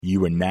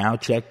You are now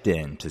checked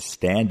in to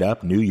Stand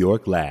Up New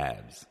York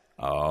Labs.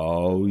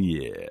 Oh,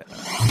 yeah.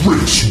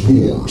 Rich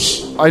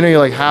Wars. I know you're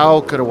like, how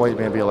could a white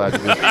man be allowed to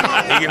do He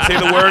can say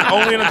the word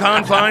only in the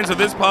confines of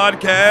this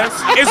podcast.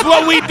 It's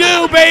what we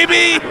do,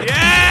 baby!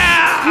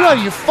 Yeah! You're out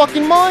of your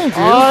fucking mind,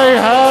 dude. I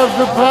have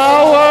the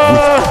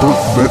power!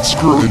 Kurt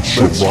Metzger and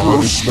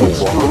Shabana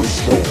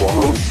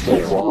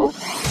Storm.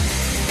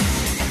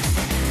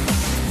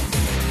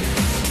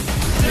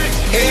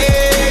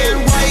 Hey,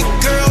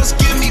 white girls,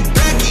 give me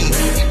Becky.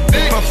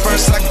 But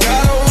first I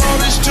gotta roll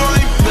this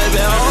joint,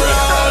 baby.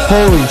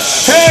 Holy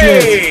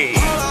shit.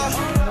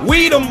 Hey!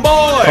 We them boys!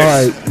 All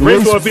right.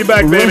 Grateful to be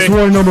back, Race baby.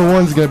 war number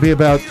one is going to be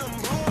about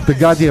the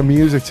goddamn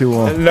music too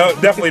long. No,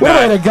 definitely What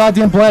am I, not. a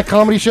goddamn black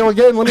comedy show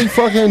again? Let me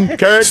fucking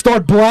Kurt,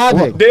 start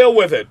blabbing. Deal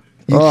with it.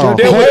 Oh,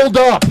 deal with hold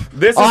up.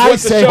 This is I what the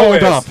say show hold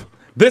is. up.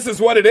 This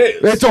is what it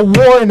is. It's a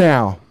war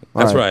now.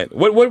 That's All right.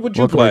 What would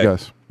you Welcome to play?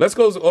 Gus. Let's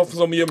go off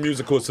some of your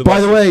musical selections. By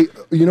the way,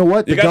 you know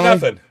what? You The got guy,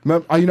 nothing.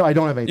 You know, I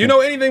don't have anything. You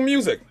know anything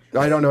music?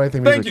 I don't know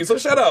anything Thank music. you,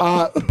 so shut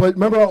up. But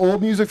remember our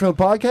old music from the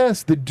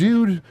podcast? The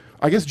dude,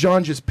 I guess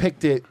John just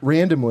picked it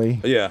randomly.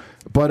 Yeah.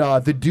 But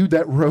the dude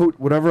that wrote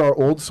whatever our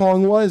old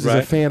song was is a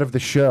Right. fan of the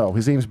show.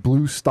 His name's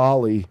Blue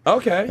Stolly.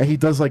 Okay. And he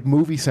does like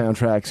movie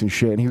soundtracks and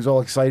shit. And he was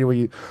all excited when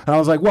and I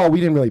was like, well, we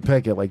didn't really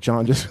pick it. Like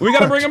John just. We got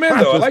to bring him in,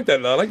 though. I like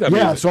that. I like that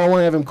Yeah, music. so I want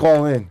to have him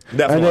call in.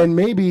 Definitely. And then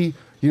maybe,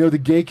 you know, the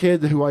gay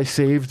kid who I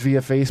saved via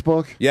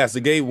Facebook. Yes,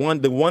 the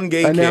one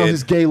gay And kid. now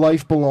his gay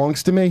life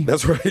belongs to me.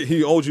 That's right.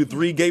 He owes you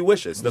 3 gay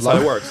wishes. That's how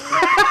it works.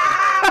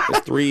 It's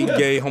 3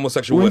 gay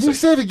homosexual When you wishes.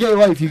 save a gay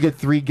life, you get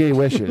 3 gay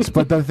wishes.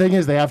 But the thing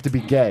is, they have to be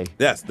gay.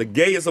 Yes, the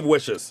gayest of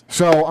wishes.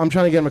 So I'm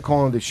trying to get him to call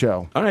on the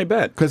show. All right,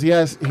 bet. Because he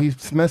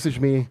messaged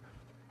me.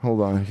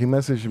 Hold on. He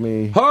messaged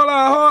me. Hold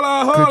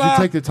on. Could you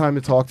take the time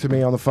to talk to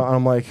me on the phone?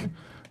 I'm like,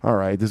 all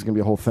right, this is going to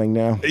be a whole thing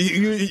now.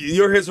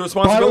 You're his But I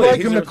responsibility. would like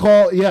He's him your- to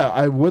call. Yeah,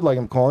 I would like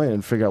him to call in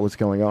and figure out what's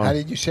going on. How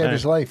did you save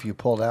his life? You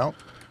pulled out?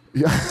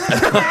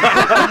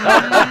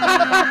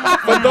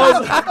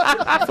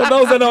 For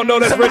those that don't know,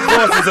 that's Rich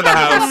Voice is in the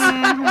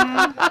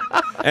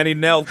house. And he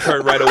nailed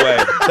Kurt right away.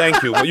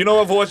 Thank you. Well, you know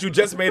what, Voice? You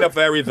just made up for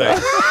everything.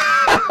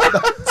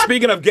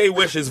 Speaking of gay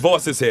wishes,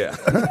 Voice is here.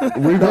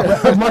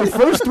 My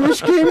first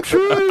wish came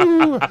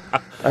true.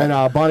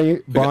 And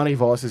Bonnie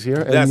Voss is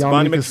here. And Yes,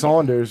 Bonnie Yamika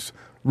Saunders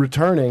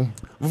returning.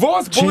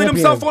 Voice bullied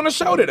himself on the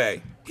show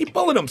today. He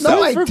bullied himself.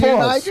 No, I for didn't.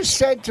 boss. I just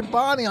said to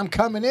Bonnie, I'm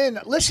coming in.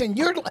 Listen,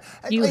 You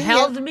yeah.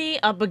 held me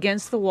up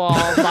against the wall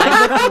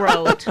by the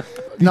throat.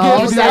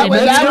 No, You said, "You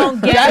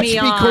don't get that's me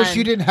because on."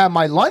 you didn't have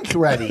my lunch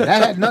ready.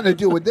 That had nothing to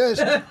do with this.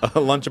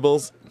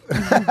 Lunchables.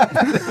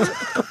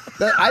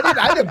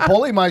 I didn't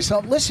bully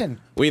myself. Listen,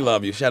 We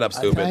love you. Shut up,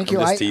 stupid. thank you.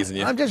 I'm just teasing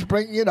you. I'm just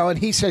bringing, and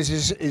he says,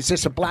 is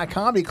this a black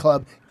comedy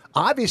club?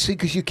 Obviously,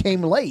 because you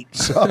came late.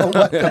 So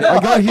what the I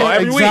got here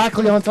every week.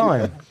 exactly on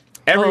time.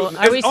 Well,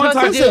 are we it's on supposed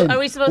to time. do? Listen, Are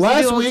we supposed to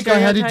last do week I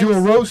had to do a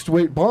stereotypes? roast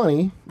with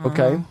Bonnie.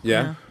 Okay.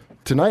 Yeah.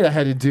 Tonight I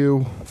had to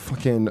do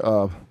fucking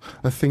a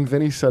thing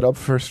Vinny set up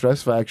for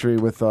Stress Factory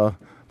with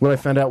what I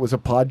found out was a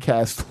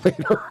podcast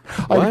later.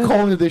 I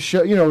called into this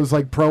show, it was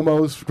like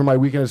promos for my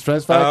weekend at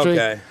Stress Factory.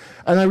 Okay.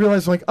 And I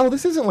realized like, oh,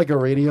 this isn't like a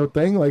radio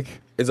thing. Like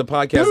It's a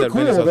podcast they're that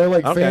cool. Vinny's They're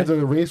like okay. fans of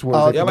the race wars.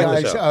 Oh, Like, Yeah, I the like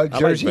the guys, show. I like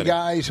Jersey Vinny.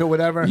 guys or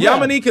whatever.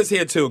 Yamanika's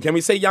here too. Can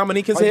we say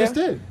Yamanika's I here? just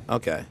did.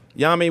 Okay.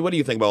 Yami, what do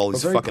you think about all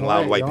these Very fucking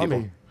quiet loud white Yami.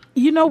 people?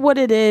 You know what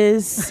it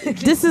is?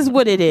 This is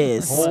what it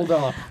is. Hold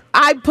up.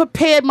 I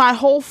prepared my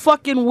whole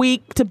fucking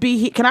week to be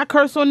here. Can I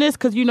curse on this?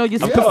 Because, you're course.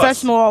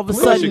 professional all of a Of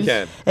course sudden. you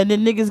can. And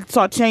then niggas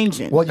start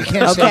changing. Well, you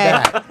can't say Okay.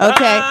 that.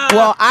 Okay.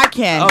 Well, I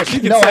can. Oh, she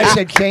can No, say I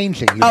said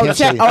changing. You Oh, can't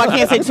say I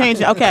can't say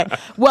changing. Okay.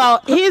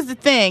 Well, here's the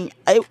thing.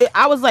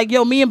 I was like,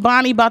 yo, me and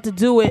Bonnie about to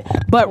do it,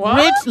 but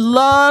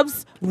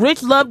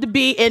Rich loved to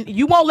be, and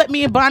you won't let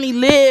me and Bonnie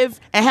live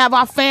and have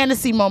our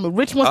fantasy moment.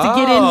 Rich wants to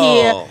get in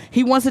here. Oh.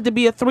 He wants it to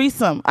be a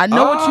threesome. I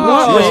know what you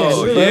want,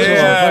 Oh, Rich.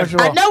 yeah. First of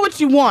all, I know what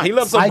you want. He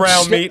loves some I'd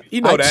brown ste- meat.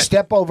 You know I'd that.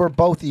 step over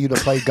both of you to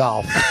play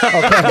golf.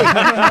 Okay.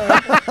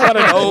 What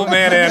an old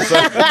man answer.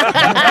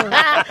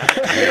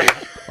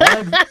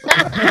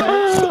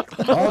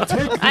 I'll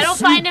take the I don't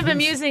soup. find him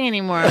amusing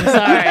anymore. I'm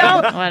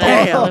sorry.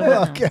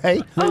 Whatever. Okay.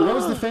 Wait, what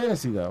was the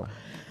fantasy though?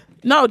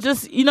 No,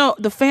 just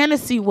the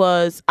fantasy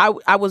was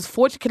I was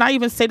fortunate. Can I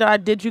even say that I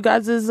did you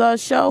guys'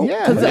 show?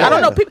 Yeah, 'Cause yeah. I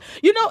don't know. People,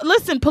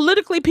 listen.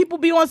 Politically, people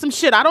be on some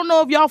shit. I don't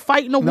know if y'all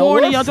fighting a No, war.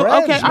 we're And y'all do,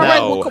 friends. okay, all right.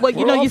 No. Well,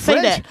 We're all you say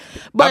friends. that,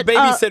 but I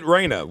babysit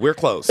Raina. We're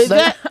close. is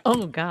that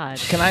Oh God.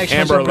 Can I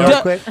explain Amber something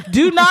Alert. real quick?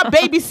 do not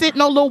babysit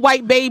no little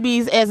white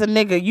babies as a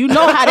nigga. You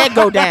know how that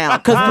go down.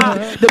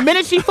 Because the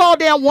minute she fall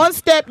down one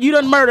step, you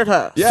done murdered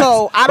her. Yes.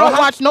 So I don't But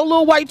how- watch no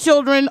little white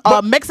children.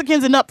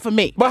 Mexicans enough for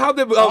me. But how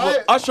did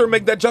Usher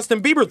make that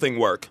Justin Bieber thing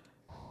work?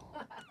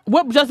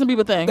 What Justin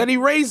Bieber thing? That he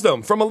raised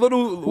them from a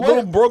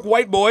little broke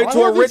white boy I to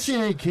a haven't rich seen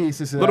any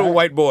cases of little that.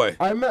 white boy.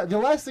 The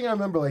last thing I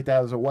remember like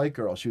that was a white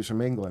girl. She was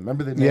from England.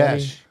 Remember the nanny?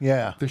 Yes.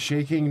 Yeah. The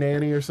shaking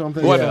nanny or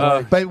something? What,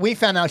 Yeah. But we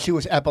found out she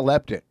was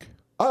epileptic.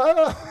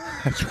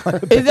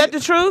 Is that the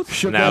truth?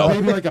 Shook No. that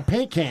baby like a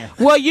paint can.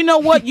 Well, you know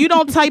what? You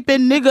don't type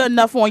in nigga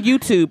enough on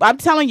YouTube. I'm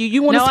telling you,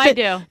 you want to No, I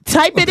do.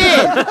 Type it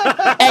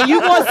in, and you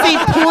gonna see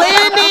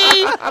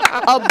plenty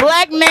of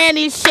black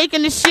nannies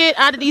shaking the shit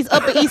out of these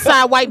Upper East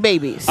Side white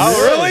babies. Oh,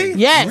 really?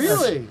 Yes.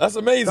 Really? That's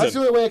amazing. That's the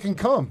only way I can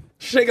come.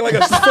 Shaking like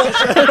a.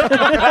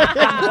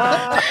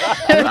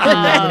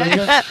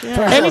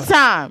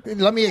 Anytime.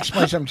 Let me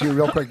explain something to you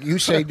real quick. You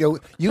say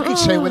you can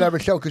say whatever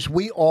show because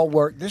we all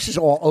work. This is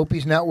all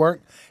Opie's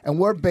network, and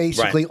we're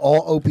basically Right.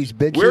 all Opie's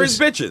bitches. We're his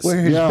bitches. We're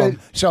his Yeah.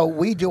 So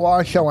we do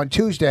our show on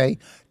Tuesday.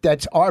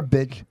 That's our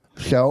bitch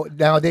show.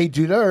 Now they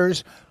do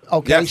theirs.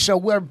 Okay, Yes. so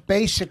we're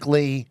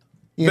basically,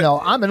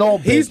 I'm an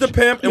old bitch. He's the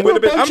pimp, and You're we're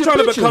the a bitch. I'm bunch of trying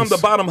to become bitches. the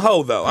bottom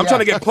hoe, though. I'm Yeah. trying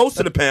to get close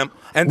to the pimp,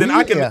 and then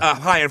I can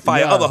hire and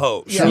fire other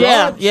hoes.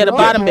 Yeah. Yeah, the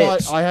bottom brought-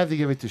 bitch. I have to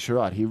give it to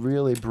Sherrod. He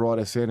really brought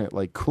us in at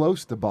like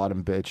close to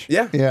bottom bitch.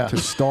 Yeah. Yeah. To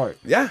start.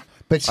 Yeah.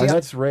 But see,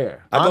 That's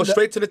rare. I go I'm the-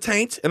 straight to the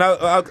taint, and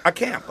I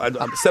camp. I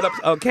set up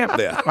a camp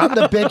there. I'm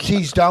the bitch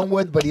he's done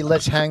with, but he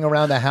lets hang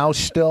around the house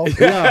still.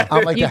 Yeah.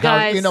 I'm like You the house.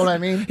 guys- You know what I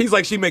mean? He's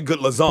like, she make good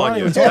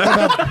Bonnie, we're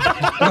lasagna.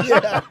 talking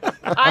about,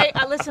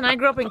 I listen. I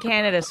grew up in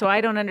Canada, so I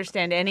don't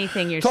understand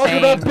anything you're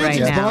talking saying about right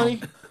bitches, now.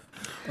 Bonnie.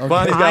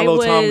 Bonnie's got I a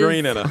little Tom was-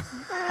 Green in her.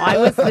 I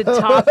was the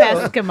top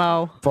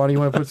Eskimo. Bonnie, you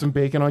want to put some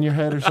bacon on your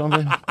head or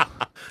something?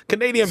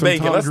 Canadian Some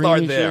bacon. Tom Let's start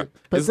Greeny there.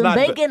 shit. Put It's some not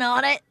Bacon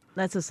on it.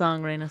 That's a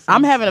song, Raina. sings.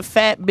 I'm having a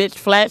fat bitch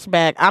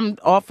flashback. I'm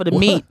off of the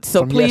meat, so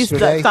From please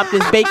yesterday? stop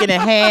this bacon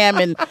and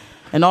ham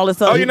and all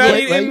this other. Oh, you're not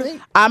shit.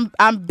 eating?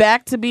 I'm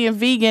back to being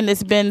vegan.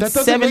 It's been That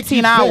doesn't make you 17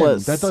 thin.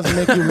 hours. That doesn't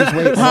make you lose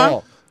weight at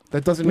all.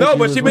 That doesn't make No, you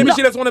but lose maybe weight.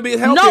 she doesn't want to be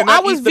healthy. No, and not I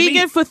was eat the vegan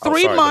meat. for Oh, 3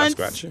 sorry, did I months,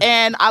 scratch you?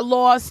 and I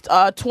lost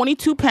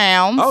 22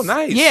 pounds. Oh,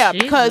 nice. Yeah,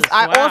 because Jesus,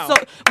 I wow.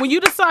 also, when you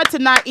decide to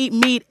not eat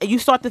meat, you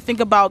start to think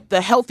about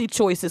the healthy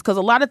choices, because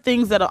a lot of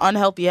things that are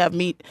unhealthy have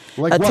meat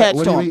Like attached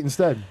what to do you them. eat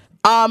instead?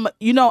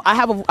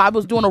 I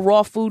was doing a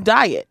raw food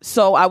diet,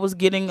 so I was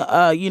getting,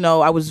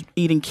 I was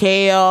eating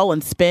kale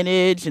and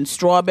spinach and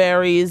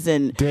strawberries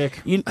and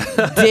Dick.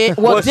 Dick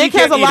Well, she has a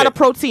can't lot eat of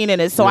protein in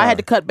it, so I had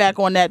to cut back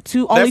on that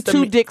too. Only the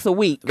 2 meat- dicks a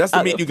week. That's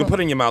the meat you can put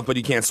in your mouth, but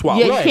you can't swallow.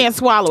 Yeah, Right. you can't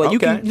swallow it. You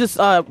Okay. can just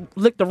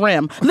lick the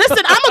rim. Listen,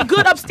 I'm a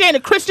good,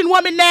 upstanding Christian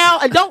woman now,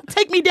 and don't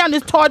take me down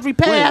this tawdry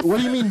path. Wait, what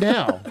do you mean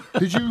now?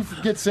 Did you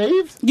get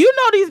saved? You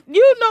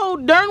know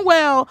darn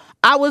well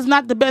I was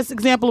not the best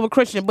example of a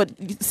Christian, but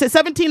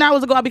 17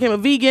 hours ago I became a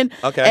vegan,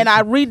 Okay. and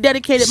I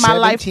rededicated my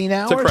life 17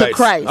 hours? To to Christ.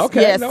 Christ.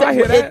 Okay, Yes. no, I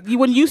hear that.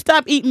 When you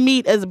stop eating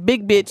meat as a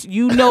big bitch,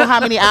 you know how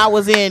many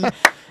hours in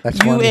That's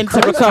you funny. into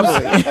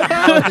recovery.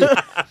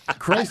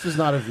 Christ is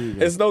not a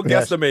vegan. It's no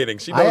Yes. guesstimating.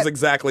 She I- knows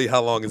exactly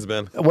how long it's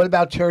been. What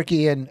about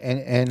turkey and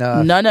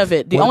None of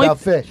it. The what only about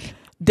fish?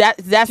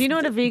 that's Do you know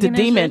what a the vegan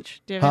demon. is?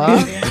 Rich? Do you have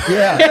any idea?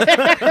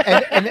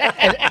 Yeah,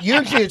 and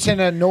usually it's an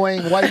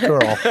annoying white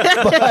girl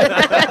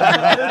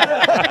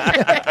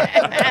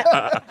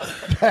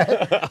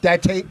that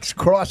takes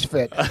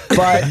CrossFit.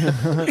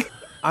 But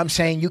I'm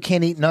saying you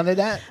can't eat none of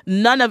that.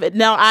 None of it.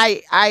 Now,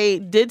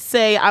 I did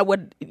say I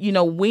would,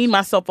 wean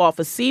myself off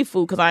of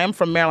seafood because I am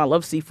from Maryland. I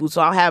love seafood.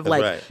 So I'll have That's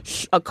like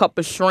right. a cup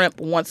of shrimp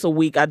once a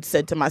week, I'd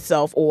said to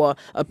myself, or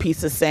a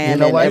piece of salmon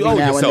know what? every You owe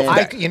now and yourself then.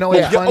 that. You know,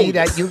 it's Yeah. funny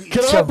that you.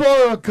 Can I so-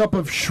 borrow a cup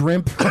of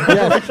shrimp?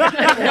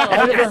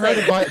 I never heard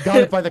it got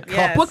it by the cup.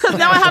 Yes. Because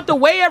now I have to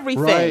weigh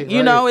everything. Right,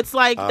 You know, right. it's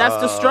like that's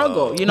the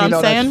struggle. You know what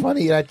I'm that's saying?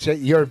 funny that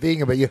you're a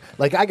vegan,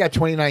 but I got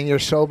 29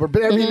 years sober,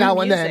 but every now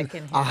and then Music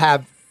in here. I'll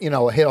have.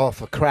 A hit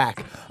off a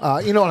crack.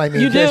 You know what I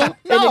mean? You do?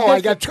 No,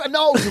 I got.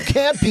 No, you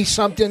can't be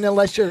something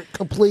unless you're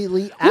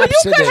completely Well, you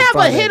abstinent could have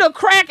from a it. hit of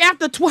crack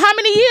after how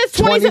many years?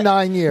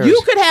 29 years. You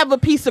could have a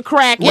piece of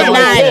crack Wait, at whoa,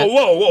 night.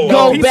 whoa.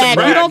 Go Piece of back.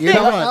 You crack. don't You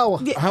think? know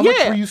what? Y- How much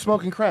yeah. were you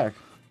smoking crack?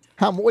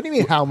 What do you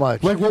mean? How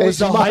much? Like, what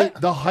was It's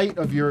the height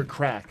of your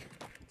crack?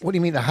 What do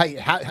you mean the height?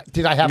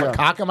 Did I have Yeah. a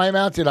cock in my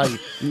mouth? Did I?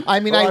 I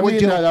mean, Well, I I would mean,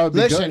 do. that would be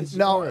Listen, good.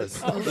 no,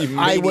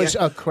 I was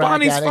a crack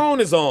Bonnie's addict.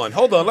 phone is on.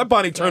 Hold on. Let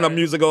Bonnie turn her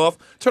music off.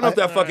 Turn off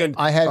that fucking.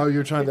 I had. Oh, that's what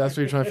you're trying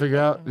to figure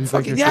out? You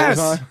think Fucking your shit was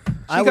yes. on?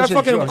 I She got was a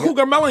fucking drug-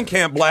 Cougar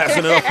Mellencamp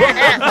blasting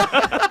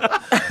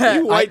her.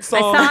 You white I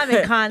song. saw him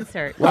in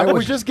concert. Well, I we're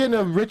was- just getting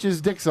a Rich's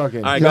dick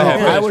sucking. All right, No, go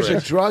ahead, I finish, was a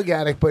Rich. drug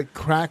addict, but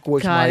crack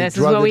was my God, this is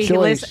drug what of we choice.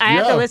 listen. I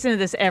have Yeah. to listen to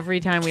this every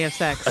time we have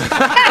sex.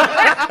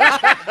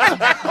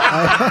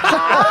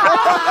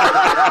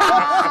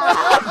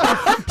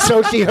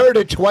 So she heard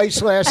it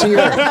twice last year.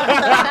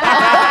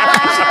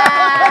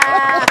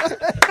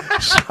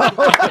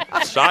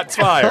 Shots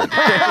fired.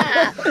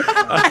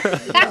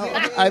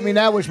 I mean,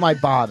 that was my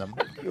bottom.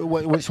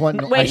 Which one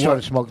I Wait.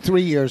 started smoking?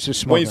 3 years of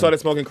smoking. When you started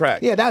smoking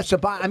crack. Yeah, that's the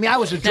bottom. I mean, I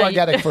was a drug you-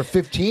 addict for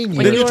 15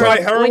 When years. you try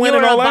heroin when you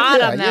and were all a that? bottom,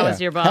 Yeah, that yeah. was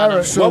your bottom.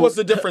 Heroin. So- What was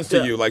the difference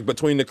to you, like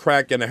between the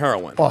crack and the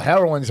heroin? Well,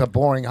 heroin's a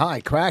boring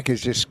high. Crack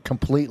is just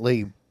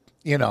completely,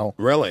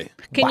 Really?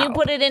 Can you Wow.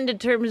 put it into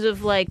terms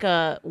of like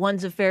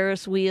one's a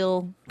Ferris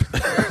wheel,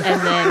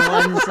 and then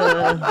one's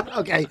a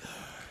Okay.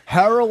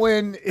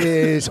 Heroin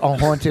is a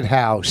haunted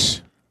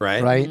house,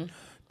 Right. right?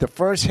 The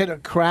first hit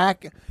of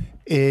crack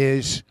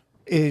is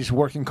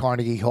working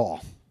Carnegie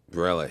Hall.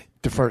 Really?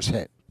 The first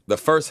hit. The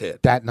first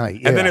hit. that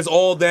night. And then yeah. it's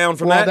all down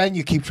from Well, that? then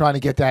you keep trying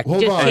to get that.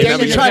 Hold Just on. Fear Then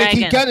the you try to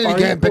keep Dragon. getting it Are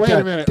again, you- but wait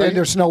a minute. then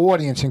there's no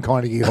audience in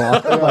Carnegie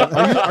Hall.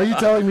 Are you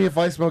telling me if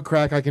I smoke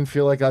crack, I can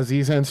feel like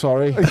Aziz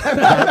Ansari?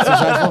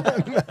 That's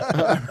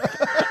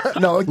successful?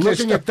 No, it just,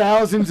 Looking at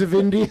thousands of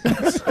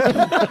Indians,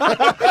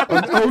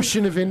 an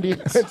ocean of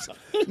Indians.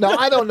 no,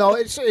 I don't know.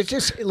 It's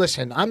just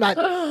listen. I'm not.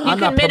 You I'm can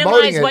not promoting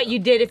minimize it. what you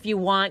did if you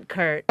want,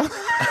 Kurt.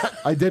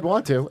 I did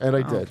want to, and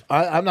I did.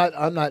 I'm not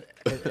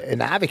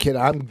an advocate.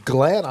 I'm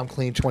glad I'm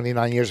clean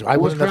 29 years. I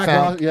Was wouldn't have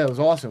crack found. yeah, it was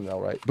awesome though,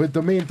 right? But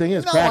the main thing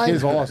is, No, crack I-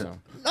 is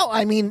awesome. No,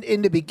 I mean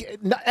in the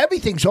beginning,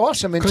 everything's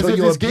awesome Because until if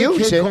you this gay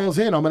abuse kid it. calls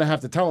in, I'm gonna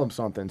have to tell him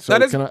something. So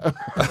That is- can I?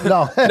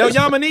 No, Now,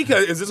 Yamanika,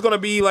 is this going to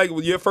be like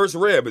your first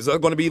rib? Is that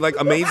going to be like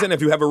amazing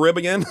if you have a rib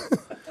again?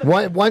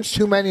 Once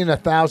too many and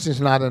 1,000's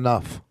not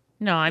enough.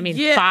 No, I mean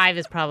Yeah. 5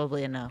 is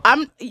probably enough.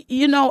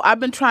 I've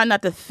been trying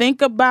not to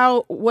think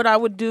about what I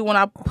would do when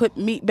I put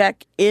meat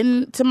back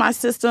into my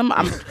system.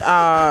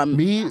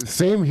 Me,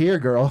 same here,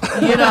 girl.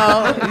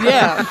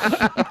 Yeah.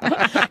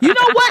 You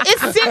know what?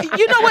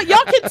 You know what?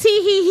 Y'all can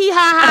tee hee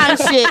ha ha and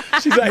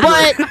shit,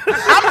 but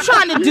I'm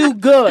trying to do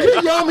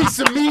good. Y'all me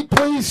some meat,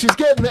 please. She's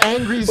getting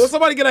angry. Will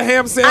somebody get a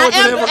ham I sandwich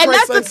am, in there for and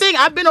that's Christ's the sakes? thing.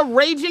 I've been a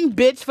raging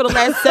bitch for the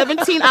last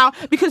 17 hours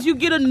because you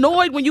get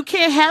annoyed when you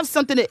can't have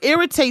something that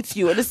irritates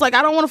you, and it's like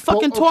I don't want to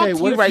fucking talk to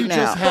what you if right you now.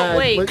 just had-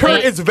 wait, but- Kurt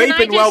Wait, is can I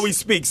vaping while just- we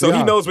speak, so he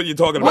Yeah. knows what you're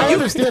talking Well, I about.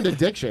 understand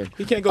addiction.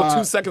 He can't go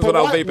 2 seconds but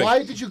without why, vaping.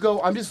 Why did you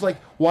go? I'm just like,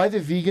 why the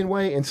vegan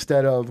way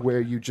instead of where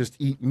you just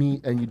eat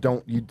meat and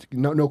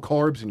no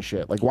carbs and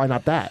shit? Like, why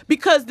not that?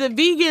 Because the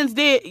vegans,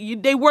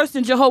 they worse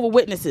than Jehovah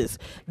Witnesses.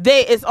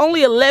 It's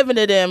only 11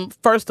 of them,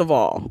 first of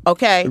all,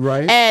 okay?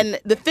 Right. And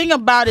the thing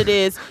about it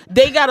is,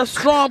 they got a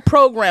strong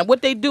program.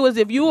 What they do is,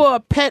 if you are a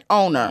pet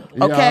owner,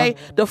 okay,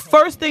 the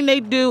first thing they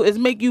do is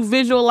make you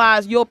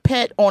visualize your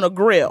pet on a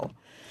grill.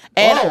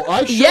 And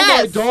I showed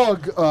my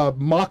dog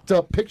mocked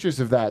up pictures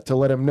of that to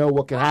let him know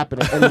what can happen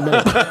at any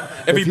minute.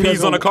 If he pees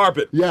doesn't- on a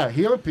carpet. Yeah,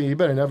 he'll pee. You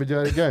better never do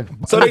it again.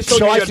 So they showed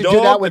So you I your should dog.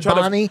 do that They with try to-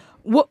 Bonnie.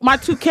 my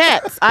 2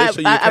 cats. I show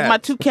your have my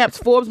cats. 2 cats.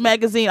 Forbes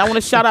magazine. I want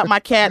to shout out my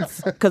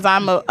cats because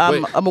I'm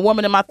Wait. a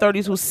woman in my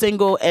 30s who's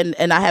single, and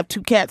I have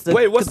 2 cats. That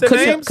Wait, what's their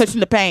names? Cushion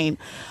the pain.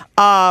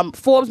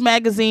 Forbes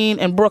magazine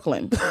and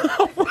Brooklyn.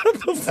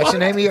 That's the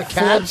name of your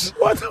cats.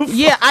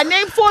 Yeah, I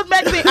named Forbes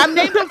magazine. I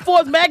named him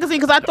Forbes magazine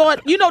because I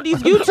thought, these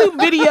YouTube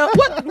videos.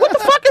 What the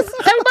fuck is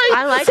everybody?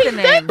 I like See, the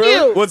name. Thank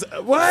you. What?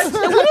 What are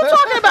you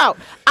talking about?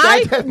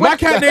 My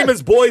cat name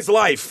is Boy's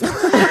Life.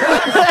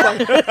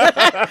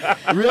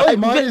 Really?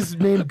 Mine is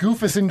named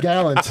Goofus and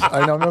Gallant.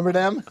 I don't remember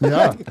them.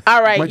 Yeah.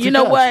 All right, My you 2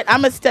 know cats. what?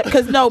 I'm a step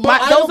because But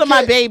I those don't are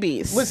my get-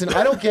 babies. Listen,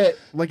 I don't get,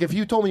 like, if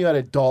you told me you had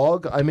a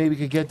dog, I maybe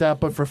could get that,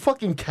 but for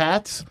fucking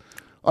cats,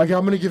 like,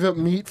 I'm going to give up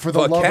meat for the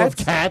For love cats?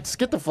 of cats.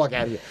 Get the fuck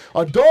out of here.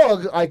 A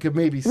dog, I could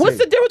maybe see. What's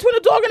the difference between a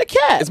dog and a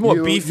cat? It's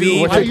more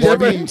beefy. I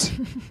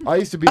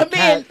used to be a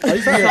cat. I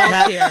used to be a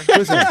cat.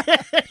 Listen,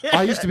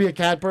 I used to be a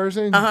cat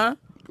person.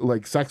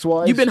 Like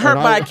sex-wise. You've been hurt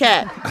and by a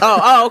cat.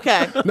 Oh,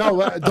 okay. No,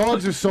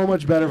 dogs are so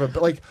much better.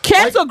 But like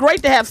Cats are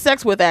great to have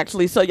sex with,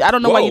 actually. So I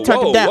don't know why you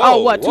turned it down. Whoa,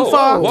 Oh, what? Too whoa,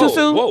 far? whoa, Too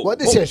soon? whoa.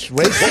 What is this?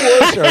 Race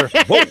wars or?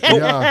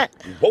 Yeah.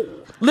 Whoa.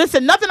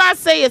 Listen, nothing I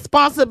say is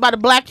sponsored by the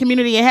black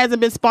community and hasn't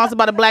been sponsored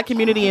by the black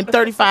community in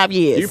 35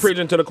 years. You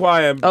preaching to the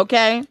choir.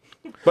 Okay?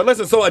 But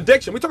listen, so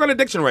addiction. We're talking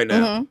addiction right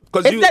now.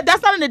 Because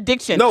That's not an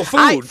addiction. No,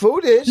 food.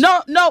 Food is.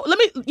 No, let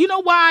me. You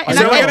know why? You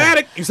sound like an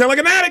addict. You sound like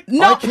an addict.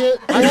 No, I can't.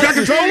 You got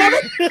control of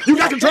it? You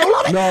got control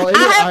of it? No,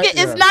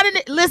 it's not an.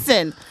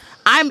 Listen,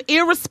 I'm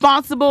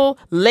irresponsible,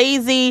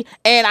 lazy,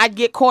 and I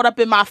get caught up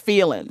in my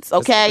feelings.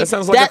 Okay, That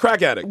sounds like a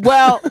crack addict.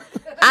 Well,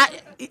 I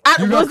You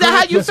was got that how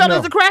crack? you Yes or felt no?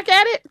 as a crack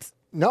addict?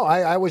 No,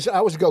 I was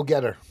a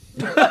go-getter.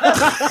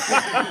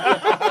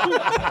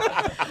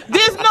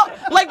 There's no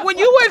like when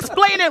you were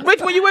explaining,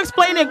 Rich. When you were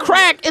explaining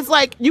crack, it's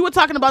like you were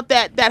talking about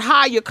that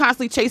high you're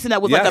constantly chasing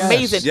that was like Yes,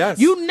 amazing. yes.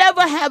 You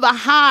never have a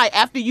high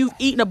after you've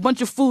eaten a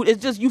bunch of food.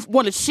 It's just you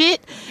want to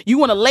shit, you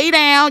want to lay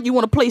down, you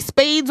want to play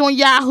spades on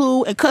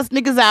Yahoo and cuss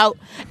niggas out,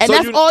 and So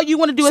that's you- all you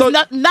want to do. so-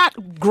 It's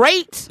not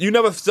great. You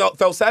never felt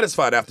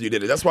satisfied after you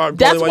did it. That's why.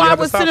 That's probably why you I had to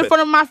would stop sit in it.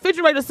 front of my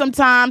refrigerator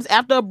sometimes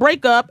after a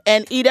breakup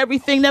and eat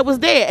everything that was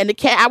there. And the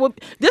cat,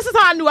 this is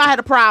how I knew I had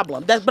a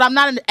problem. But I'm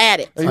not an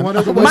addict. And you want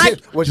to know My-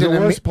 was it the a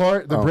worst me-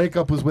 part? The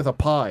breakup was with a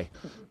pie.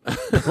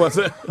 Was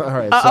it? All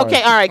right.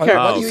 Okay, all right, Kurt.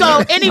 Oh.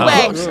 So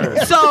anyway,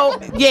 so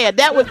yeah,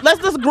 that was.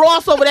 Let's just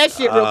gloss over that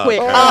shit real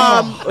quick. Is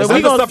that we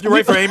the gonna stuff you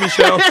write for Amy's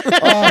show?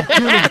 Oh,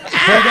 dude.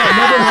 Hold on,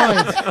 never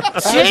mind.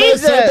 As I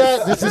Jesus. said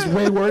that, this is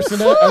way worse than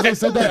that. As I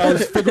said that, I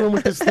was fiddling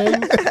with this thing on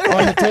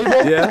the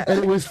table, Yeah. and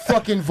it was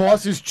fucking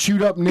Voss's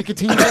chewed up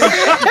nicotine.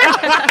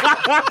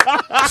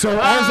 So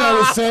as I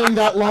was saying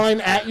that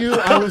line at you,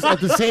 I was at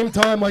the same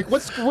time like,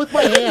 what's with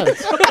my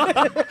hands?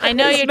 I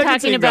know you're nicotine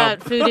talking about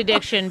gum. food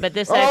addiction, but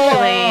this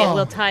actually Oh.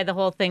 will tie the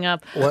whole thing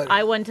up. What?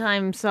 I one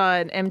time saw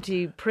an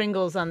empty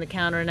Pringles on the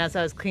counter, and as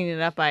I was cleaning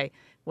it up, I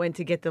went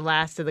to get the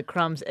last of the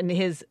crumbs, and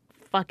his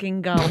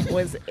fucking gum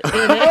was in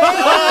it.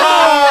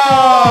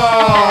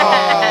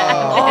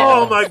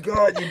 Oh my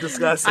God! You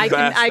disgusting I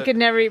bastard. could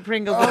never eat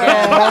Pringles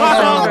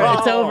again.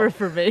 It's over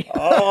for me.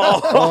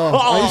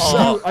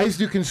 I used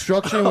to do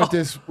construction with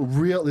this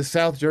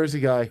South Jersey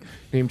guy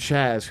named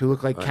Chaz who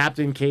looked like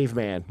Captain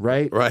Caveman,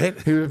 right? Right.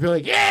 He would be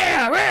like,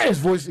 "Yeah, right." His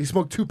voice. He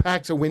smoked 2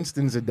 packs of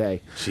Winstons a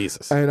day.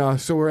 Jesus. And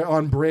so we're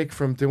on break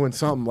from doing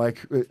something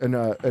like,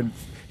 and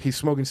he's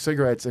smoking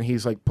cigarettes and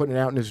he's like putting it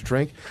out in his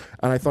drink.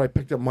 And I thought I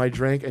picked up my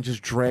drink and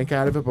just drank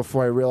out of it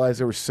before I realized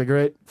there was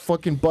cigarette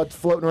fucking butts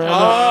floating around.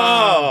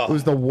 Oh. It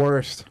was the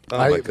worst. Oh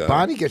my God.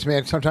 Bonnie gets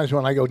mad sometimes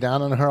when I go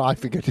down on her. I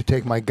forget to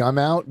take my gum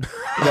out.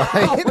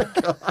 Right?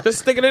 Just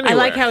stick it anywhere. I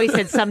like how he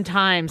said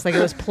sometimes, like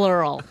it was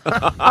plural.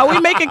 Are we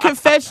making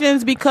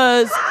confessions?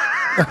 Because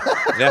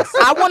Yes.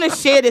 I want to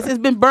share this. It's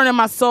been burning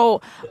my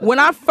soul. When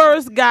I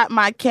first got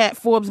my cat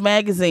Forbes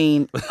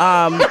magazine, shout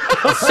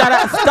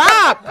out,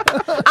 stop.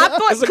 I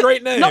thought It's a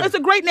great name. No, it's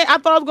a great name. I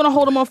thought I was gonna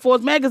hold him on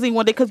Forbes magazine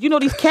one day because you know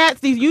these cats,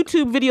 these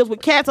YouTube videos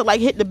with cats are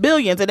like hitting the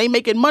billions and they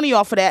making money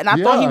off of that. And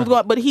I thought he was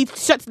going, but he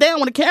shuts down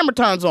when the camera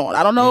turns on.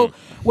 I don't know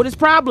what his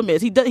problem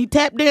is. He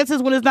tap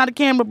dances when it's not a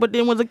camera, but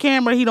then when it's a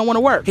camera, he don't want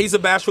to work. He's a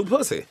bashful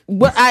pussy.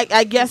 But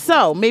I guess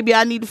so. Maybe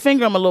I need to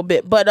finger him a little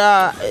bit. But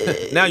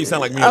Now you sound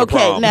like me on the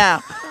okay, prom. now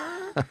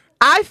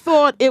I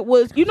thought it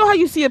was. You know how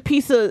you see a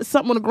piece of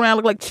something on the ground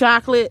look like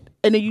chocolate,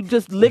 and then you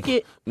just lick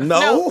it.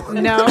 No.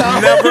 No.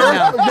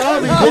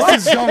 Never.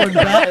 This is going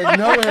bad.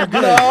 Nowhere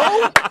good.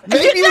 No.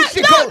 Maybe you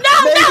should No, go.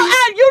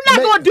 Ed, you're not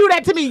going to do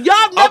that to me.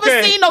 Y'all never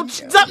Okay. seen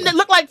something that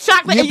look like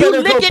chocolate You and you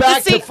better lick go it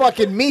back to see. to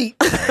fucking meat.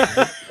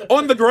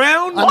 On the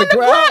ground? On On the the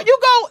ground, ground. you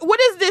go, what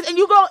is this? And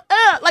you go,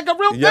 like a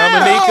real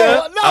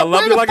Yamanika, I love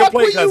where you the like a fuck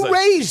play were cousin. you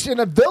raised in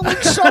a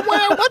village somewhere?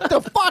 What the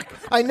fuck?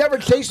 I never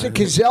tasted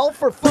gazelle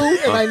for food,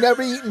 and I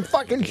never eaten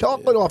fucking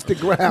chocolate off the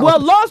ground. Well,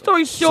 long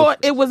story short,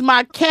 it was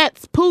my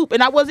cat's poop,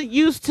 and I wasn't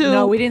used to.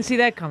 No, we didn't see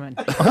that coming.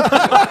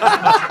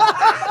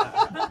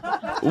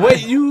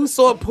 Wait, you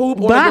saw poop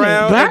on the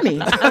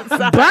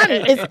ground?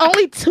 Bonnie, it's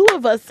only 2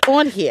 of us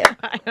on here.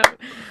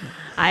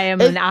 I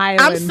am an island.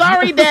 I'm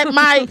sorry that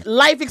my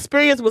life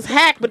experience was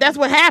hacked, but that's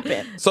what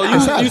happened. So you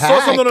saw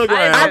something on the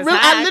ground.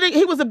 I literally,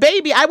 he was a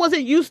baby. I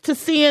wasn't used to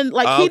seeing,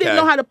 like, he didn't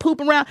Okay. know how to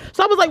poop around.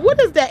 So I was like, what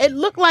is that? It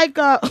looked like,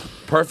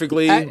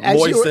 Perfectly As you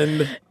were-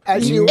 moistened.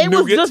 as you- it was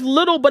nougat. just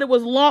little, but it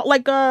was long,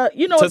 like,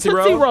 you know, Tootsie a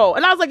Tootsie Roll? Roll.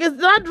 And I was like,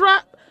 did I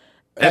drop?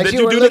 And As did you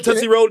you were do the licking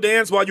Tootsie it- Roll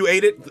dance while you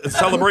ate it,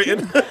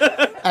 celebrating?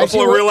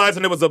 Before were-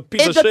 realizing it was a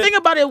piece of The shit? thing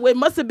about it, it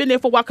must have been there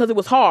for a while because it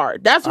was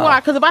hard. That's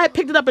why, because if I had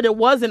picked it up and it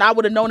wasn't, I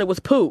would have known it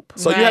was poop.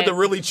 So you had Right. to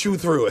really chew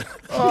through it.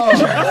 No,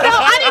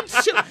 I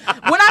didn't.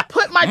 When I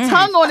put my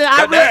tongue on it,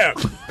 I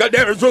Goddamn.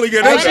 Goddamn, it's really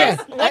getting into it.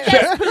 What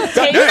does poop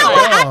taste You know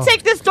like? what? I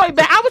take this story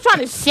back. I was trying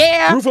to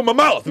share. Roof of my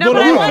mouth. No,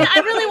 but No. I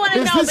really want to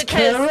Is know this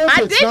because carrot?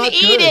 I It's didn't not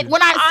eat good. it.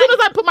 As soon as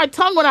I put my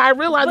tongue on it, I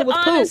realized it But was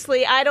poop.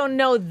 honestly, I don't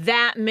know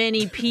that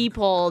many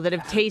people that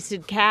have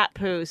tasted cat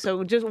poo.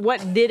 So just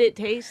what did it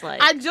taste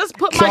like? I just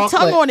put my Chocolate.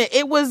 tongue on it.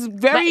 It was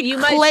very But you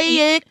must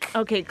clayic.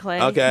 Okay, Clay.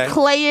 Okay.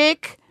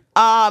 Clayic.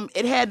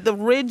 It had the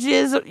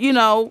ridges, you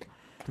know.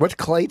 What's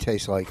clay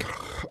taste like?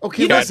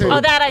 Okay, Cat listen. poop.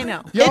 Oh, that I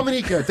know.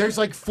 Yamanika, there's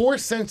like 4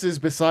 senses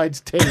besides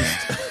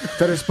taste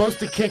that are supposed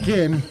to kick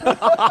in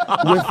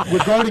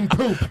regarding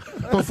poop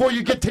before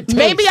you get to taste.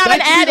 Maybe I'm an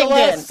That should be addict the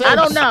then. last I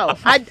don't sense. know.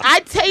 I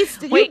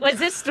taste. Wait, was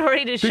this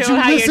story to show Did you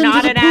how you're listen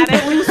not to an the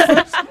poop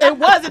addict? It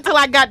was until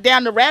I got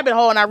down the rabbit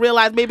hole and I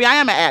realized maybe I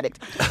am an addict.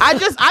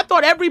 I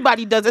thought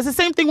everybody does. It's the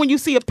same thing when you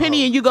see a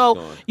penny and you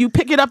go, you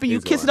pick it up and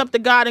you kiss it up to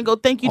God and go,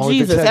 thank you, All the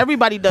Jesus. time.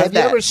 Everybody does Have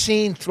that. you ever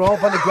seen throw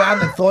up on the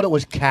ground and thought it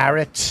was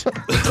carrots?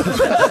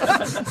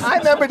 I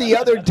remember the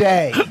other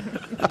day.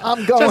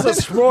 I'm going.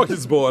 Just a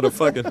smorgasbord of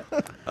fucking.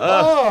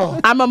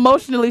 I'm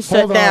emotionally shut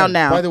Hold down on.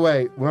 now. By the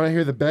way, when I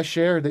hear the best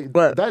share,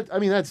 What?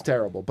 that's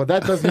terrible. But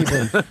that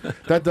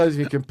doesn't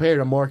even compare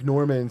to Mark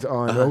Norman's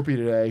on Opie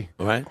today.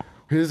 Right?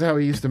 Here's how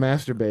he used to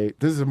masturbate.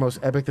 This is the most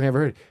epic thing I ever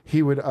heard.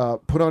 He would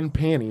put on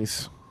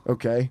panties,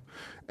 okay,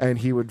 and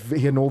he had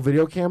an old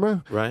video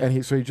camera, Right. And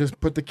he just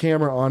put the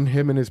camera on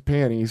him and his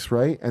panties,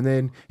 right, and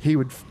then he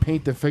would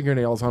paint the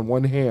fingernails on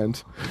one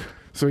hand.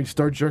 So he'd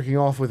start jerking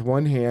off with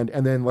one hand,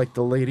 and then like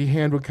the lady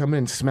hand would come in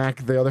and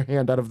smack the other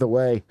hand out of the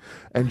way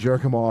and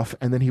jerk him off,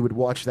 and then he would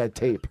watch that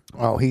tape.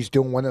 Oh, he's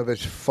doing one of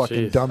his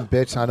fucking Jeez. dumb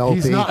bits on OP.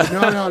 He's not.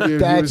 No, dude. he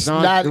That's was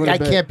not. doing a that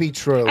bit. can't be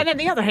true. And then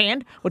the other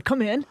hand would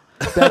come in.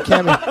 That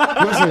can't be.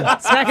 Listen,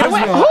 Smack it away.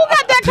 first of Who all,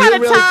 got that Do you kind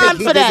of really think time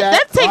he for did that?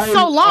 that? That takes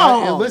so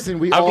long. Listen,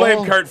 we I all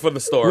blame Kurt for the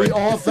story. We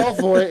all fell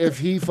for it. If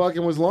he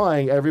fucking was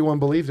lying, everyone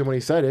believed him when he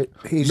said it.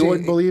 He's-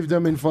 Norton believed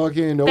him, and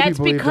fucking nobody That's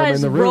believed him in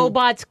because the room.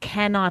 robots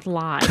cannot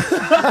lie.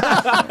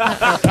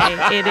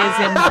 Okay, it is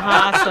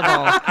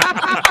impossible.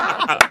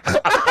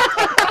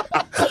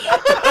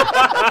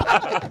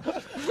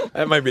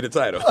 That might be the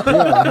title.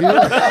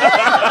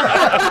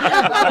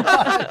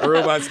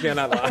 Robots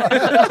cannot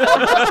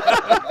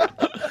lie.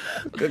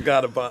 Good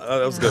God,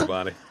 that was good,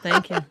 Bonnie.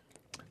 Thank you.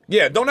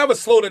 Yeah, don't ever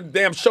slow the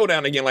damn show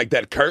down again like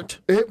that, Kurt.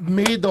 It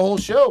made the whole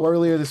show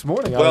earlier this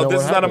morning. Well,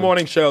 this is not a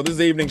morning show. This is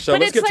the evening show.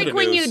 But Let's it's get to like the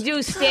when news. you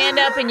do stand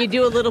up and you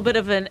do a little bit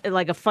of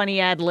a funny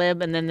ad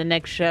lib, and then the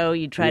next show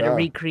you try to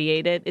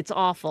recreate it. It's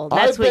awful.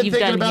 That's I've what been you've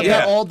thinking done about here.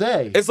 that all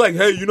day. It's like,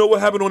 hey, you know what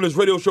happened on this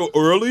radio show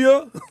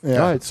earlier? Yeah.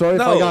 All right, sorry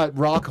if I got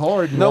rock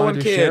hard and No wanted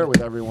one to share cared. it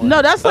with everyone.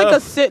 No, that's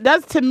like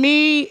that's to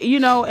me,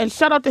 and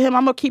shout out to him.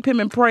 I'm gonna keep him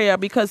in prayer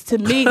because to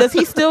me, does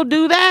he still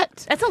do that?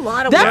 That's a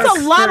lot of That's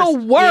work. a lot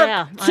of work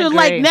Yeah, I to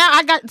like agree. now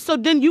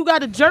then you got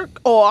to jerk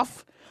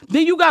off,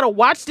 then you got to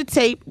watch the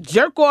tape,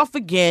 jerk off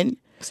again,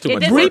 It's too It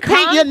much doesn't work.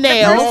 repaint come your the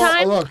nails. first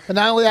time? Look, And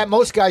not only that,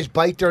 most guys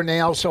bite their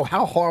nails, so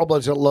how horrible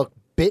does it look?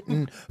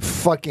 Bitten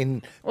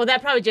fucking... Well,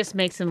 that probably just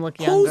makes him look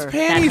younger. Whose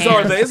panties that are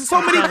hand. they? There's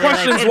so many Probably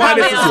questions it why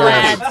probably this is all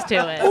happening. adds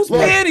to it. Whose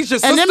panties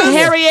just And them sisters?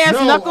 hairy ass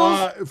no,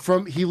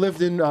 knuckles. he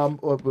lived in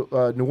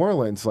New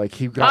Orleans. Like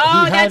he got.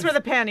 Oh, he that's had- where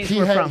the panties he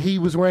were had, from. He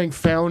was wearing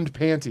found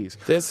panties.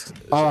 This.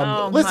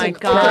 Oh, listen, my okay,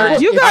 God.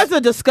 look, You it's- guys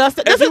are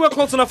disgusting. If This you is, were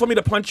close enough for me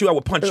to punch you, I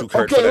would punch you,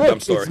 Kurt, Okay, for that look, dumb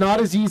story. it's not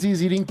as easy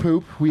as eating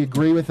poop. We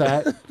agree with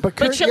that. But But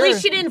Kurt, at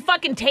least she didn't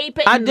fucking tape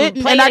it I and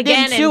didn't, play and it I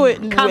again didn't chew it.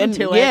 and come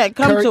to yeah, it.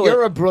 come Kurt, to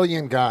you're it. a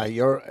brilliant guy.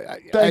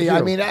 Thank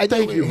you.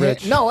 Thank you,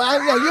 Rich. No,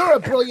 you're a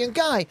brilliant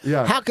guy.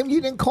 Yeah. How come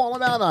you didn't call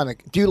him out on it?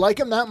 Do you like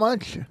him that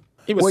much?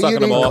 He was Well, you sucking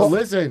them didn't off. call-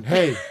 Listen,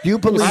 hey, You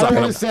believe I Sucking don't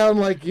him? want to sound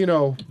like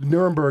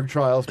Nuremberg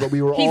trials, but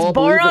we were He's all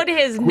borrowed believing-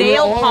 his we were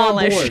nail all on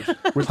polish. board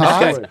with Okay,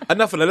 Howard.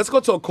 enough of that. Let's go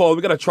to a call.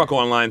 We got a truck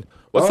online.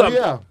 What's Oh, up?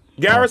 yeah.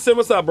 Garrison,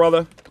 what's up,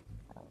 brother?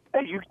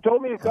 Hey, you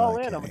told me to call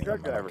in. I'm a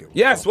truck driver.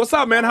 Yes, what's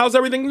up, man? How's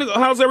everything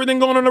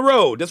going on the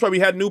road? That's why we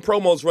had new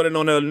promos running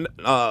on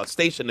the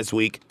station this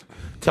week,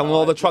 telling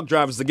all the truck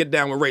drivers to get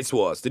down with Race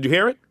Wars. Did you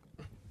hear it?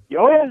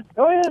 Oh,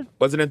 yeah.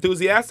 Was it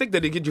enthusiastic?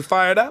 Did it get you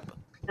fired up?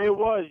 It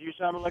was. You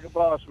sounded like a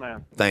boss,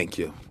 man. Thank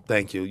you.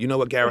 You know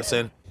what,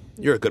 Garrison?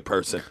 You're a good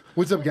person.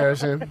 What's up,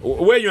 Garrison?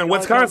 Where are you in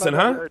Wisconsin, I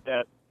huh? heard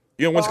that.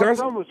 You in Well, I'm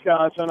Wisconsin? from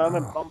Wisconsin. I'm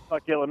in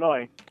Bumfuck,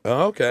 Illinois.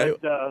 Oh, okay.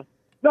 But,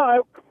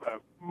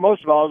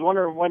 most of all, I was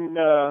wondering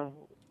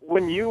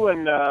when you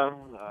and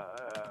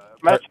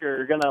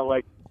Metzger are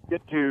gonna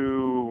get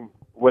to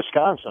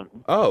Wisconsin.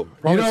 Oh,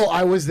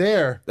 I was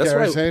there, That's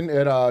right. Garrison,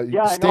 at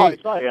Yeah, I state, know, I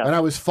saw you. and I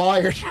was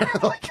fired.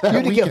 like that You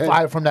didn't get weekend.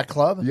 fired from that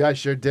club? Yeah, I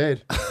sure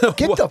did.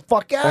 Get the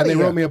fuck out And of they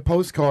here. wrote me a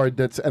postcard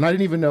and I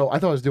didn't even know. I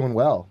thought I was doing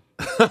well.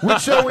 Which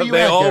show were you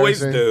they at, always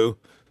Garrison? do.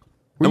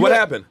 Were And you what at-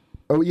 happened?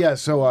 Oh yeah,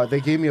 so they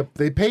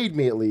paid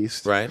me at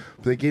least. Right.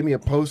 They gave me a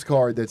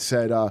postcard that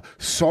said,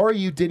 "Sorry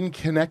you didn't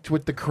connect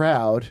with the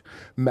crowd.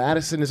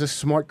 Madison is a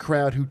smart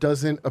crowd who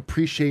doesn't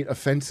appreciate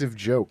offensive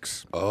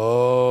jokes."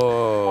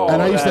 Oh.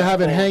 And I used to that's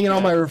have it cool. hanging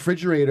on my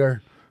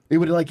refrigerator. It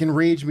would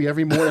enrage me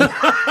every morning.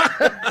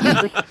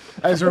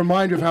 As a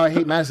reminder of how I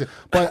hate Madison.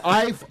 But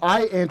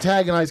I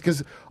antagonized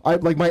because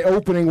my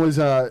opening was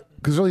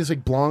because there's these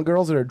blonde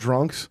girls that are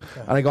drunks,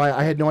 and I go,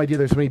 I had no idea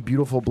there's so many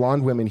beautiful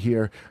blonde women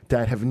here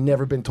that have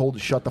never been told to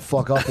shut the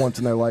fuck up once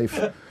in their life.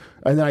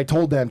 And then I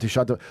told them to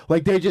shut the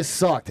they just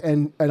sucked,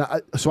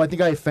 so I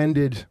think I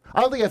offended.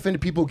 I don't think I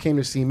offended people who came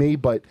to see me,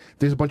 but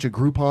there's a bunch of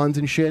Groupons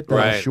and shit that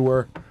I'm Right.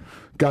 sure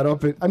got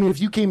up. I mean,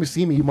 if you came to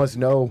see me, you must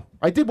know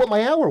I did what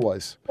my hour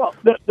was. Well,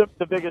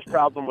 the biggest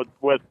problem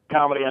with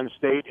Comedy on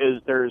State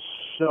is there's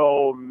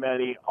so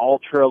many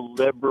ultra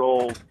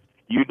liberal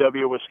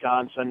UW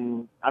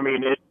Wisconsin. I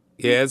mean it.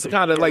 Yeah, it's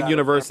kind of like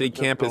university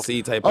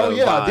campus-y type Oh of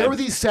yeah, vibe. there were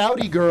these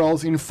Saudi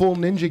girls in full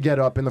ninja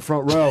getup in the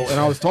front row, and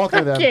I was talking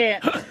to them.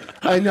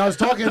 And I was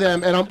talking to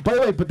them, and by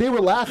the way, but they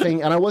were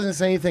laughing, and I wasn't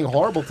saying anything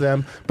horrible to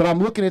them. But I'm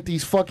looking at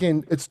these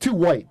it's too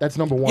white. That's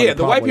number one. Yeah,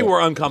 the white problem people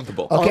with were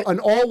uncomfortable. it. An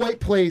all-white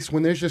place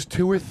when there's just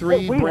two or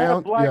three We brown.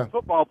 have black Yeah.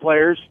 football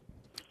players.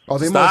 Oh,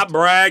 they Stop must.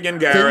 bragging,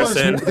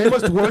 Garrison. They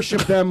must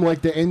worship them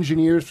like the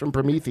engineers from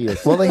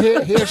Prometheus. Well,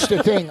 here's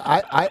the thing.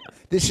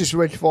 This is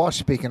Rich Voss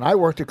speaking. I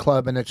worked a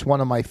club, and it's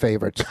one of my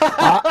favorites.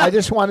 I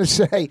just want to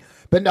say,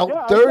 but no,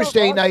 Yeah, I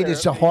Thursday love night there.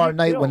 is a hard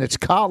night when it's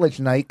college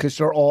night because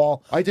they're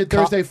all. I did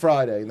Thursday,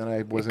 Friday, and then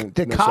I wasn't.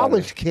 The no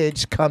college Saturday.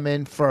 kids come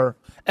in for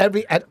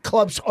at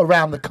clubs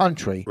around the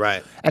country,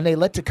 Right. And they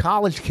let the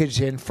college kids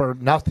in for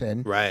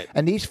nothing, Right.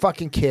 And these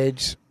fucking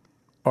kids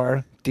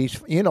are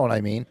these. You know what I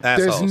mean?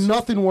 Assholes. There's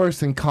nothing worse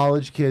than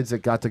college kids that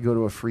got to go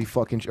to a free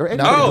fucking show. Or Oh,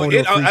 going to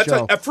a free I show. tell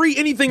you, a free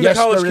anything Yes,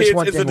 to college there is kids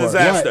one is a thing worse.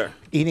 disaster. What?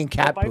 Eating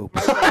cat poop.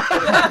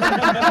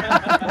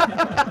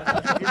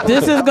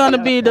 This is going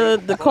to be the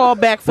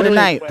callback for the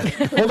night.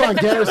 Hold on,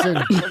 Garrison.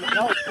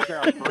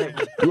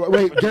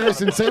 Wait,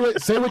 Garrison,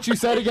 say what you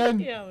said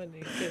again.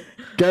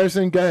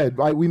 Garrison, go ahead.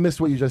 We missed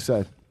what you just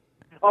said.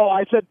 Oh,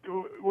 I said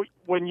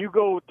when you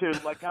go to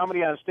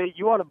Comedy on State,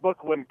 you want to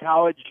book when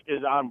college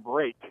is on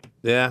break.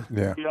 Yeah.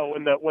 Yeah. You know,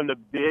 when the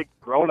big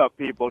grown-up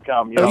people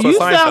come. You That's know? what You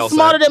Seinfeld sound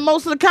smarter said. than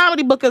most of the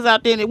comedy bookers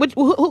out there.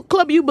 Who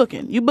club you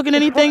booking? You booking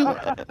anything?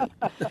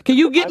 Can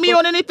you get me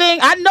on anything?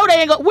 I know they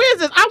ain't going. Where's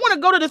this? I want to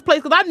go to this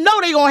place because I know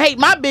they gonna hate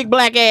my big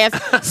black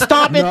ass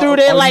stomping through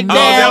there like Oh,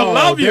 that. they'll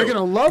love you. They're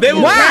gonna love They you.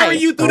 will Why? carry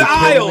you through the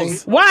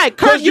aisles. Why? Kurt,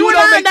 'Cause you you and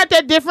don't I make- not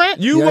that different.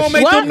 You Yes. won't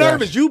make What? them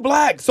nervous. You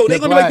black. So they're You're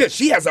going to be like black. this.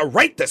 She has a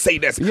right to say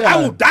this. Yeah. I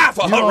will die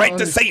for You her don't right to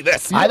understand. say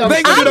this. I don't-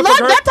 They gonna I do that love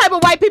for that Kurt? type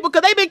of white people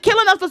because they've been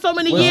killing us for so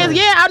many years.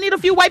 Yeah, I need a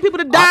few white people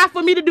to die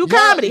for me to do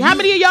comedy. How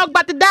many of y'all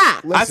about to die?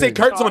 I say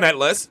Kurt's on that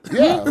list.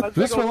 Yeah, Let's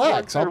just go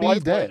relax. I'll to be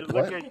white dead. boys.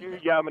 Look What? at you,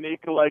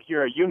 Yamanika, like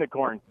you're a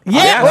unicorn.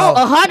 Yeah, Yes.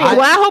 honey.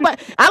 Well, I hope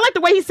I like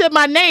the way he said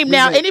my name.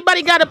 Now, Listen.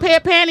 anybody got a pair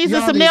of panties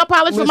and some Yummy, nail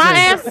polish for my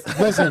ass?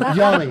 Listen,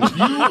 Yummy,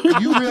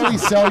 you really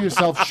sell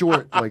yourself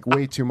short like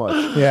way too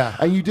much. Yeah.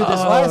 And you did this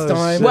last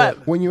time shit.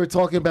 What? when you were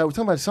talking about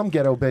some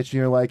ghetto bitch, and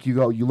you're like, you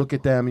look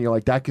at them and you're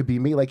like, that could be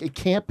me. Like, it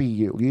can't be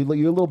you. You're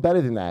a little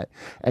better than that.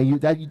 And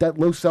that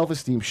low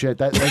self-esteem shit,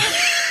 that like.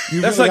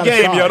 That's really a gotta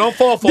game, stop. yo. Don't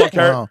fall for it,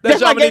 Kurt. Wow.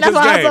 That's my game. That's Yamanika's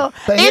what I game. saw.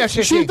 But here's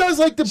the She thing. does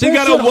like the She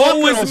got a bullshit hot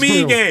woe is girls me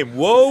do. game.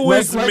 Woe Like,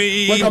 is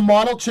me. like a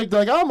model chick,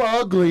 like, I'm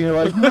ugly. And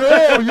you're like,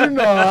 no, you're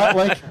not.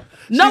 Like,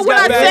 No, She's what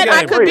got I bad said I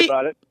game. could Worry be.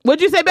 about it.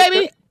 What'd you say,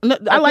 baby? No,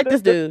 I like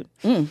this dude.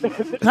 There's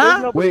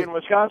nobody Wait. in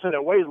Wisconsin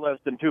that weighs less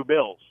than 2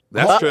 bills.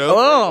 That's true.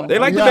 oh. They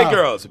like the Yeah. big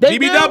girls. They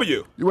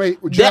BBW. wait,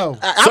 Joe.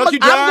 Such you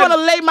drive? I'm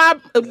gonna lay my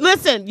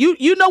listen.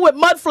 You know what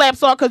mud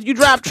flaps are because you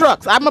drive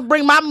trucks. I'm gonna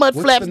bring my mud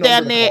What's flaps the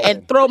down number there to call?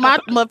 and throw my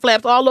mud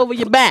flaps all over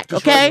your back.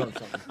 Okay,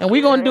 and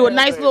we're gonna do a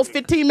nice little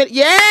 15-minute.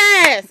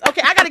 Yes.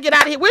 Okay, I gotta get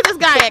out of here. Where's this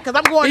guy at? Because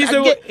I'm going. He's to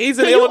in, get, he's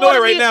in can you Illinois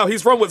order right me- now.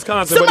 He's from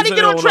Wisconsin. Somebody but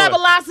he's get in on Illinois.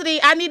 Travelocity.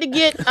 I need to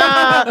get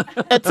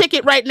a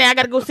ticket right now. I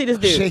gotta go see this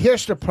dude. See,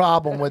 here's the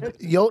problem with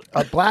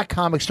black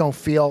comics don't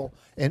fail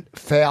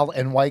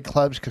in white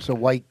clubs because of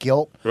white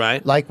guilt.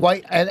 Right. Like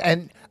white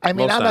and I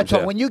mean Most I'm not times,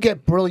 talking yeah. when you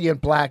get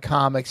brilliant black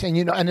comics and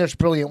and there's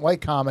brilliant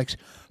white comics,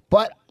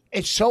 but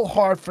it's so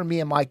hard for me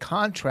in my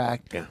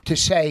contract to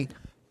say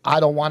I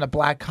don't want a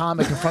black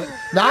comic in front of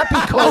not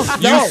because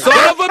You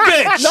son of a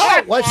bitch.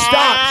 no, let's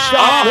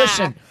stop.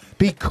 Listen.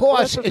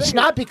 Because it's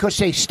not because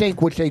they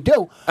stink, which they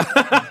do. It's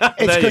There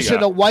you because go.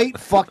 of the white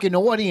fucking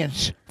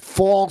audience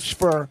falls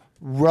for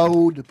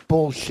road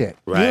bullshit.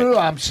 Right. You know what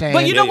I'm saying?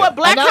 But you know Yeah, what?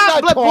 Black And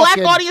I'm not black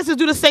talking- audiences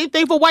do the same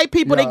thing for white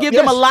people. They Yeah. give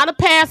them a Yes. lot of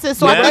passes.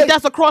 So I Yeah. think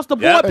that's across the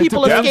board. Yeah.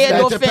 People are scared to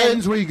It offend.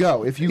 depends where you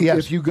go. If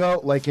Yes. you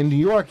go like in New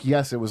York,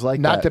 yes, it was like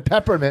Not that. the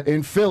peppermint.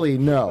 In Philly,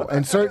 no.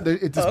 And certain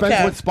it depends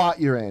Okay. what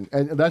spot you're in,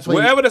 and that's why.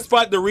 Wherever the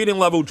spot the reading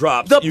level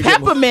drops. The you get-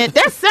 peppermint.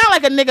 That sound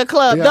like a nigga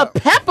club. Yeah. The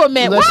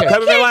peppermint. Listen. Why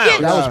we Peppermint can't Lounge.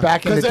 get That was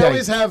back in the because they day.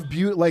 always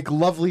have like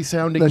lovely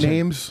sounding Listen,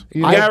 names.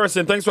 You know?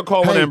 Garrison, thanks for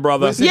calling Hey, in,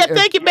 brother. listen, Yeah,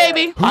 thank you,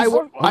 baby.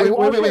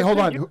 Wait, hold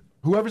on.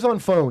 Whoever's on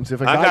phones,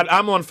 if a guy,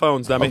 I'm on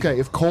phones, dummy. okay,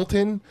 if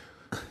Colton,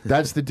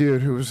 that's the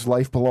dude whose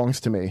life belongs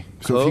to me.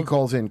 So if he Who?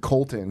 calls in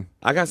Colton,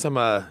 I got some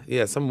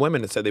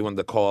women that said they wanted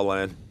to call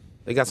in.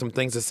 They got some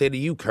things to say to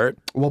you, Kurt.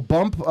 well,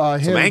 bump him.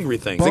 Some angry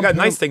things. They bump got him.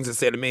 nice things to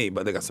say to me,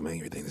 but they got some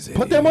angry things to say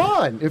Put to you. them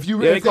on if you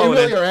Yeah, if they they calling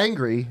really in. are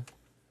angry.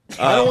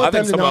 I don't want I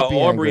think them to not some be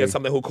Aubrey angry. or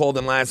something who called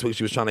in last week.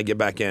 She was trying to get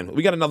back in.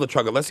 We got another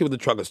trucker. Let's see what the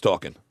trucker's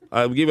talking.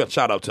 We'll give you a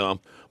shout out to him.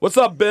 What's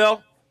up,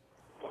 Bill?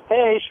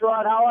 Hey,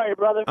 Sherrod, how are you,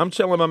 brother? I'm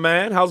chilling, my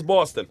man. How's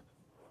Boston?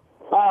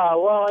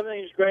 Well,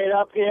 everything's great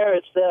up here.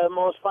 It's the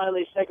most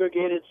finely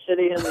segregated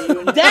city in the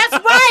union. That's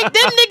right.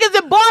 Them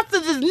niggas in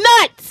Boston is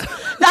nuts.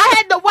 I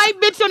had the white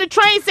bitch on the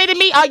train say to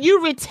me, "Are you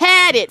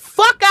retarded?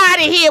 Fuck out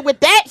of here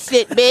with that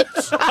shit, bitch.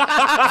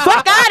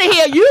 Fuck out of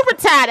here. You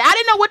retarded." I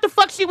didn't know what the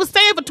fuck she was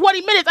saying for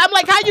 20 minutes. I'm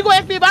like, how you gonna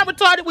ask me if I'm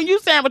retarded when you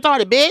say I'm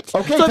retarded, bitch?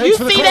 Okay, so if thanks you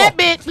for the see call. that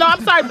bitch, no,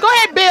 I'm sorry. Go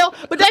ahead, Bill.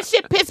 But that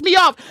shit pissed me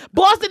off.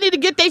 Boston need to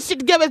get their shit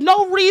together. There's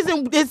no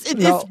reason. It's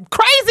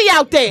crazy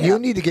out there. You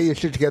need to get your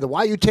shit together. Why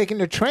are you taking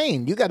the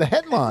train? You got a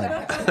headline.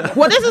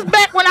 Well, this is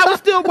back when I was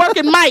still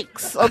working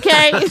mics,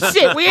 okay?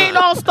 Shit, we ain't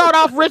all start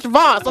off Rich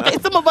Voss, okay?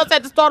 Some of us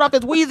had to start off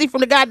as Wheezy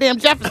from the goddamn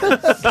Jeffersons.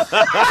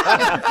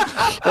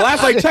 The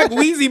last I checked,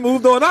 Wheezy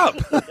moved on up.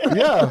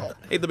 Yeah.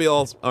 Hate to be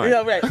all right.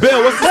 Yeah, right.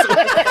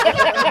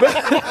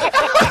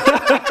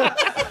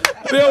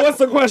 Bill, what's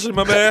the question,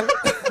 my man?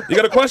 You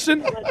got a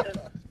question?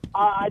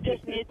 I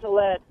just need to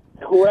let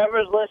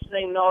whoever's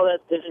listening know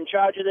that is in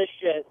charge of this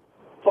shit.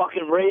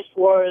 Fucking Race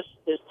Wars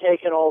is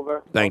taking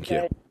over. Thank you.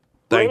 okay?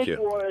 Thank Race you.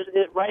 Wars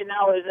right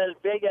now is as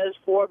big as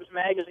Forbes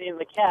magazine,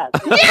 The Cat.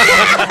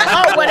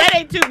 Oh, well, that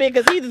ain't too big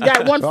because he just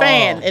got one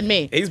fan in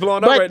me. He's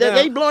blowing up But right now.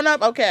 they blowing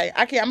up? Okay.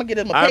 I'm going to get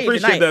him a I page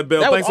appreciate tonight. that,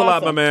 Bill. was Thanks a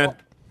lot, my awesome. man.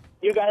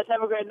 You guys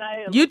have a great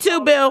night. and You too,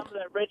 look Bill. forward to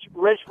that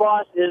Rich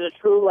Voss is a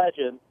true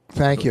legend.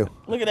 Thank you.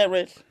 Look at that,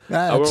 Rich.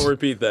 I won't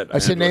repeat that.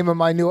 That's the Andrew. name of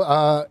my new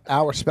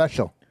hour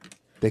special.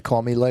 They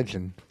call me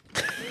Legend.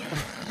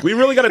 We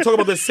really got to talk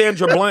about this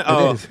Sandra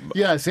Bland. is.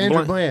 Yeah,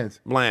 Sandra Bland.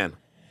 Bland.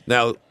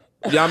 Now,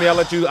 Yami,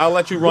 I'll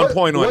let you run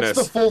point on What's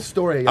this. the full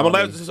story? I'm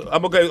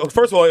Yami? okay.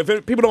 First of all, if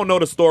people don't know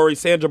the story,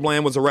 Sandra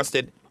Bland was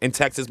arrested in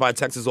Texas by a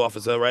Texas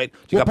officer, right?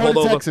 She What got part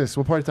pulled of over. Texas?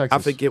 What part of Texas?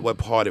 I forget what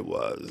part it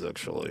was,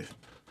 actually.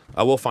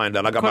 I will find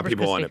out. I got my Corpus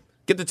people on it. Christi.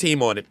 Get the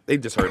team on it. They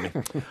just heard me.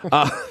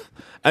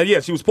 And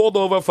yeah, she was pulled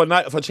over for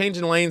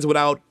changing lanes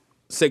without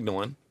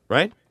signaling.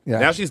 Right? Yeah.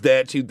 Now she's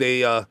dead.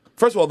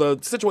 First of all, the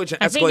situation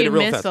escalated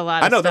real fast. A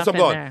lot of I know that's stuff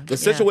what I'm in going. there. The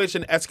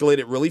situation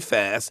escalated really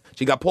fast.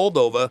 She got pulled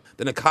over.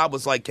 Then the cop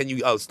was like, "Can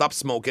you stop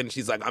smoking?"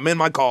 She's like, "I'm in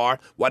my car.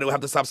 Why do I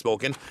have to stop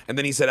smoking?" And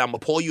then he said, "I'm gonna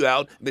pull you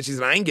out." And then she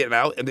said, "I ain't getting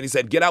out." And then he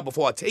said, "Get out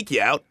before I take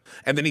you out."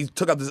 And then he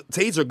took out the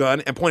taser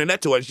gun and pointed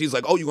that to her. And she's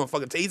like, "Oh, you gonna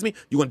fucking tase me?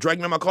 You gonna drag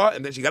me in my car?"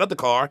 And then she got out the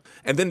car.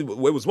 And then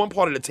there was one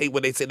part of the tape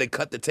where they said they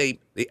cut the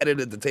tape. They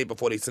edited the tape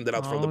before they sent it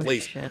out from the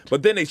police. Shit.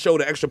 But then they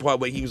showed the extra part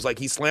where he was like,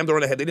 he slammed her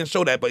on the head. They didn't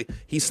show that, but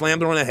he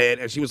slammed her on the head.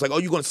 And she was like, "Oh,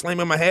 you gonna slam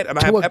me in my head?" And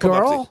I have a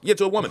epilepsy. girl? Yeah,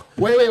 to a woman.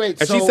 Wait.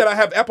 And she said, "I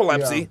have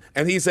epilepsy."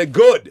 And he said,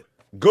 "Good.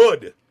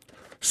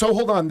 So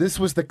hold on. This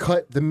was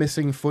the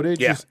missing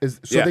footage. Yeah.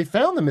 So they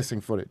found the missing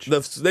footage.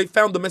 They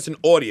found the missing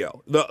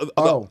audio.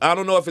 I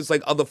don't know if it's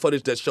like other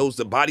footage that shows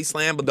the body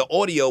slam, but the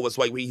audio was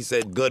like he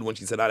said good when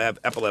she said, "I have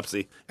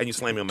epilepsy," and you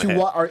slam me on my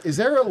head. Is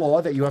there a law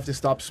that you have to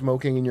stop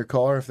smoking in your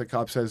car if the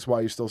cop says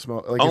why you still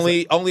smoke? Like,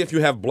 Only if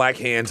you have black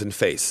hands and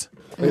face.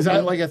 Is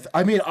that like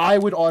I mean, I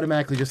would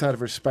automatically just out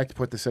of respect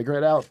put the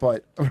cigarette out,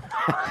 but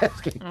I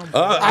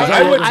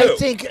would too. I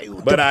think,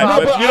 But I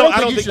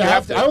don't think you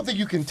have to. I don't think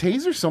you can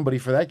taser somebody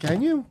for that,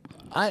 can you?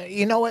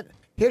 you know what?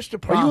 Here's the Are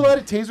problem. you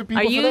allowed to taser people?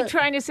 Are for you that?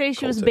 trying to say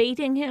she was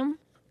baiting him?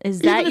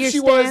 Is Even that if your she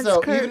stance, was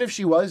though, Kurt? even if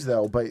she was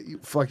though, but you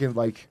fucking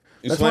like.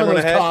 You That's slam one her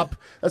of in those the head?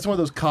 That's one of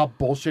those cop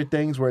bullshit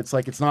things where it's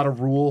like it's not a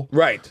rule,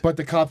 Right. But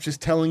the cop's just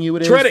telling you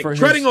it is. Treading for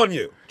his- on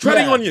you.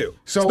 Treading Yeah. on you.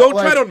 So don't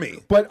like, tread on me.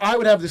 But I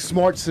would have the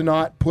smarts to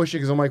not push it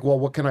because I'm like, well,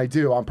 what can I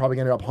do? I'm probably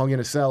gonna end up hung in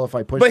a cell if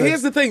I push. But this.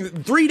 here's the thing: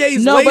 3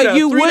 days No, later,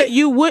 but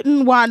you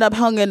wouldn't wind up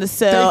hung in the They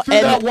cell.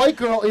 threw that white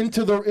girl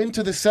into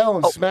the cell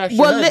and smashed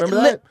well, her head.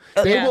 Remember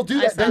that? They yeah, will do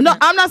I that. saw They- No,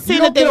 I'm not saying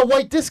you don't that they get a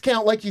white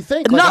discount like you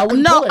think. Like, I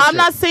wouldn't No, pull that I'm shit.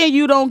 not saying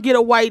you don't get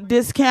a white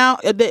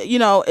discount. But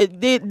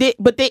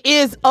there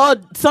is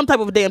some type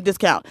of a damn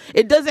discount.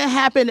 It doesn't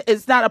happen.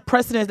 It's not a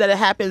precedent that it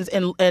happens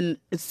in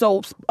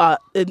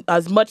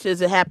as much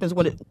as it happens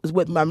when it's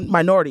with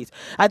minorities.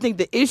 I think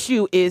the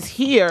issue is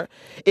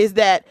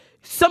that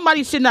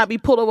somebody should not be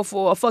pulled over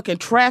for a fucking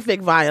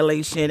traffic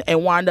violation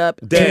and wind up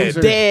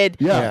dead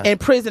Yeah. in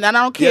prison. And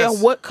I don't care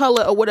Yes. what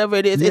color or whatever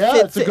it is. Yeah,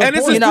 that's a good And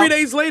this point. is 3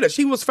 days later.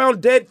 She was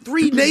found dead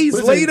 3 days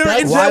Listen, later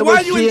that's- in Why jail. was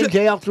Why are you she in in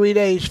jail 3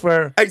 days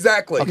for?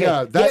 Exactly.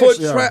 Yeah,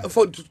 that's-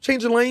 For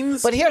changing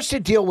lanes. But here's the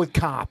deal with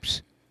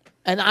cops.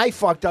 And I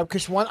fucked up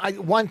because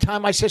one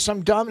time I said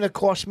something dumb and it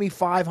cost me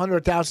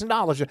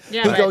 $500,000.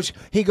 Yeah, he right.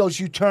 goes,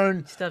 you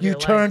turn your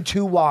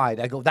too wide.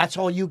 I go, that's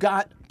all you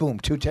got? Boom,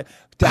 $2,000.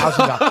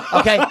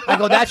 Okay, I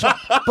go, that's all.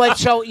 But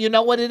so you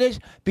know what it is?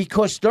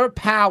 Because their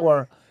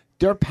power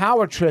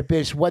trip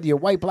is whether you're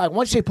white, black.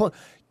 Once they put.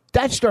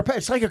 That's their.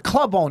 It's like a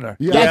club owner.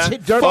 Yeah. That's Yeah.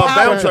 it. Their Fuck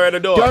power. bouncer at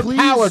the door. Their Please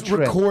power trip.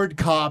 record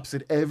cops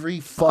at every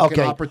fucking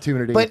Okay.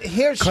 opportunity. But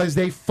here's- because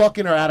they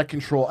fucking are out of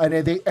control, and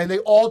they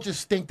all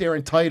just think they're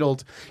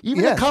entitled.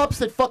 Even Yeah. the cops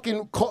that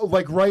fucking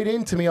write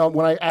into me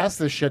when I ask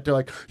this shit, they're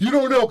like, "You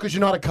don't know because you're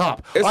not a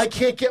cop." I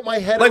can't get my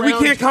head like, we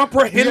around. can't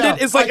comprehend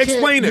it? It's like, I can't-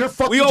 explain it. You're a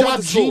fucking We all went job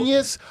to school.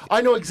 genius.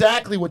 I know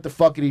exactly what the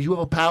fuck it is. You have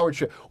a power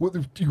trip.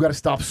 You got to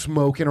stop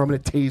smoking, or I'm gonna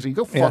taser you.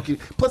 Go fuck you.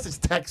 Plus, it's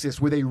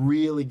Texas where they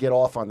really get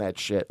off on that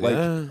shit.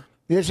 Like.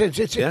 Here's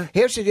Yeah.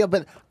 the deal,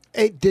 but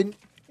it didn't.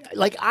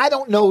 Like, I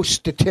don't know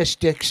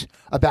statistics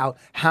about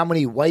how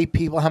many white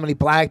people, how many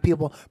black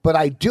people, but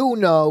I do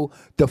know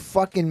the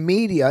fucking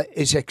media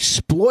is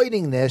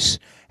exploiting this.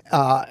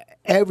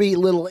 Every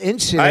little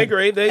incident. I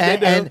agree. They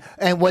do.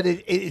 And what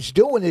it's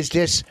doing is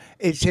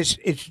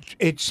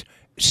it's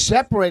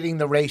separating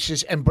the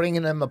races and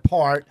bringing them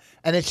apart,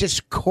 and it's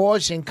just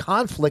causing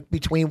conflict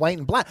between white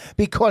and black.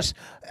 Because,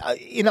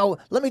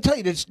 let me tell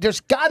you,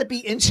 there's got to be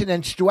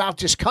incidents throughout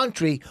this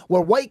country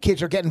where white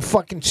kids are getting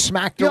fucking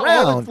smacked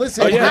around.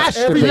 Listen, It has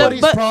to be.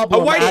 everybody's But-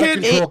 problem. A white out of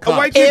kid, control a cops.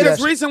 white kid Yes.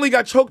 just recently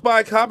got choked by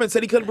a cop and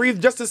said he couldn't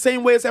breathe just the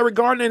same way as Eric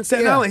Gardner in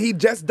Staten Yeah. Island. He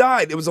just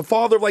died. It was a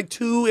father of like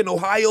 2 in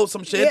Ohio,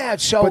 some shit. Yeah,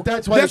 so But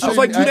that's why This was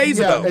like 2 days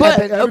ago.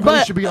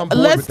 everybody should be on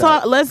board with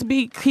that. Let's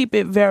keep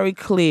it very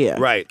clear.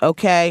 Right.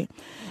 Okay.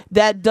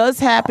 That does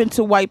happen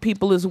to white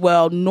people as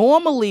well.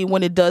 Normally,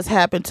 when it does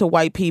happen to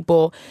white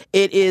people,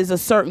 it is a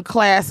certain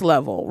class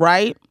level,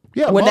 right?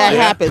 Yeah, when that mine.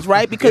 happens,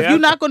 right? Because Yeah. you're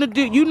not going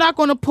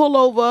to pull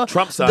over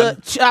Trump's son.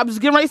 I was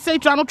getting ready to say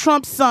Donald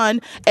Trump's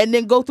son, and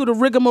then go through the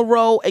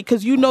rigmarole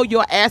because you know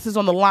your ass is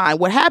on the line.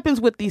 What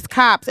happens with these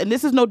cops, and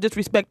this is no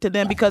disrespect to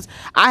them because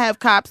I have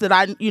cops that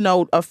I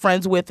are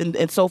friends with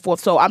and so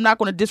forth. So I'm not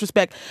going to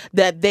disrespect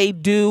that they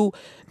do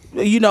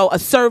a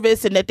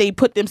service and that they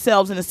put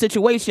themselves in a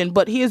situation.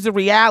 But here's the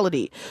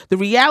reality. The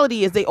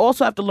reality is they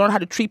also have to learn how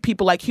to treat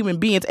people like human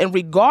beings. And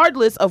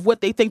regardless of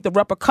what they think the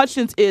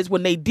repercussions is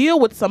when they deal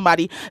with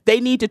somebody, they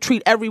need to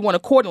treat everyone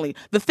accordingly.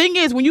 The thing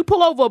is, when you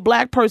pull over a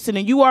black person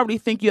and you already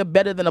think you're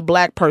better than a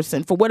black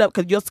person for whatever,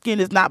 because your skin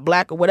is not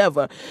black or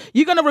whatever,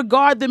 you're going to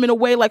regard them in a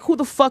way like, who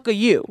the fuck are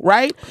you,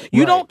 right?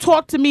 You don't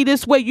talk to me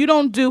this way. You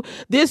don't do.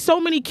 There's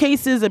so many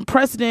cases and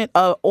precedent,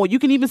 or you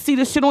can even see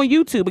this shit on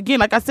YouTube. Again,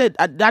 like I said,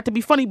 not to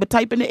be funny, but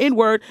type in the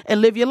N-word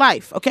and live your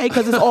life, okay?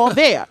 Because it's all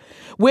there.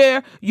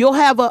 Where you'll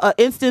have a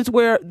instance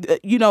where,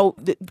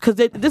 because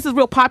this is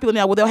real popular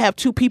now, where they'll have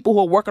two people who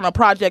are working on a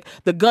project,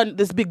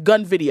 this big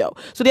gun video.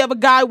 So they have a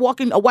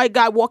white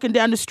guy walking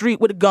down the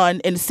street with a gun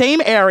in the same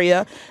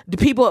area. The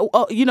people,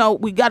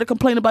 we got to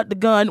complain about the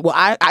gun. Well,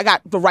 I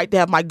got the right to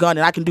have my gun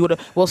and I can do it.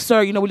 Well,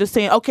 sir, we're just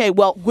saying, okay,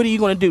 well, what are you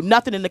going to do?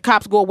 Nothing, and the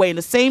cops go away in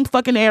the same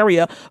fucking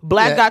area.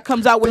 Black guy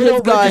comes out with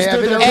his gun,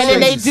 and then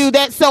they do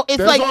that. So it's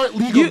Those aren't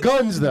legal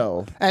guns,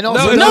 though. And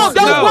also, those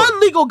weren't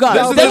legal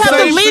guns. They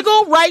have the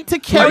legal right to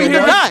carry the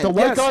gun. The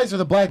white guys or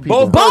the black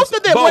people? Both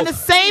of them were in the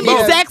same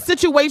exact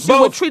situation,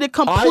 were treated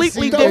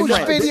completely different. Those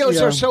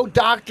videos are so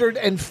doctored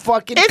and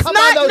fucking. It's come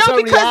not on, those are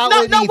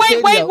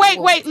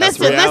wait.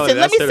 Listen.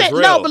 Let me say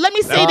But let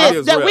me say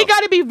this: that we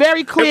got to be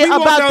very clear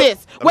about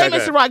this. Wait,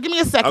 Mr. Rock, give me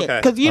a second,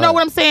 because you know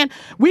what I'm saying.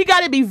 We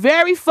got to be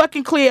very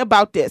fucking clear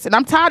about this, and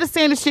I'm tired of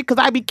saying this shit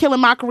because I be killing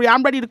my career.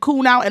 I'm ready to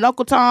cool now and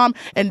Uncle Tom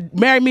and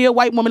marry me a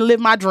white woman and live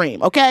my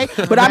dream. Okay,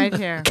 but I'm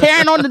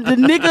carrying on the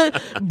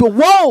nigga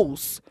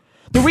woes.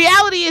 The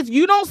reality is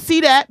you don't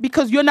see that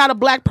because you're not a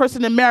black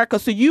person in America,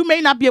 so you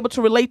may not be able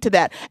to relate to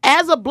that.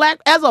 As a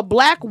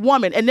black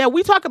woman, and then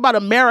we talk about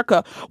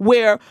America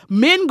where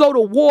men go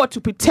to war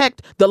to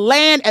protect the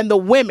land and the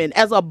women.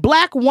 As a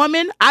black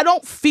woman, I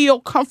don't feel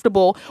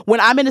comfortable when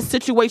I'm in a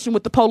situation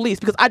with the police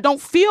because I don't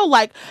feel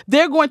like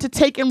they're going to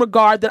take in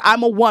regard that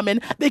I'm a woman.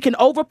 They can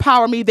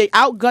overpower me. They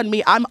outgun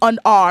me. I'm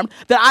unarmed.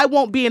 That I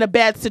won't be in a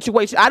bad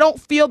situation. I don't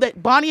feel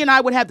that Bonnie and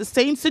I would have the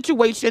same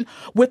situation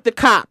with the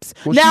cops.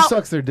 Well, now, she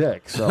sucks their dick.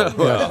 So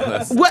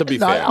to be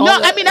fair. No,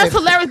 I mean that's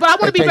hilarious, but I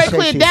want to be very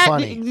clear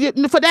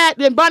that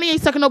then Bonnie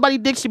ain't sucking nobody's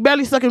dick. She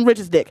barely sucking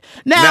Rich's dick.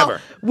 Now,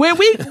 when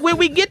we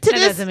get to that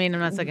this, doesn't mean I'm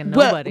not sucking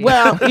nobody.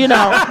 Well,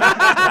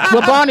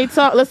 Bonnie,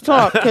 let's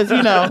talk because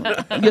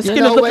your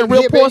skin is looking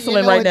real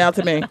porcelain right now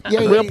to me.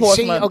 Real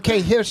porcelain. See,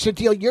 okay, here's the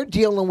deal. You're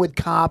dealing with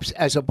cops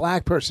as a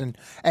black person,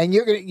 and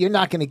you're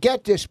not going to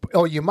get this,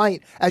 or you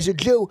might. As a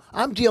Jew,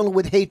 I'm dealing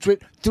with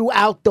hatred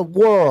throughout the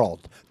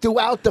world.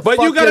 But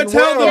you gotta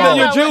tell them that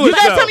you're Jewish. You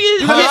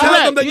gotta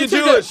tell them that you're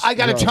Jewish. I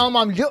gotta tell them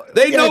I'm Jewish.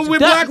 They know we're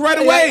black right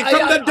away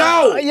from the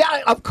dough.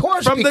 Yeah, of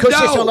course, because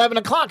it's 11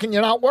 o'clock and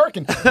you're not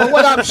working. But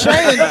what I'm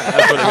saying,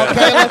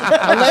 okay,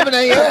 11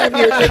 a.m.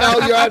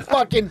 You're at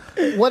fucking.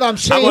 What I'm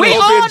saying, we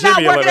all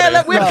not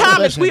working. We're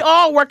comics. We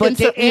all working. But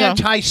the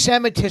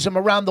anti-Semitism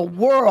around the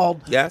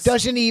world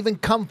doesn't even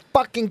come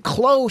fucking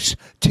close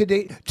to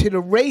the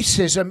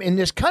racism in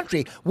this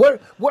country.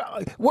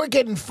 We're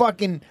getting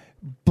fucking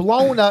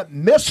blown up,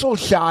 missile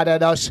shot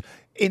at us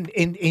in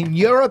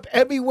Europe.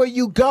 Everywhere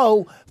you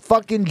go,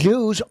 fucking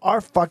Jews are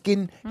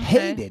fucking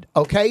hated.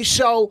 Okay,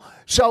 so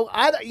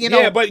I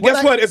Yeah, but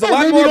guess what? It's a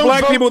lot more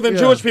black people than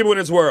Jewish people in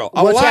this world.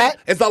 What's that?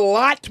 It's a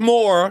lot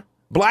more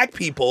black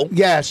people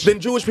than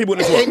Jewish people in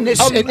this world. In this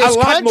a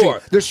lot country, more.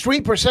 There's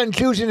 3%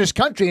 Jews in this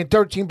country and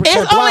 13% black.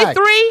 It's only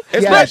 3?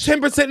 It's like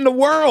 10% in the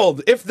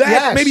world. If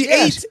that, maybe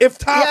 8, if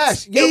tops.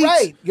 Yes, you're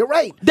right. You're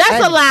right.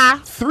 That's a lie.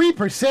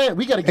 3%.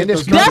 We got to get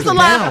those That's numbers a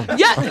lie. down.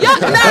 Wait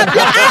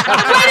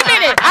a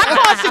minute. I'm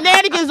calling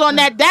shenanigans on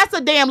that. That's a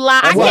damn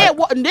lie. I can't.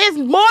 There's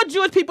more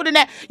Jewish people than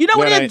that. You know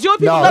what it is? Jewish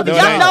people love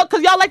y'all know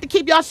because y'all like to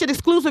keep y'all shit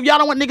exclusive. Y'all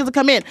don't want niggas to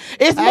come in.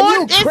 It's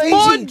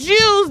more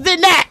Jews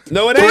than that.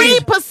 No, it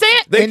ain't. 3%.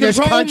 They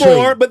control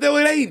more, but no,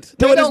 it ain't.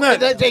 No, it is not.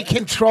 They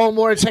control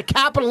more. It's a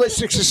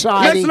capitalistic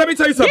society. Let me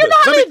tell you something. You know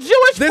how many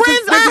Jewish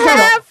friends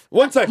I have?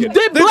 1 second.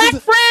 The black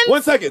friends?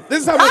 1 second.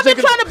 This is how I've been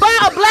trying to buy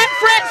a black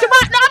friend.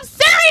 No, I'm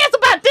serious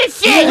about this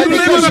shit. You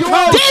live on the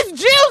coast. There's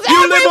Jews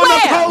You everywhere. live on the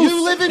coast.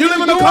 You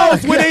live on the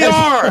coast where they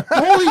are.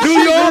 New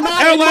York,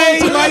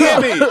 L.A.,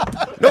 Miami.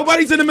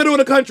 Nobody's in the middle of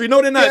the country.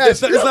 No, they're not.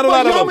 There's not a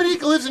lot of them.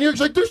 Dominique lives in New York.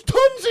 She's like, there's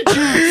tons of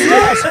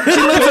Jews.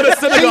 She lives in a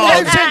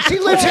synagogue. She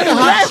lives in a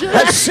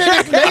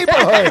Hasidic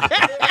neighborhood.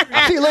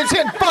 She lives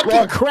in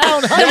fucking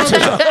Crown Heights.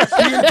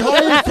 The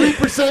entire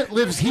 3%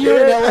 lives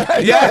here in LA.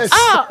 Yes.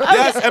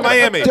 Yes, and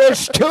Miami.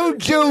 There's 2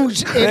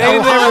 Jews in ain't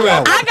Ohio.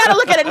 everywhere. I gotta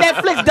look at a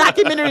Netflix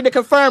documentary to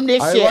confirm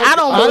this shit. I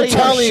don't I'm believe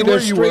telling you, it.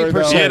 there's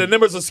 3%. Yeah, the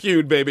numbers are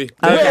skewed, baby.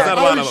 There's not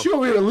a lot I'm of them. sure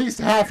we're at least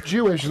half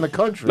Jewish in the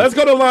country. Let's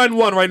go to line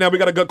 1 right now. We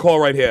got a good call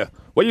right here.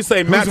 What you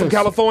say, Matt from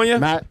California?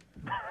 Matt.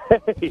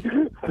 Hey,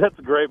 that's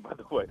great, by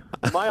the way.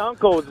 My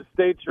uncle was a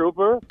state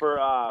trooper for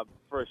a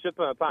shit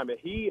ton of time.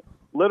 He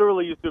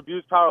literally used to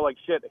abuse power like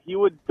shit. He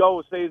would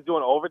go, say he's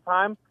doing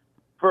overtime.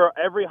 For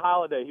every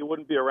holiday, he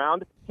wouldn't be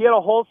around. He had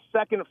a whole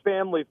second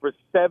family for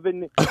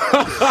 7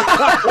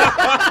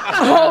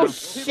 Oh,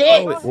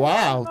 shit.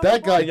 Wow,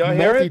 that guy Y'all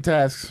hear it?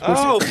 multitasks.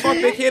 Oh, fuck,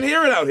 they can't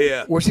hear it out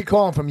here. Where's he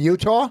calling from?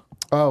 Utah?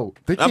 Oh,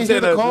 they I'm can't hear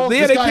saying the that- calls? yeah,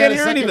 This they guy can't had a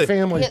hear second anything.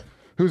 family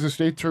who's a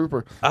state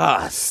trooper.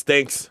 Ah,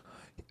 stinks.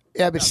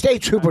 Yeah, but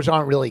state troopers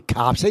aren't really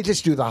cops. They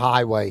just do the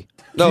highway.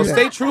 No,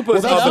 state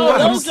troopers. Well, that's the are one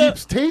who those are-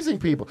 keeps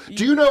tasing people.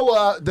 Do you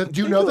know the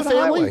family?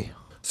 highway.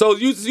 So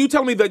you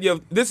tell me that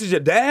this is your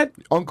dad?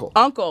 Uncle.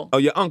 Oh,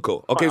 your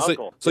uncle. Okay, My so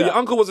uncle, your yeah.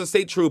 uncle was a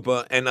state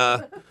trooper, and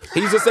he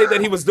used to say that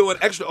he was doing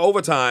extra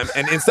overtime,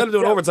 and instead of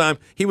doing overtime,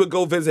 he would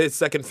go visit his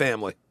second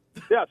family.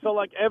 Yeah, so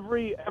like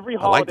every I like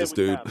holiday this we'd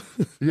dude.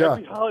 have, Yeah.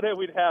 every holiday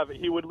we'd have,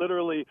 he would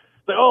literally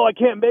say, "Oh, I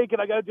can't make it.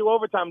 I got to do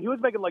overtime." He was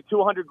making like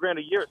 $200,000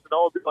 a year, so no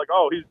one would be like,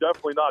 "Oh, he's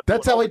definitely not."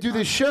 That's doing how I do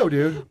this show,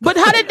 dude. But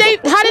how did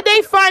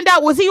they find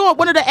out? Was he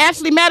one of the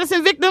Ashley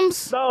Madison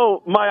victims?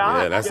 No, my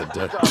aunt. Yeah,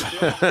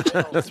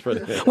 that's that's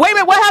pretty good. Wait a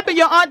minute, what happened?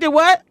 Your aunt did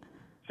what?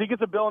 She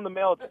gets a bill in the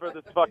mail for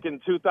this fucking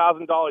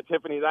 $2,000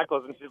 Tiffany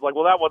necklace, and she's like,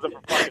 "Well, that wasn't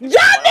for fucking."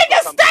 Y'all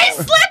niggas stay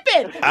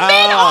slipping.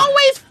 Men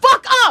always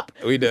fuck up.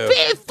 We do.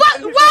 Why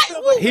said-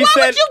 would you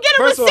get a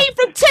first of all- receipt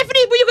from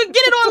Tiffany when you can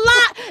get it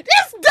online?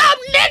 This dumb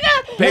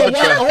nigga. Paper Well,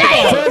 trail. hold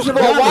on. First of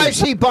all, why is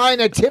he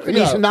buying at Tiffany's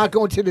Yeah. and not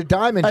going to the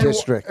Diamond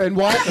District? And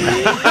why?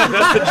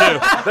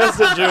 That's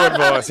the Jew in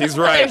Voss. He's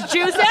right. There's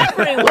Jews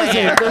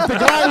everywhere. If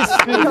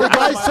the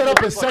guy's set up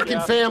a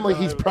second family,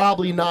 he's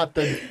probably not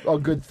a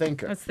good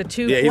thinker. That's the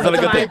 2.5%. Yeah, he's not a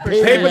good thing. Paper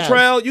Paper trail.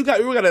 trail, you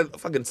got a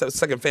fucking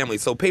second family.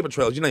 So paper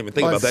trails, you don't even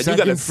think A about that. You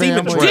got a second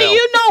semen family. trail. Do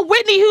you know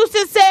Whitney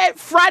Houston said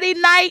Friday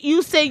night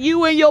you said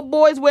you and your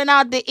boys went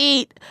out to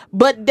eat,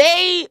 but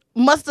they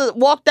must have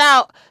walked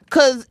out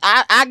because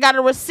I got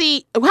a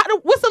receipt.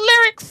 What's the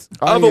lyrics?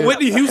 Of a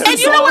Whitney Houston And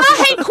you know song? what?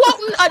 I hate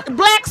quoting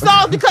black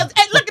songs because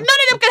look, none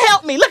of them can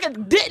help me. Look at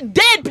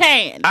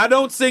Deadpan. I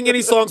don't sing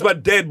any songs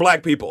about dead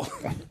black people.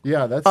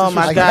 Yeah, that's. Oh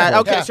my God.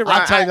 Okay, Yeah, Sharon.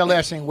 I'll tell you the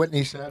last thing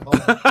Whitney said. Hold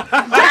on.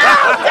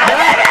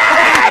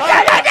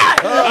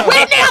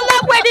 Whitney, I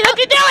love Whitney. Don't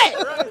you do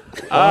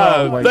it?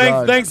 my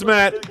God. Thanks,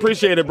 Matt.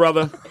 Appreciate it,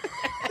 brother.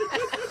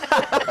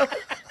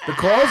 The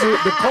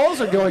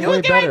calls are going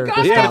way better.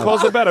 this Yeah, the time.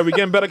 calls are better. We're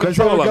getting better Because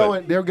they control were of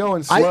going, it. they were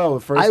going slow. the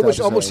first I was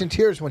episode. almost in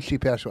tears when she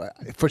passed away.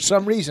 For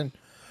some reason,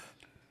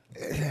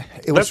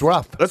 it was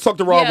rough. Let's talk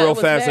to Rob Yeah, it real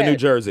was fast in bad. New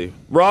Jersey.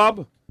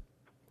 Rob,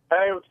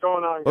 Hey, what's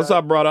going on? what's guys?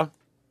 up, brother?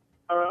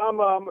 I'm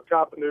a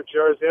cop in New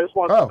Jersey. I just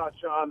wanted Oh. to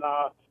touch on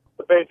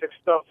the basic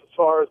stuff as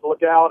far as the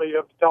legality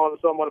of telling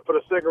someone to put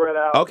a cigarette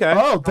out. Okay.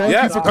 Oh, thank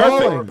yes, you for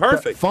perfect, calling.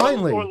 perfect.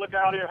 Finally. Or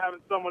legality of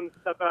having someone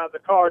step out of the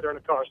car during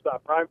a car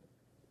stop, right?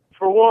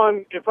 For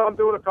one, if I'm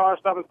doing a car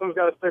stop and someone's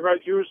got a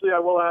cigarette, usually I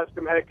will ask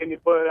them, "Hey, can you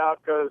put it out?"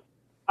 Because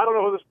I don't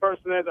know who this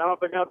person is. I don't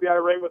think they're going to be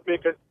irate with me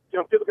because,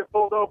 people get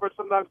pulled over.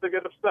 Sometimes they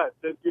get upset.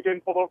 You're getting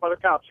pulled over by the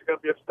cops. You're going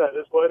to be upset.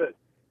 It's what it is.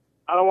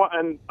 I don't want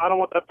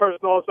that person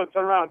all of a sudden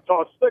turn around and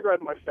toss a cigarette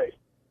in my face.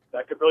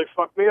 That could really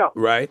fuck me up.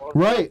 Right. Or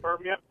Right.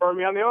 Burn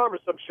me on the arm or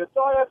some shit.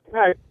 So I ask them,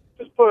 "Hey,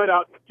 just put it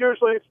out."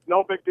 Usually it's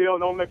no big deal.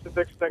 No one makes a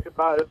big stink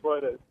about it. It's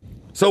what it is.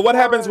 So what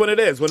happens when it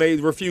is, when they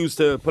refuse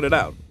to put it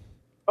out?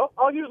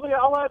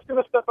 I'll ask them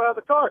to step out of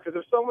the car because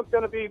if someone's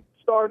going to be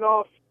starting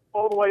off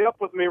all the way up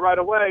with me right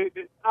away,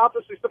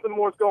 obviously something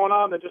more is going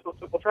on than just a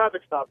simple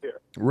traffic stop here.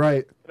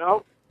 Right. You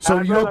know. So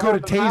And I'd you don't rather go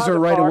have to them out of taser the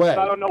right car, away. 'cause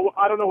I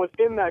don't know what's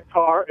in that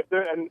car.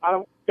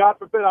 God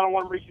forbid, I don't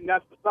want them reaching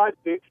that to the side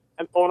seat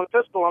and pulling a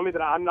pistol on me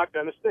that I'm not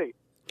going to see.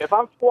 If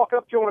I'm walking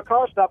up to you on a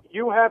car stop,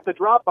 you have to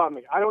drop on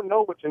me. I don't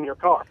know what's in your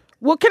car.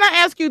 Well, can I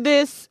ask you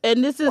this?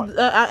 And this is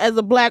as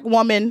a black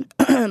woman.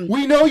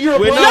 We know you're a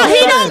We black know No, he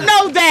Sorry. don't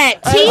know that.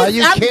 Are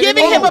you I'm kidding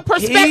giving me? him a He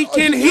perspective.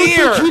 can You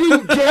hear.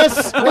 didn't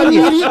guess What do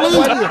you-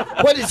 immediately?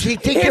 what does he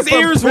think? His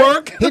you're from ears Prin-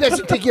 work. He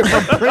doesn't think you're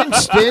from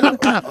Princeton.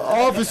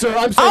 Officer,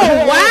 I'm Oh,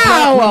 sorry.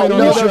 wow. Black women on No,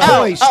 the their show.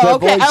 voice. Their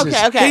okay,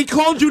 voices. okay. He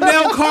called you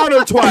Nell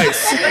Carter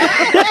twice.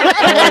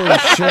 Holy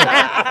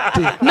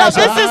shit. No,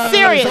 this is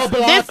serious. I'm a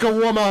This black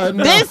woman.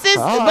 This is,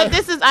 Ah. but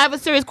this is. I have a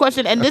serious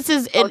question, and this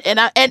is, and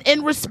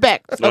in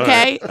respect,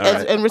 okay, all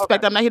right. in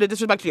respect. I'm not here to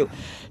disrespect you.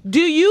 Do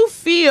you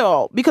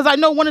feel, because I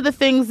know one of the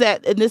things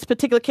that in this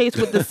particular case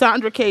with the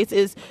Sandra case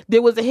is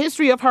there was a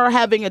history of her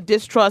having a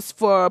distrust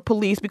for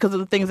police because of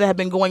the things that have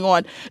been going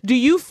on. Do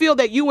you feel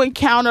that you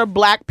encounter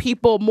black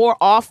people more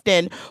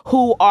often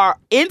who are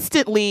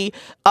instantly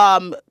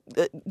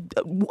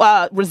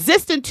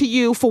resistant to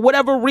you for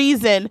whatever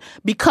reason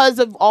because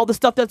of all the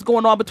stuff that's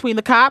going on between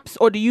the cops,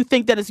 or do you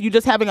think that it's you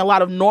just having a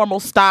lot of normal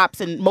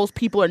stops and most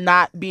people are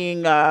not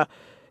being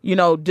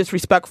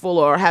disrespectful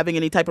or having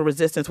any type of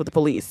resistance with the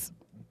police?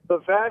 The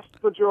vast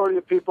majority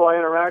of people I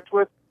interact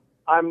with,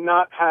 I'm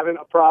not having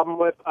a problem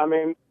with. I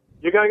mean,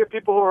 you're going to get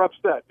people who are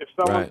upset. If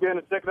someone's Right. getting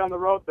a ticket on the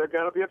road, they're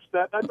going to be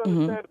upset. That's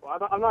understandable.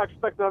 I'm not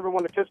expecting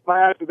everyone to kiss my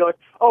ass and be like,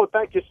 "Oh,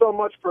 thank you so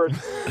much for..."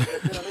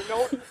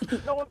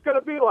 No one's going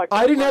to be like that.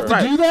 I didn't have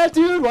to do that,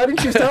 dude. Why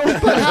didn't you tell me?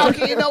 But how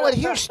can you know what?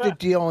 Here's the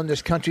deal in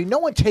this country. No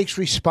one takes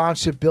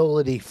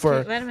responsibility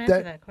for. Let him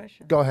answer that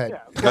question. Go ahead.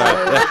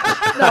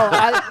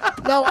 Yeah.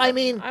 I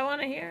mean, I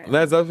want to hear it.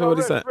 That's what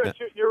he said. Rich,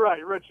 you're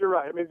right. Rich, you're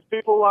right. I mean,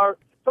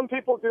 some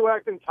people do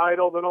act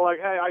entitled and are like,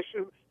 "Hey, I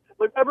should..."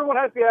 Like, everyone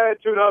has the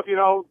attitude of,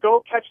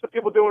 go catch the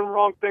people doing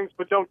wrong things,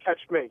 but don't catch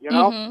me,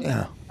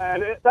 yeah.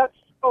 And that's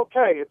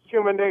okay. It's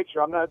human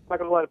nature. I'm not going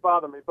to let it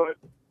bother me. But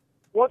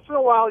once in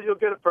a while, you'll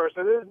get a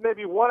person. There's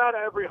maybe 1 out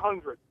of every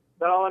 100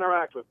 that I'll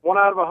interact with. 1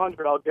 out of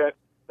 100 I'll get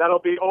that'll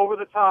be over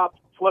the top,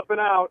 flipping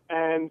out,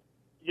 and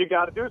you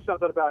got to do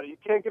something about it. You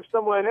can't give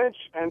someone an inch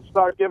and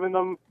start giving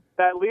them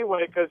that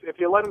leeway, because if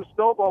you let them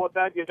snowball with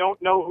that, you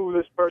don't know who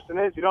this person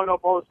is. You don't know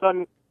if all of a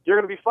sudden you're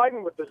going to be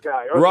fighting with this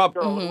guy or Rob,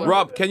 this girl. or whatever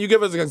Rob, it is. can you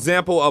give us an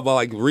example of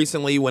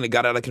recently when it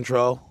got out of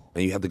control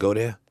and you had to go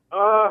there?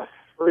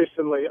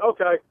 recently.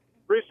 Okay.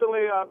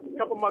 Recently, a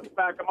couple months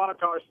back, I'm on a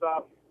car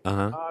stop.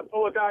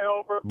 Pull a guy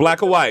over.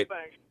 Black or white?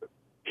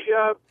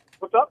 Yeah.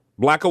 What's up?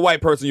 Black or white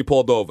person you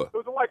pulled over? It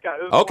was a white guy.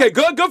 Okay,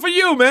 good for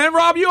you, man.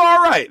 Rob, you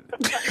all right.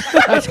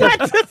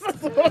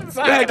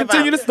 Yeah,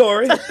 continue the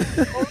story.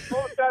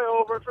 Pull a guy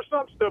over for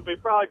something stupid. He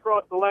probably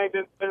crossed the lane,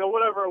 didn't,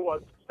 whatever it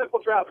was. Simple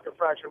traffic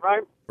infraction,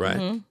 right?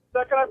 Right.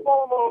 Second I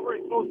pull him over,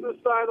 he pulls to the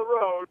side of the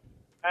road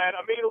and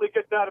immediately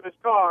gets out of his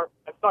car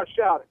and starts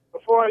shouting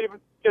before I even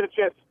get a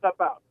chance to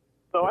step out.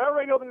 So I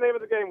already know the name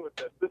of the game with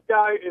this. This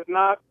guy is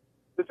not,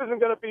 this isn't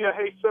going to be a,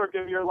 hey, sir,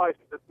 give me your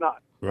license. It's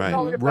not. Right. He's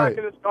going to get back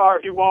in his car.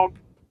 He won't.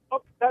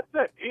 Oh, that's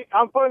it.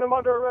 I'm putting him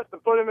under arrest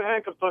and putting him in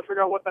handcuffs so I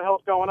figure out what the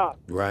hell's going on.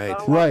 Right. I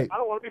don't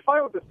want to be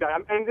fighting with this guy.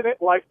 I'm ending it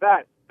like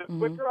that. The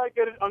quicker I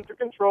get it under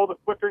control, the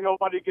quicker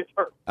nobody gets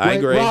hurt. I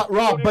agree.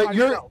 Rob, but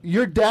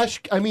your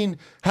dash, I mean,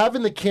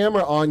 having the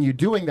camera on you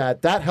doing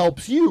that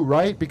helps you,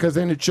 right? Because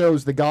then it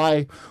shows the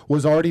guy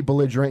was already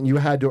belligerent and you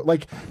had to,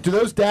 like, do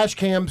those dash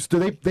cams, do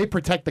they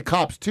protect the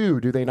cops too,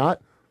 do they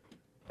not?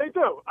 They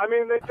do. I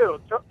mean, they do.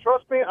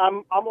 Trust me,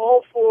 I'm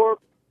all for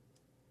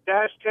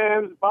dash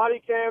cams,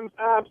 body cams.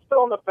 I'm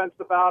still on the fence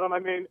about them. I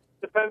mean,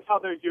 depends how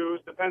they're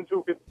used, depends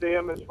who can see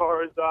them as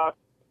far as, I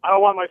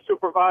don't want my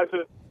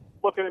supervisor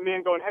looking at me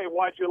and going, hey,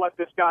 why'd you let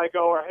this guy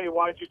go? Or, hey,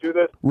 why'd you do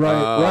this?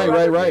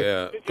 Right.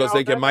 Yeah, because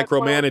they can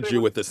micromanage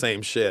you with the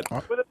same shit.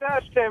 With a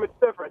dash cam, it's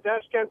different.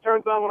 Dash cam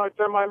turns on when I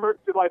turn my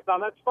emergency lights on.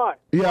 That's fine.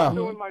 Yeah. I'm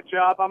doing my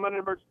job. I'm in an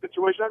emergency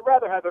situation. I'd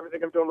rather have everything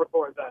I'm doing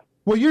recorded then.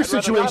 Well, your I'd rather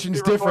not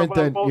situation's be recorded different when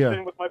I'm than,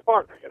 bullshitting with my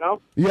partner, you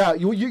know? Yeah,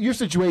 your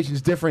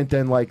situation's different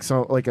than like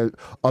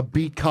a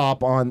beat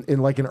cop in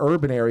like an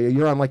urban area.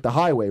 You're on like the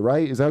highway,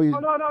 right? Is that what you? Oh,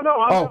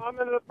 no. I'm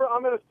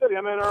in a city.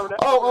 I'm in an urban area.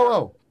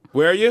 Oh.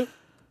 Where are you?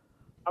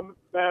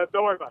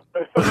 Don't worry about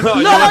it. No,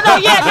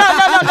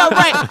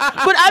 right.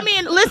 But I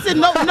mean, listen,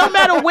 no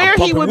matter where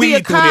he would be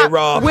a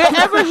cop,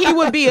 wherever he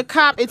would be a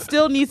cop, it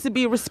still needs to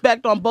be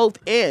respect on both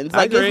ends.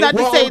 Like, it's not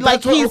to say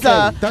like he's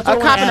a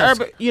cop in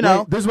urban, you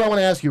know. Wait, this is what I want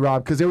to ask you,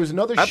 Rob, because there was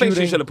another shooting. I think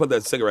she should have put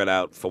that cigarette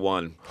out for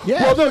one.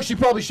 Yeah. Well, no, she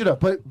probably should have.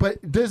 But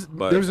there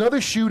was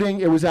another shooting.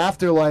 It was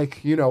after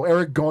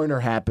Eric Garner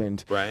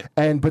happened. Right.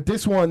 But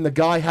this one, the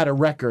guy had a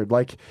record.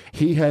 Like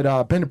he had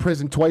been to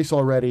prison twice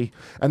already,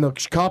 and the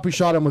cop who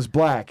shot him was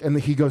black.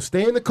 And he goes,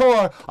 "Stay in the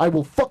car. I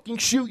will fucking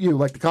shoot you!"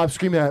 Like the cop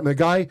screaming at him. The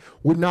guy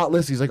would not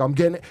listen. He's like, "I'm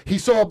getting." He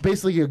saw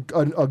basically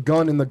a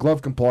gun in the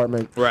glove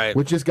compartment, right,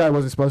 which this guy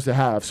wasn't supposed to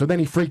have. So then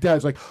he freaked out.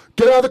 He's like,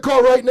 "Get out of the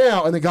car right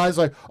now!" And the guy's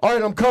like, "All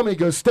right, I'm coming." He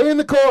goes, "Stay in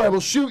the car. I will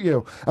shoot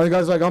you." And the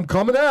guy's like, "I'm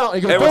coming out."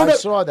 And he goes, I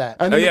saw that.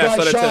 And then the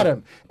guy shot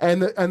him.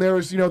 And there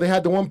was, they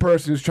had the one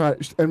person who's trying,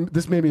 and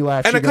this made me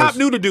laugh. And the cop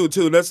knew the dude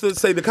too. Let's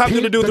say the cop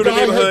knew the dude through the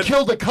neighborhood. The guy had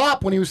killed a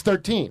cop when he was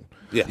 13.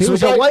 Yeah. He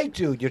was a white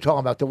dude. You're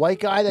talking about the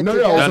white guy that No,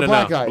 did it was that? a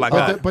black guy. Black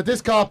guy. But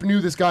this cop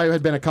knew this guy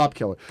had been a cop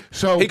killer.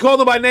 So he called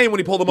him by name when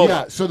he pulled him over.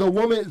 Yeah. So the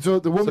woman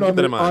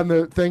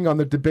on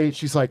the debate,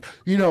 she's like,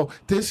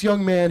 this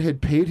young man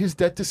had paid his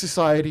debt to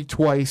society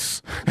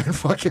twice, and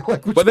fucking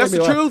like. But that's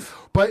the truth.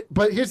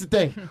 But here's the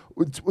thing.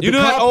 You do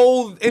not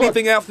owe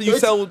anything after you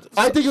sell.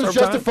 I think it was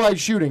justified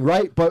shooting,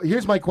 right? But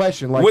here's my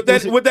question: like, with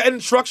that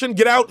instruction,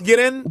 get out, get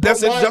in.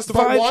 That's it,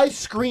 justified. But why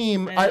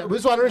scream? This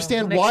is what I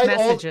understand.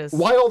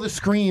 Why all the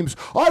screams?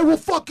 I will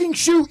fucking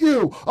shoot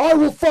you. I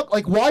will fuck.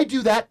 Like, why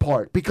do that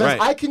part? Because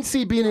I can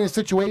see being in a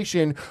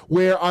situation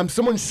where I'm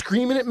someone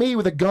screaming at me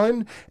with a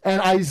gun,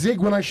 and I zig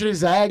when I should have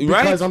zagged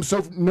because I'm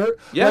so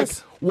Yes.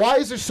 Like, why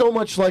is there so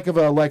much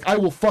I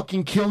will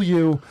fucking kill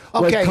you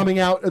coming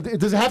out?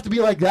 Does it have to be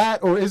like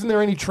that, or isn't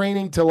there any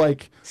training to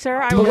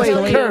Sir, I will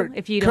kill you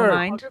if you don't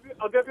mind.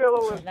 I'll give you a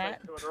little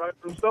insight to it, right?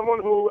 From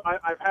someone who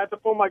I've had to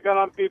pull my gun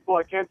on people,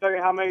 I can't tell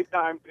you how many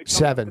times.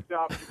 7.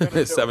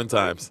 7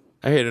 times.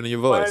 I hear it in your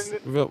voice.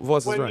 Your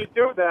voice is right. When you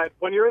do that,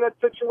 when you're in that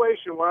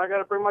situation where I got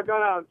to bring my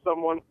gun out on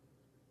someone,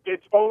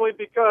 it's only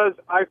because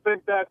I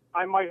think that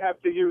I might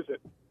have to use it,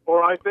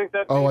 or I think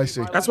that. Oh, I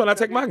see. That's when I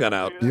take my gun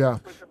out. Yeah.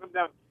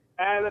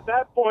 And at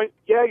that point,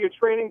 your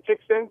training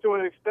kicks in to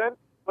an extent,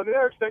 but to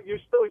another extent, you're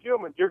still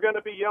human. You're going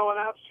to be yelling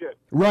out shit.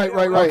 Right.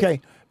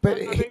 Okay, but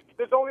I mean,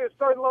 there's only a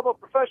certain level of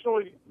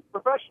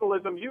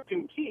professionalism you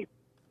can keep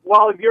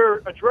while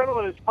your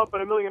adrenaline is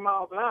pumping 1,000,000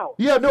 miles an hour.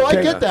 Yeah, no,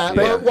 I get that.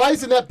 Yeah. But why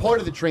isn't that part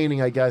of the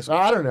training? I guess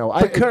I don't know.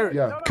 But Kurt,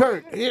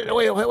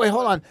 wait,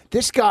 hold on.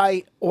 This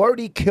guy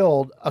already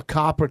killed a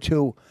cop or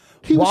two.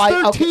 He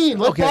was 13.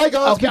 Let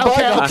bygones be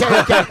bygones.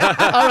 Okay.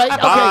 All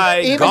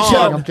right. Okay. Even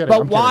so, I'm kidding,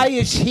 but I'm why kidding.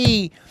 is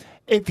he?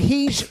 If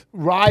he's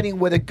riding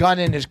with a gun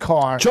in his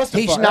car,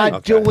 Justified. he's not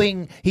Okay.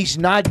 doing. He's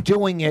not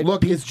doing it.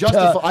 Look, it's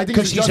justified. I think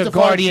because it's he's a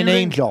justified guardian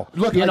shooting. angel.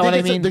 Look, you know what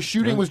I think mean? the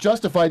shooting was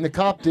justified, and the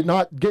cop did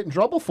not get in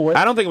trouble for it.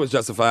 I don't think it was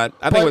justified.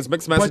 I think it was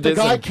mixed messages. But the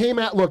guy came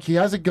out. Look, he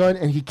has a gun,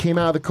 and he came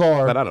out of the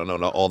car. But I don't know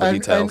all the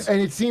details. And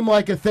it seemed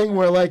like a thing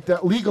where,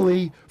 that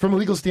legally, from a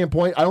legal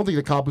standpoint, I don't think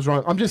the cop was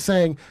wrong. I'm just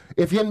saying,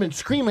 if he hadn't been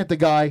screaming at the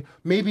guy,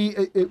 maybe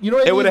it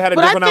would have had a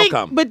different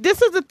outcome. But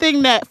this is the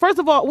thing that, first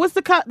of all, what's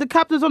the cop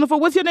that's on the phone?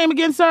 What's your name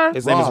again, sir?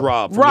 His name is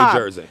Rob from New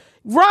Jersey.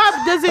 Rob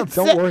doesn't.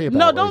 Don't worry about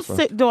No, it, don't Lisa.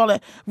 sit, darling.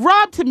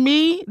 Rob to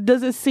me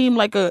doesn't seem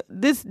like a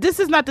this. This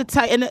is not the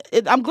type. And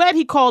I'm glad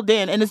he called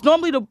in. And it's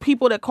normally the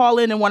people that call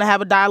in and want to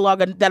have a dialogue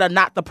that are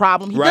not the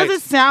problem. He Right.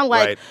 doesn't sound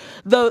like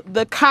Right.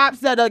 the cops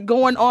that are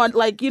going on,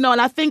 like, you know. And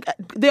I think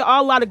there are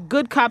a lot of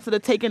good cops that are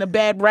taking a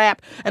bad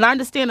rap. And I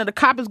understand that a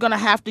cop is going to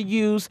have to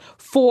use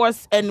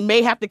force and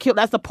may have to kill.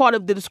 That's a part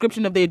of the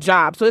description of their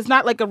job. So it's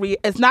not like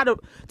it's not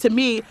to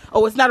me.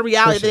 Oh, it's not a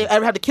reality that they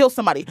ever have to kill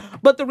somebody.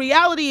 But the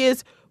reality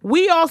is,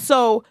 we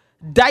also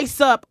dice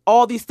up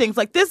all these things.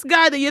 Like this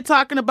guy that you're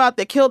talking about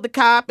that killed the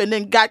cop and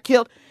then got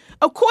killed.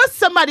 Of course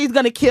somebody's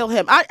going to kill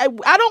him. I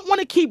don't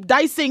want to keep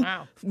dicing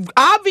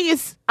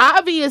obvious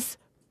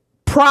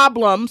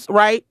problems,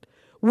 right?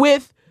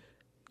 With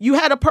you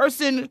had a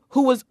person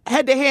who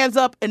had their hands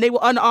up and they were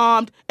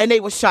unarmed and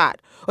they were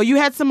shot. Or you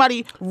had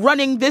somebody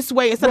running this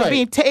way instead of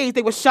being tased,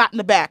 they were shot in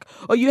the back.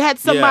 Or you had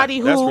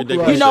somebody that's who,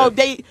 ridiculous you know,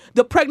 shit.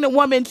 the pregnant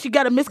woman, she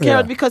got a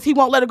miscarriage because he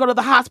won't let her go to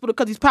the hospital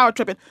because he's power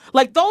tripping.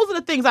 Like, those are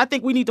the things I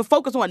think we need to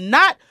focus on,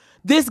 not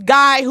this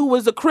guy who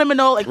was a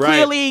criminal and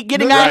clearly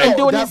getting out and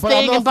doing his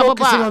thing and blah, blah, blah. I'm not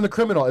focusing on the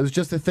criminal. It was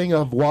just a thing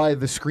of why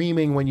the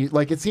screaming when you,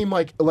 like, it seemed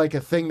like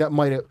a thing that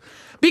might have.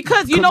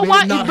 Because you know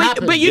why,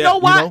 but you know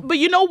why, but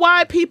you know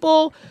why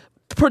people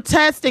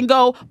protest and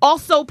go,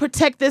 also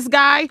protect this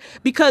guy,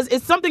 because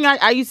it's something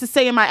I used to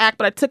say in my act,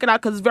 but I took it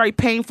out because it's very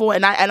painful,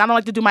 and I don't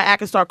like to do my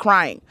act and start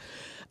crying.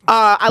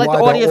 I like the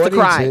audience to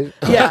cry.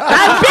 Yeah,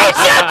 I beat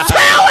you to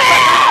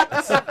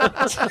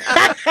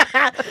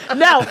it.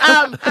 No,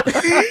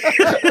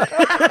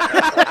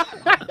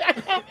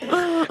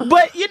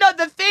 but you know,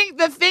 the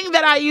thing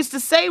that I used to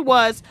say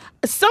was,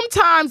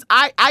 sometimes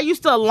I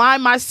used to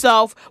align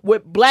myself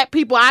with black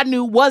people I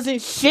knew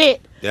wasn't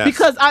shit. Yes.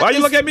 Because why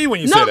you look at me when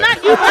you say that? No,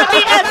 not you. I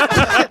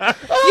mean,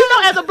 you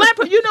know, as a black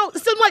person, you know,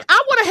 so like,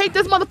 I want to hate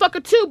this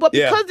motherfucker too, but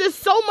because there's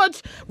so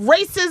much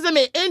racism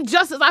and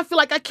injustice, I feel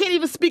like I can't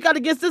even speak out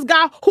against this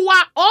guy, who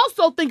I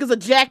also think is a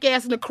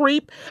jackass and a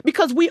creep,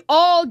 because we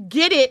all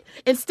get it,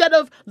 instead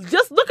of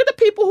just look at the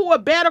people who are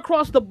bad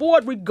across the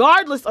board,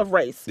 regardless of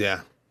race.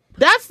 Yeah.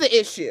 That's the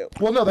issue.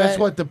 Well, no, that's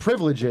what the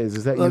privilege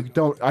is that you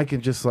don't. I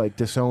can just like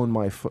disown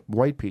my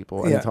white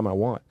people anytime I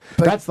want.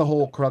 But that's the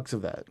whole crux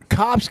of that.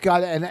 Cops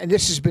got it, and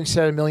this has been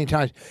said a million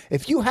times.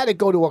 If you had to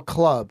go to a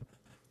club,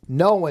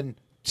 knowing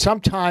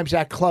sometimes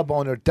that club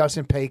owner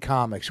doesn't pay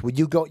comics, would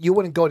you go? You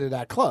wouldn't go to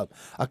that club.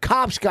 A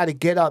cop's got to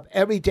get up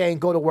every day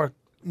and go to work,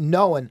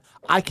 knowing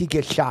I could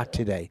get shot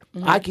today.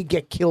 I could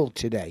get killed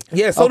today.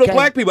 Yeah, so do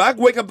black people. I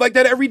wake up like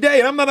that every day,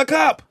 and I'm not a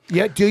cop.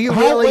 Yeah, do you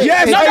really?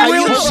 Yes, are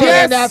really. you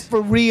saying that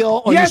for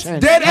real? Or Yes,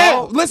 dead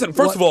ass. Listen,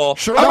 first of all,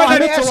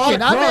 I'm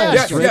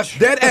asking. Yes,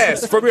 dead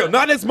ass, for real.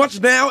 Not as much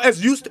now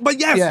as used to,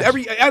 but yes.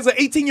 As an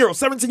 18-year-old,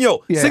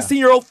 17-year-old,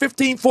 16-year-old,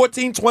 15,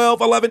 14,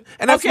 12, 11,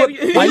 and that's what. Are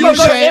you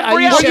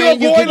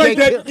saying you can like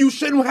get that? You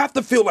shouldn't have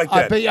to feel like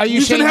that. Are you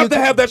shouldn't have to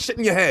have that shit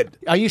in your head.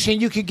 Are you saying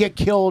you could get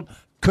killed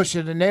because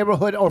of the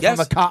neighborhood, or from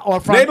a cop, or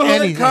from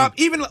neighborhood anything? Cop,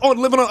 even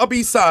living on Upper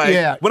East Side.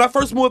 Yeah. When I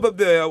first moved up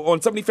there on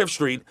 75th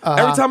Street,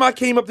 every time I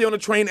came up there on the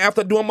train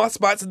after doing my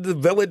spots at the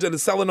Village and the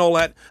Cell and all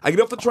that, I get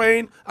off the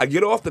train, I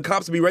get off, the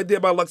cops would be right there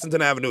by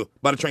Lexington Avenue,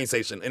 by the train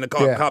station, in a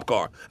cop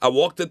car. I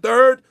walked to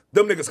third,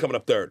 them niggas coming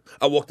up third.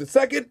 I walked to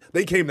second,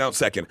 they came down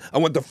second. I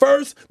went to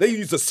first, they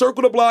used to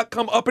circle the block,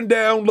 come up and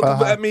down,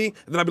 looking at me,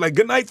 and then I'd be like,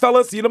 good night,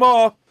 fellas, see you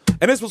tomorrow.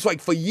 And this was like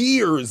for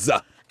years.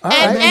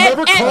 And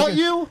never caught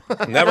you?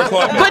 Never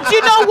caught me. But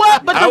you know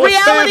what? But the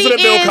reality faster than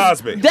Bill is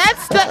Cosby.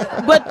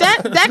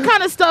 that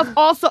kind of stuff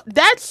also,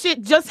 that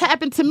shit just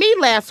happened to me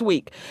last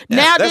week.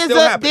 Now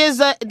there's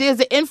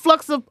an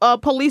influx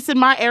of police in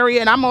my area,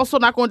 and I'm also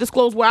not going to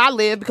disclose where I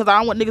live because I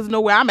don't want niggas to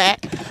know where I'm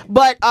at.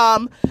 But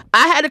I'm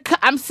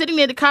sitting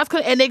there, the cops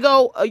come, and they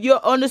go,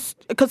 you're on the,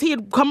 because he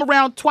had come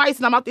around twice,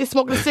 and I'm out there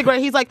smoking a cigarette.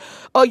 He's like,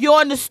 oh, you're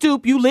on the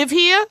stoop, you live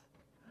here?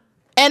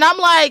 And I'm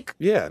like,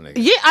 yeah, nigga.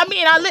 Yeah, I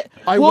mean,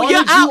 I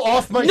wanted you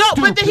off my stoop.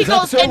 But then he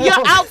goes, and you're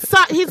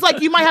outside. He's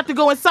like, you might have to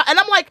go inside. And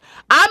I'm like,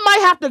 I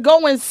might have to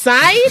go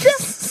inside?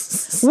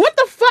 What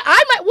the fuck?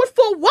 What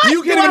for what?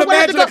 You can't even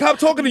imagine a cop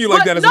talking to you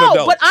like that as an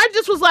adult. But I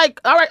just was like,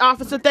 all right,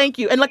 officer, thank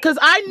you. And like, because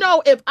I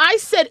know if I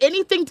said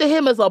anything to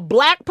him as a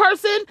black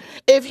person,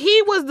 if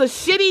he was the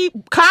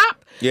shitty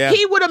cop,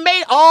 he would have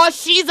made,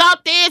 she's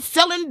out there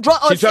selling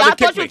drugs.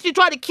 She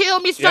tried to kill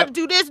me. She tried to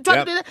do this.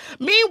 Tried to do that.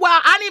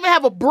 Meanwhile, I didn't even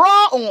have a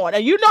bra on.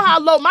 And you know how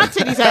low my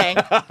titties hang.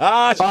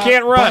 She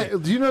can't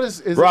run. Do you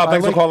notice? Rob,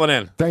 thanks for calling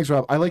in. Thanks,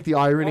 Rob. I like the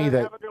irony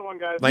that. Have a good one,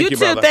 guys. Thank you,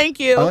 too, brother. thank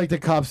you. I like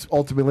that cops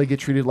ultimately get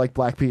treated like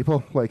black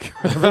people. Like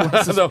everyone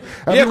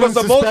because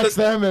suspects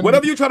them. And,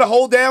 whatever you try to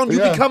hold down, you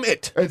become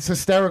it. It's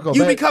hysterical.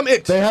 You become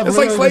it. They have it's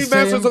like literally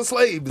slave masters and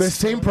slaves. The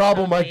same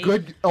problem.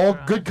 Like all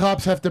good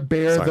cops have to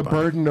bear the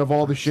burden of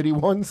all the shitty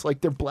ones.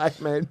 Like they're black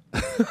men.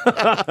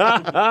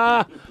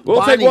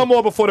 We'll take one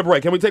more before the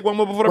break. Can we take one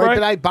more before the break?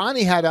 But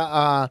Bonnie had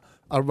a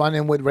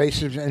run-in with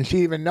racism, and she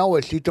even know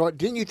it. She thought,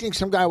 didn't you think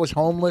some guy was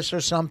homeless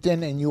or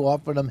something, and you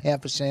offered him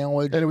half a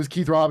sandwich? And it was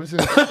Keith Robinson.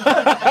 Wait,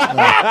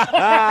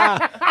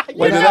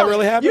 did that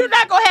really happen? You're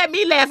not going to have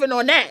me laughing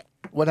on that.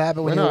 What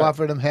happened when you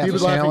offered him half he a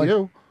was laughing at sandwich?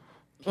 you.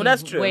 Well,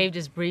 that's true. Waved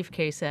his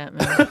briefcase at me.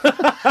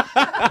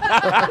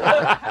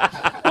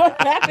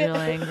 What happened? Real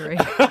angry.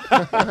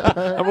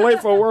 I'm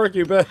late for work,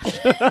 you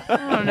bitch.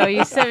 I don't know.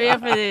 You set me up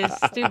for this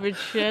stupid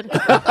shit.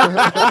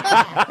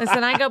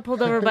 Listen, I got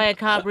pulled over by a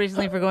cop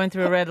recently for going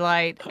through a red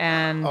light,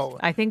 and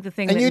I think the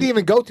thing And that you didn't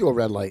even go through a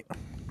red light.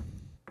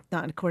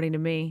 not according to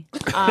me.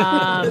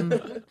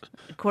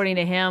 According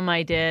to him,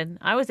 I did.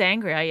 I was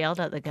angry. I yelled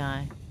at the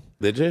guy.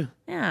 Did you?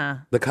 Yeah.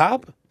 The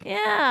cop?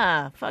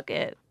 Yeah. Fuck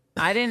it.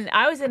 I didn't.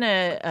 I was in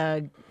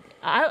I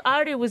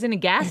already was in a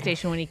gas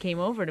station when he came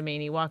over to me,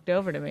 and he walked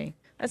over to me.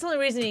 That's the only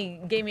reason he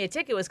gave me a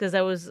ticket was because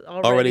I was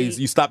already.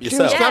 You stopped She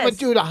yourself. was coming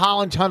through the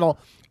Holland Tunnel,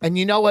 and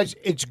you know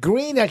it's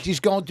green as she's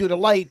going through the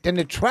light. Then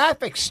the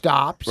traffic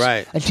stops,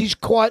 Right. And she's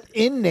caught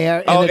in there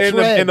in Oh, the in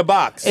tread. the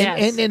box.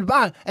 In the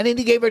box, and then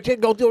he gave her a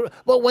ticket. Go through.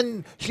 Well,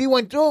 when she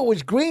went through, it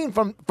was green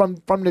from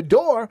the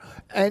door,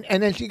 and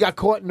then she got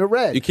caught in the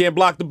red. You can't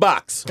block the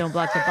box. Don't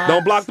block the box.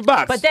 Don't block the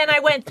box. But then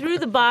I went through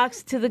the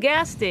box to the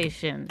gas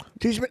station.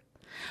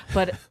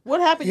 But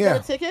what happened? You Yeah.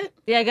 got a ticket?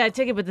 Yeah, I got a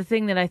ticket. But the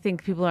thing that I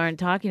think people aren't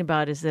talking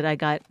about is that I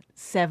got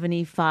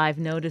 75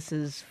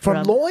 notices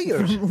From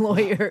lawyers. From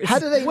lawyers. How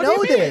do they What know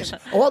do you mean? this?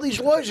 All these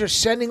lawyers are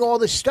sending all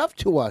this stuff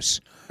to us.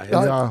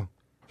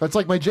 That's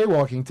like my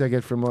jaywalking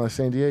ticket from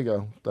San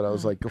Diego that I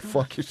was like, go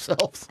fuck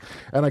yourselves.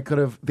 And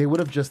they would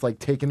have just like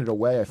taken it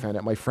away. I found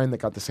out my friend that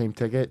got the same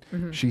ticket,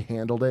 she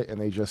handled it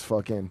and they just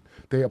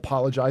they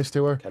apologized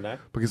to her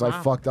because I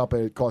fucked up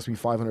and it cost me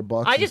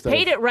 $500. I just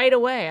paid it right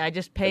away. I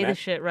just pay the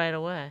shit right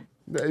away.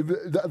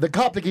 The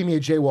cop that gave me a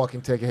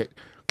jaywalking ticket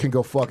can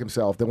go fuck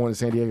himself. The one in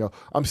San Diego.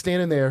 I'm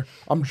standing there.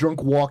 I'm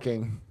drunk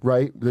walking,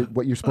 right?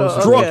 What you're supposed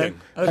to do. Drunking.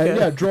 And,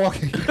 yeah,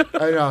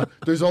 drunking. And,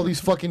 there's all these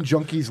fucking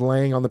junkies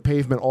laying on the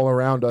pavement all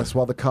around us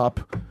while the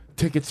cop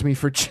tickets me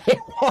for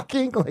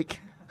jaywalking. Like,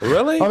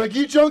 really? I'm like,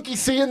 you junkies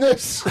seeing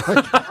this?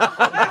 Like,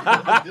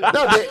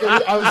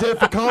 I was there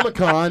for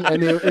Comic-Con,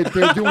 and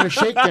they're doing a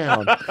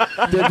shakedown.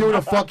 They're doing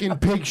a fucking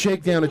pig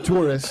shakedown of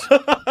tourists.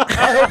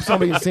 I hope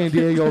somebody in San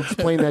Diego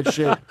explain that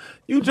shit.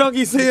 You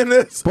junkies seeing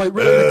this? But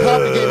really, the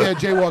cop that gave me a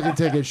jaywalking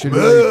ticket should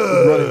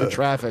really run into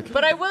traffic.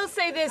 But I will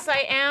say this: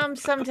 I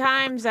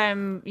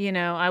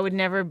would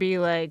never be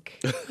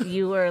like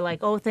you were like,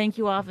 oh, thank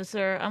you,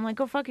 officer. I'm like,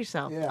 go fuck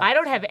yourself. Yeah. I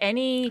don't have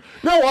any.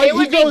 No, it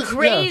would be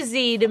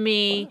crazy to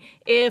me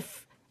if.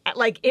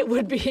 Like it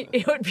would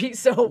be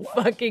so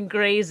fucking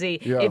crazy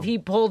if he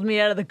pulled me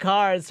out of the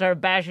car and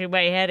started bashing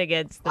my head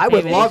against the I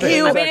would pavement. love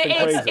it. I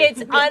mean,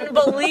 it's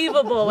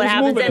unbelievable what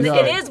happens, and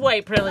it is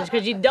white privilege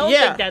because you don't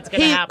think that's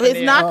going to happen.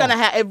 It's not going to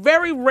happen. It's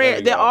very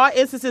rare. There are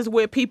instances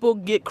where people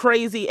get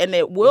crazy and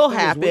it will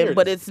happen,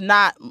 but it's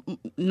not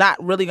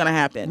really going to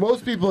happen.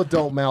 Most people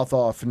don't mouth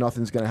off.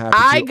 Nothing's going to happen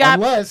to you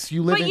unless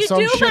you live but in you some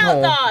do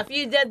shithole. mouth off.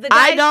 You did the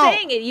I guy don't.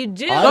 saying it. You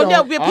do. I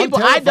don't. People,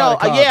 I'm I don't.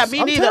 terrified of Yeah, cops. me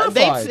I'm neither. If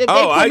they terrified.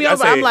 pull me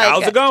over, I'm like,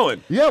 how's it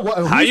going? Yeah,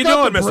 well, how you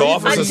doing, Miss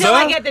Officer? Until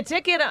I get the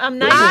ticket, I'm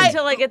nice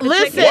until I get the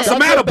ticket. What's the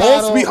matter,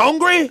 Bolts? We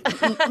hungry?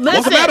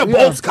 What's the matter,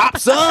 Bolts? Cop,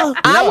 sir?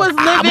 I was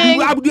living.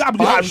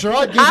 I'm sure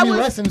I'd give you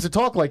lessons to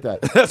talk like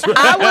that. That's right.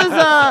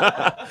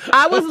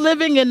 I was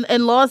living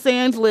in Los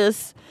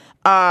Angeles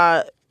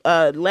in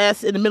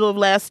the middle of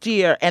last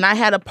year, and I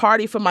had a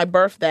party for my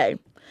birthday,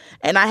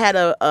 and I had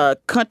a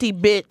cunty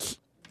bitch,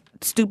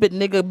 stupid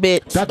nigga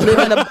bitch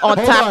living on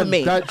top of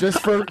me. That, just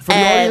for the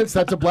audience,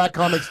 that's a black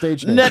comic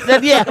stage name.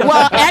 Yeah,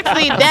 well,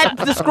 actually, that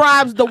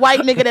describes the white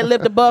nigga that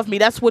lived above me.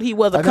 That's what he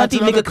was, a cunty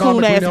nigga,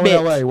 coon ass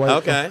bitch.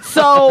 Okay.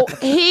 So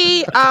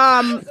he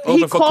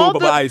called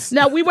Cuba Ice.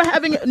 Now we were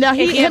having. Now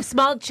If you have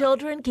small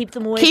children, keep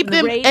them away from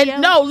the radio.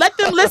 and no, let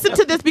them listen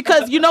to this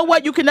because you know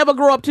what? You can never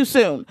grow up too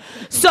soon.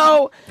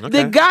 So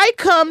the guy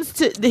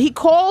he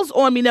calls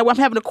on me. Now I'm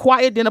having a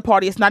quiet dinner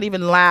party. It's not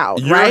even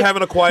loud. You're right?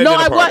 having a quiet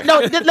dinner party. No,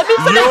 let me finish.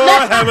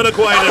 You're having a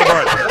quiet dinner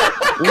party.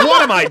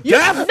 What am I,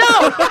 deaf? No,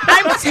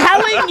 I'm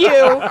telling you.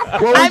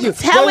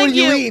 What were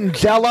you eating,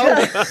 Jello?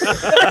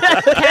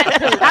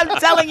 I'm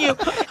telling you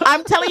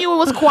it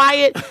was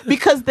quiet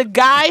because the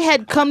guy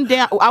had come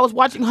down. I was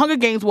watching Hunger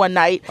Games one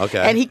night,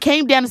 and he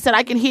came down and said,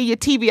 I can hear your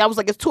TV. I was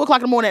like, it's 2:00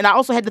 in the morning, and I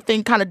also had the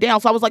thing kind of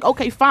down, so I was like,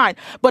 okay, fine.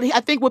 But I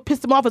think what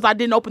pissed him off is I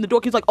didn't open the door.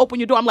 He's like, open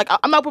your door. I'm like,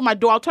 I'm not opening my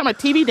door. I'll turn my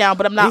TV down,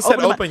 but I'm not. He said,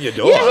 open your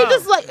door. Yeah, he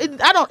just like,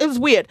 it was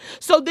weird.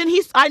 So then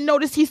I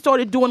noticed he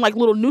started doing like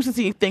little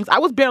nuisancey things. I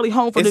was barely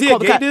home from Is the he a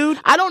gay dude?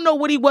 I don't know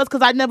what he was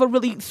because I never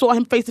really saw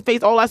him face to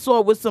face. All I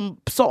saw was some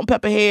salt and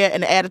pepper hair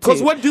and an attitude.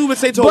 Because what dude would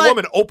say to a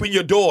woman, open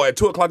your door at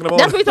 2:00 in the morning?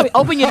 That's what he told me,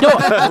 open your door.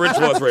 Rich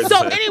was ready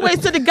So to say. anyway,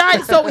 so the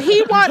guy,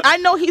 I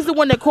know he's the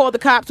one that called the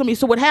cops on me.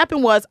 So what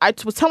happened was I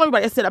was telling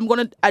everybody, I said,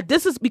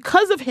 this is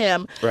because of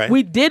him. Right.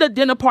 We did a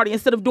dinner party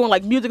instead of doing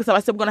like music and stuff.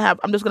 I said,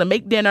 I'm just going to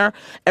make dinner.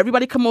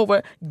 Everybody come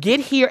over, get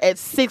here at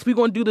 6. We're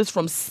going to do this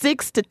from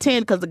 6 to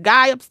 10 because the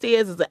guy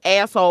upstairs is an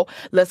asshole.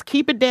 Let's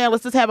keep it down.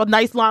 Let's just have a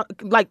nice long,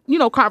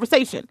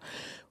 conversation.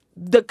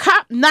 The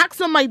cop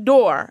knocks on my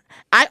door.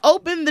 I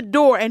open the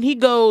door and he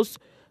goes,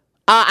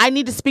 I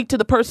need to speak to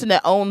the person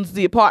that owns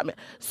the apartment.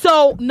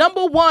 So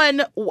number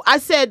one, I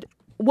said,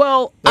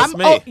 well, That's I'm,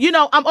 me.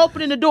 I'm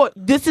opening the door.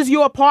 This is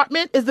your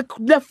apartment. Is the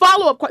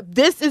follow up?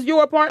 This is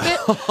your apartment.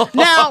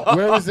 Now,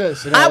 Where was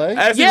this? In LA?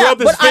 As he Yeah,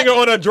 rubbed his but finger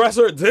on a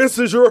dresser, this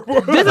is your.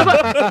 this is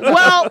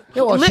well.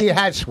 Yeah, well, li- she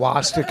had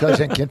swastikas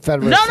and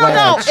Confederate No.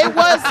 flags. It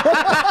was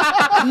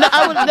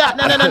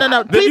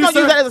no. Please you don't use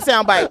serve- that as a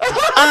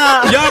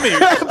soundbite. Yummy.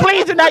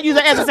 Please do not use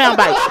it as a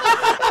soundbite.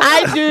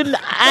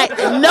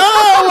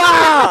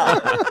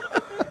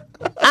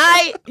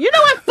 You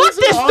know what? Fuck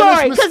this an story.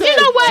 honest Because you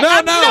know what?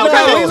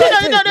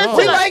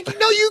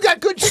 We you got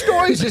good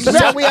stories. This is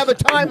how we have a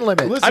time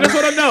limit. Listen, I just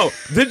want to know: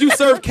 did you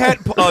serve cat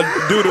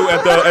doo-doo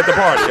at the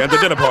party, at the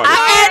dinner party?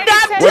 And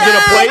I'm Was it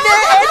a plate?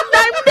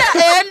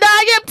 and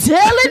I am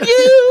telling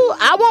you,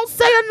 I won't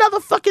say another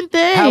fucking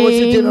thing. How was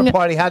the dinner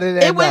party? How did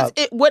it end up?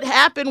 What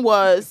happened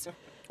was.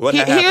 What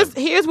happened?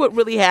 Here's what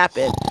really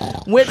happened.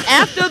 When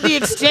after the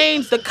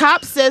exchange, the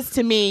cop says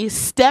to me,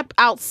 "Step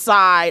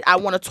outside. I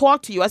want to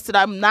talk to you." I said,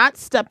 "I'm not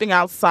stepping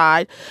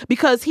outside,"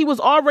 because he was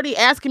already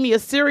asking me a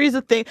series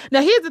of things.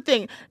 Now here's the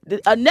thing: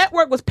 a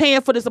network was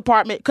paying for this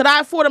apartment. Could I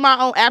afford it my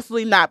own?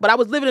 Absolutely not. But I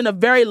was living in a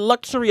very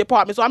luxury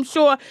apartment, so I'm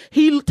sure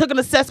he took an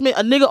assessment.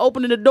 A nigga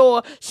opening the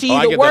door. She I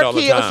either get that work all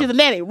the here or time. she's a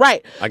nanny,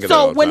 right? I get that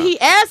all So the when time. he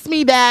asked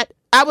me that,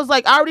 I was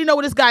like, I already know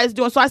what this guy is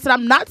doing. So I said,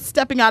 I'm not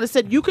stepping out. I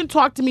said, you can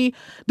talk to me.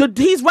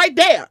 He's right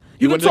there. You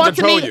He can wanted to talk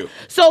to control me. you.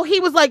 So he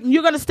was like,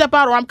 you're going to step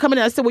out or I'm coming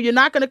in. I said, well, you're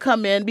not going to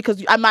come in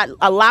because I'm not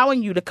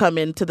allowing you to come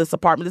into this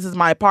apartment. This is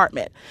my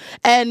apartment.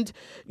 And,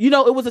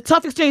 it was a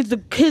tough exchange.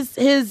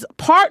 His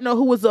partner,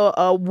 who was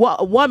a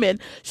woman,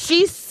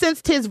 she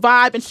sensed his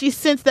vibe and she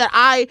sensed that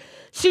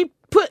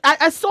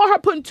I saw her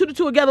putting 2 to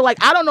 2 together. Like,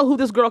 I don't know who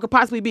this girl could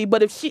possibly be,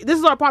 but if this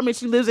is our apartment,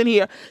 she lives in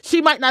here,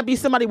 she might not be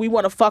somebody we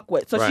want to fuck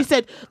with. So she Right.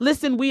 said,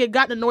 listen, we had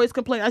gotten a noise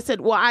complaint. I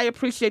said, well, I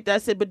appreciate that. I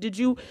said, but did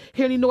you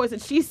hear any noise?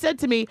 And she said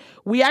to me,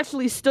 we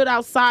actually stood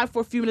outside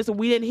for a few minutes and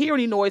we didn't hear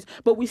any noise,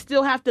 but we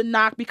still have to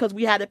knock because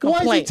we had a why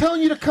complaint. is he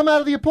telling you to come out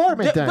of the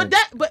apartment then?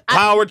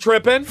 Power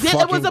tripping.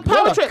 Yeah, it was a Fucking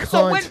power what a trip.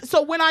 So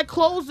cunt. when I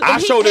closed, I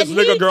and he- showed this and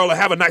nigga he- girl to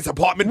have a nice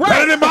apartment Right.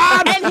 better than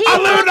mine. And he I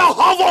live in a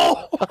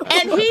hovel.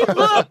 And he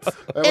looked,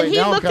 wait,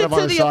 now I'm looked kind of on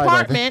into his the side,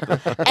 I think.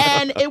 apartment,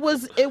 and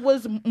it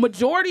was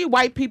majority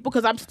white people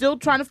because I'm still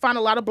trying to find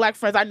a lot of black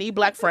friends. I need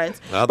black friends.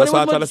 Well, But that's it why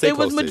was I'm trying to stay it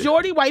was close to you.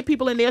 majority white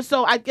people in there,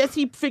 so I guess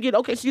he figured,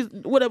 okay, she's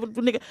whatever,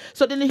 nigga.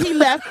 So then he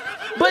left.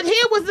 But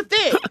here was the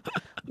thing.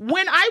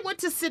 When I went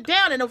to sit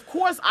down, and of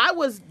course I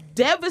was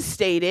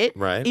devastated,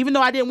 Right. even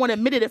though I didn't want to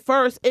admit it at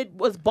first, it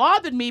was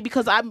bothered me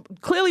because I'm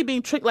clearly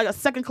being treated like a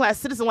second-class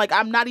citizen, like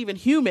I'm not even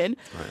human.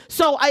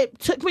 So it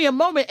took me a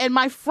moment, and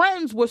my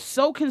friends were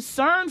so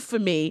concerned for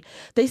me.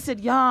 They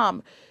said,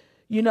 Yam,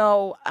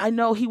 I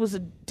know he was a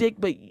dick,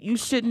 but you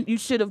should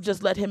have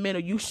just let him in, or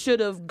you should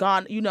have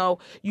gone,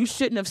 you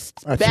shouldn't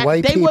have That's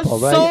white They people, were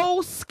right?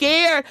 so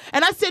scared.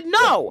 And I said,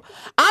 no,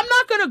 I'm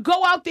not going to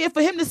go out there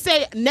for him to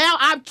say, now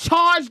I've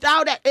charged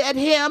out at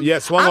him. Yeah,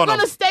 swung I'm on going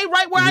to him. stay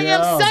right where I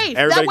Yeah. am safe.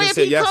 Everybody that way, can if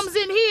say he yes. comes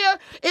in here,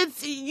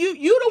 it's you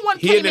the one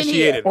He came in here.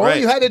 initiated. All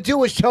Right. you had to do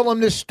was tell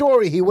him this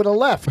story. He would have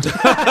left.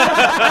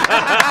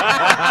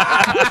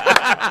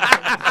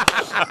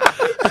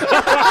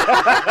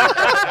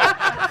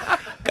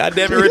 God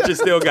damn it, Rich, you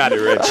still got it,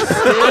 Rich. Still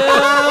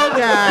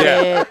got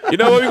Yeah. it. You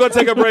know what? We're going to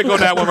take a break on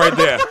that one right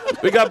there.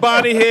 We got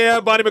Bonnie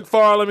here, Bonnie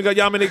McFarlane. We got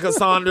Yamanika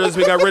Saunders.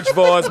 We got Rich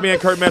Voss. Me and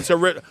Kurt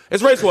Metzger.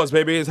 It's Race Wars,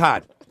 baby. It's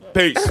hot.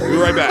 Peace. We'll be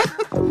right back.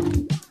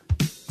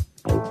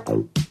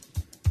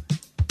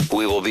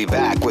 We will be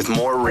back with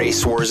more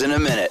Race Wars in a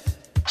minute.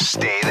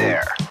 Stay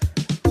there.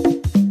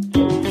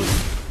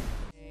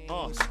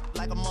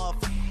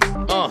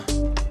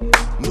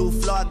 New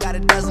floor, got a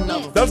dozen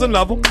of them. That's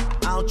another.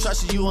 I don't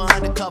trust you,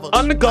 undercover.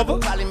 Undercover.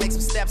 Probably make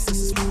some steps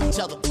to each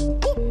other.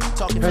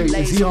 Talking Hey, to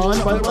is he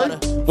on, by the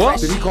way? What?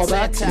 Did he call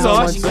back? He's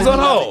on. He's on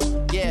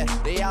hold. Yeah,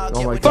 they all get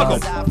my what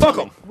God. they Fuck him. desire. Fuck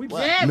him.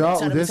 Damn.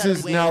 No, this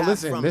is now.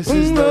 Listen, this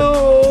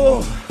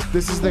No.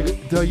 is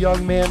the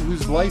young man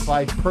whose life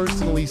I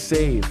personally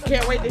saved.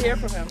 Can't wait to hear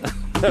from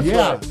him.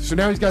 Yeah. So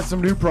now he's got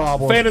some new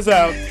problems. Fan is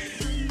out.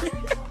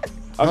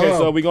 Okay, Hello.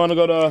 so we're going to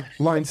go to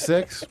Line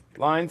 6.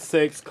 line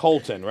 6,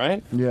 Colton,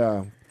 right?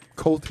 Yeah.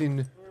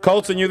 Colton.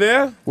 Colton, you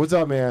there? What's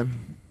up,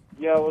 man?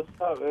 Yeah, what's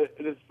up?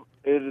 It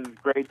is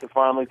great to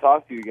finally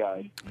talk to you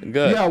guys.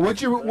 Good. Yeah.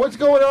 What's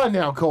going on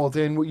now,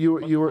 Colton?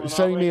 You were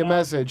sending me a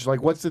message.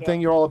 Like, what's the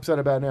thing you're all upset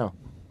about now?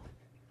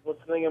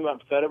 What's the thing I'm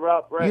upset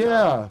about right now?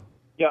 Yeah.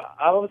 Yeah,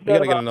 I'm upset We got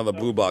to get about another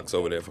blue box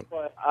over there.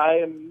 but I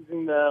am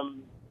using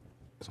them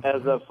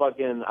as a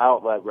fucking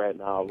outlet right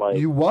now. Like,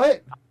 You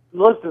what?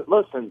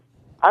 listen.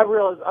 I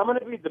realize I'm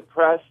gonna be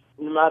depressed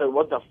no matter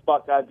what the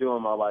fuck I do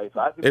in my life.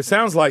 It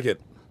sounds like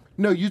it.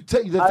 No, the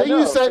I thing you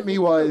know. sent me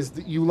was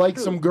that you like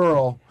some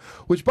girl,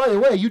 which, by the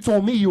way, you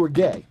told me you were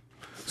gay,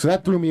 so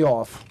that threw me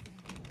off.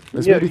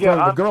 It's maybe throwing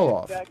the I'm girl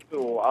off.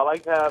 sexual. I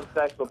like to have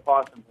sex with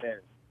pots and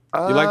pans.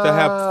 You like to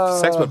have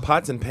sex with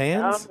pots and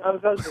pans? I'm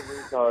such a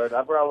retard.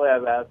 I probably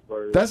have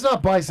Asperger's. That's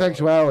not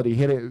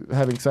bisexuality.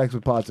 Having sex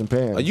with pots and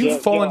pans. Are you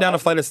falling down a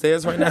flight of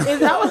stairs right now?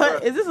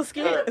 Is this a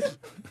skit?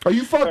 Are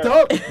you fucked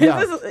up?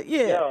 Yeah.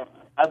 Yeah.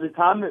 at the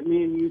time that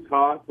me and you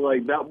talked,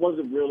 like, that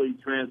wasn't really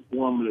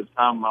transformative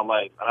time in my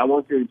life. And I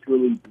want you to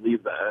truly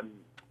believe that. And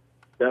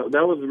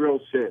that was real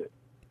shit.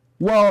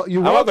 Well,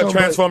 you're I'm about welcome. to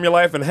transform your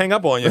life and hang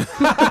up on you.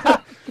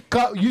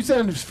 You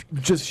sound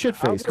just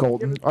shit-faced,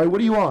 Colton. All right, what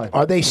do you want?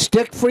 Are they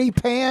stick-free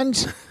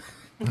pans?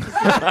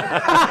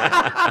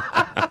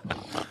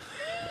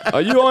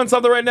 Are you on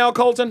something right now,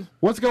 Colton?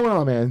 What's going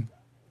on, man?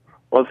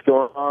 What's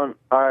going on?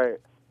 All right.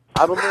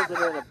 I've been living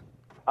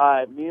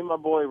in me and my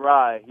boy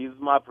Rye, he's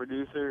my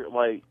producer.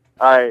 Like,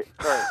 all right,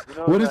 Kurt, you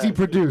know What does he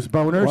produce?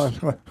 Boners?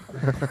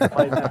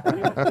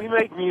 we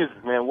make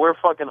music, man. We're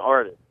fucking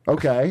artists.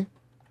 Okay.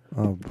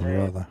 Oh,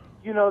 brother.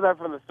 You know that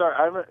from the start.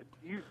 Are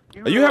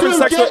you having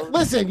sex with...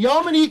 Listen,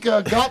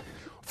 Yamanika got...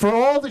 For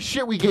all the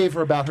shit we gave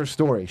her about her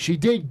story, she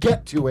did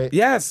get to it.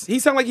 Yes, he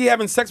sounded like he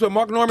having sex with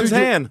Mark Norman's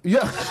hand.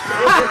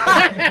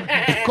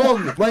 Yeah.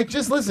 Colton, like,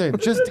 just listen.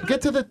 Just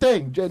get to the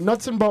thing.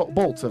 Nuts and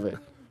bolts of it.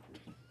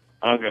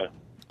 Okay.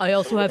 I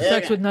also have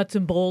sex with nuts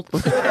and bolts.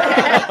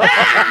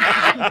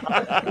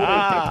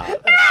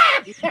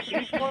 He's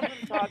wanting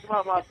to talk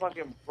about my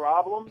fucking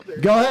problems.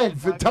 Go ahead.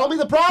 Tell me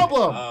the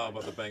problem. Oh,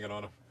 about the banging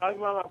on him. Talking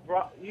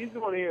about you just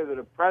want to hear the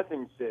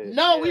depressing shit.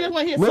 No, we just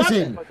want to hear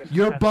Listen, something.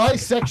 your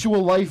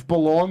bisexual life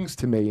belongs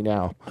to me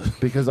now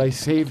because I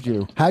saved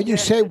you. How'd you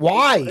say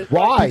why?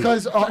 Why?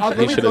 Because let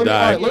He me should've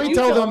died. let me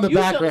tell them the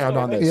background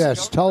on this.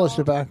 Yes, tell us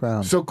the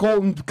background. So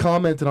Colton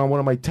commented on one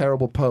of my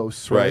terrible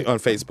posts, Right, on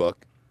Facebook.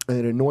 and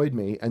it annoyed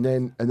me. And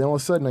then all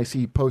of a sudden I see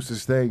he post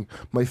this thing,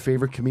 my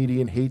favorite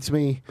comedian hates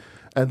me.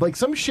 And like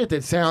some shit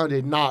that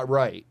sounded not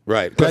right.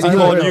 Right, because he Like,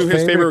 called you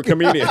his favorite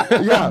comedian.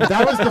 Yeah,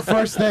 that was the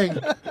first thing.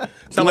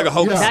 Sound like a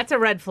hoax. Yeah. That's a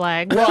red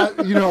flag. Well,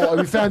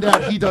 we found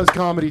out he does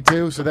comedy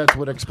too, so that's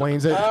what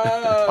explains it.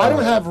 I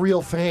don't have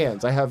real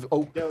fans. I have,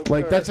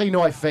 that's how you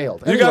know I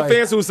failed. You got Anyway,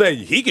 fans who say,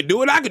 he can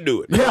do it, I can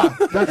do it. Yeah,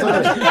 that's what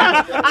it is.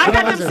 I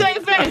got the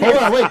same thing. Hold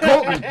on, wait,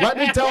 Colton. Let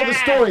me tell the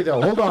story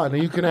though. Hold on,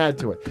 and you can add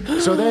to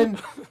it. So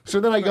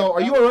then I go,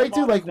 are you all right,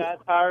 dude? Like,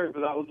 satire, but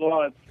that was a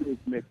lot of truth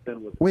mixed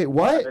in with it. wait,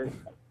 what?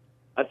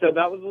 I said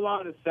that was a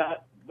lot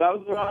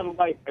of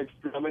like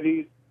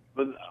extremities,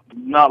 but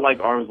not like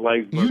arms,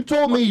 legs. But You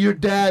told me your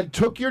dad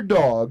took your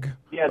dog,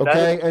 Yeah, that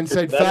okay, is- and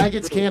said that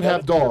is faggots true. can't That have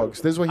is true.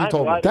 dogs. This is what he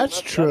told me. That's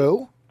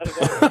true.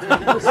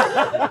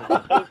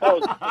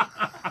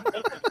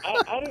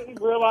 I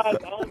didn't realize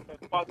I was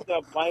a fucked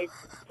up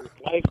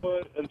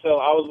lifehood until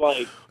I was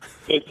like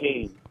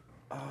 15.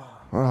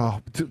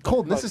 Oh, dude,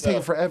 Colton, this is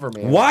taking forever,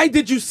 man. Why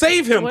did you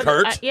save him,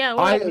 Kurt? Yeah,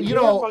 Fucking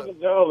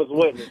Jehovah's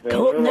Witness, man.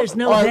 Colton, there's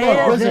no All right,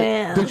 there look, listen.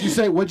 there.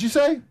 What'd you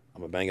say?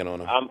 I'm banging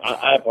on him.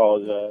 I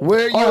apologize.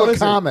 Where are you Oh, a listen.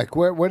 comic?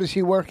 Where does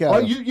he work at? Oh,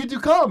 you do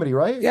comedy,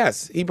 right?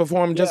 Yes, he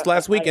performed just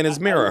last week in his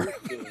mirror.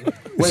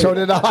 So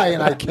did I,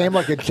 and I came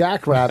like a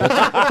jackrabbit.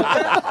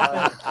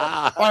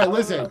 All right,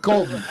 listen,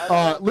 Colton.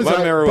 Listen, My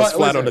mirror was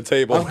flat on the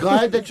table. I'm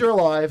glad that you're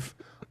alive.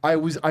 I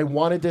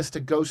wanted this to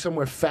go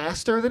somewhere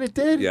faster than it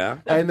did. Yeah.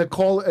 And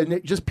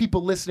just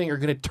people listening are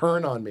going to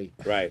turn on me.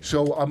 Right.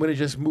 So I'm going to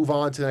just move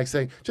on to the next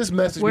thing. Just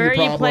message Where me are the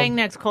problem. you playing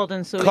next,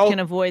 Colton, so we can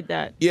avoid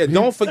that? Yeah,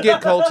 don't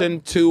forget,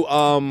 Colton,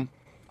 to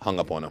hung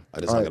up on him.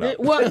 I just hung it up.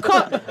 Well,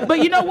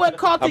 but you know what,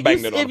 Carlton?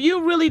 banged it on If him.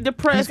 you really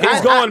depressed,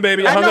 He's gone,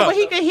 baby. I I hung know, up. but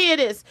he can hear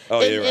this.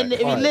 Oh, and, you're and right. if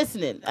you're All right.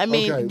 listening, I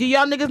mean, Okay. do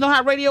y'all niggas know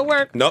how radio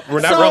work? Nope,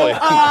 we're not So, really.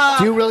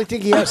 Do you really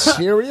think he has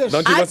serious?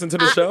 Don't you listen to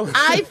the show?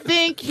 I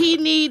think he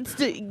needs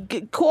to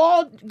get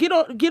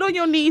on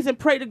your knees and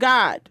pray to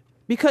God.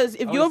 Because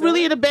if you're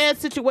really in a bad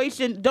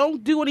situation,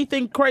 don't do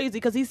anything crazy.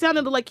 Because he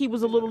sounded like he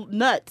was a little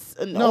nuts.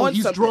 No, on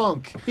he's something.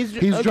 drunk. He's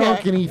okay.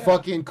 drunk, and he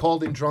fucking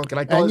called in drunk. And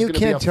I thought And it you was going to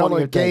be can't a tell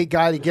funnier a gay thing.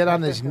 guy to get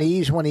on his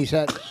knees when he's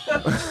at.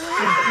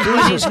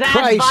 He's Jesus that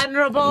Christ.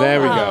 vulnerable.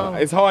 There we go. Oh.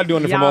 It's hard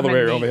doing it from all the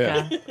way over here.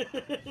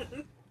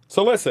 Yamanika.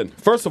 So listen,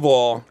 first of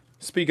all,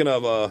 speaking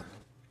of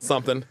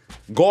something,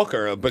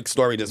 Gawker, a big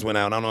story just went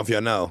out. I don't know if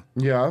you know.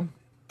 Yeah.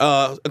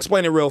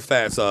 Explain it real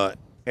fast,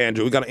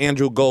 Andrew. We got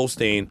Andrew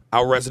Goldstein,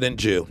 our resident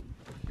Jew.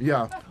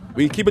 Yeah.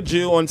 We keep a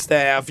Jew on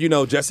staff,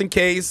 just in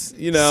case,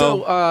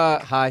 So,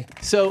 hi.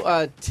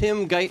 So,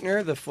 Tim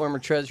Geithner, the former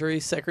Treasury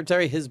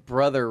Secretary, his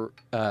brother,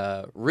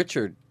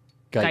 Richard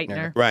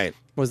Geithner, Right.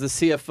 was the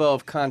CFO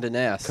of Condé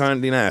Nast.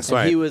 Condé Nast, and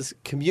right. he was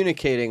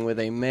communicating with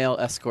a male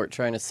escort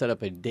trying to set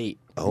up a date.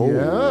 Oh,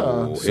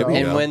 Yeah, here we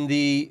And go. when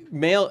the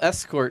male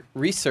escort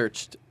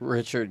researched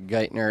Richard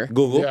Geithner,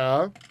 Google.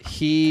 Yeah.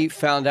 he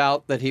found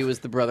out that he was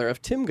the brother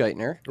of Tim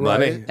Geithner.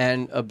 Money.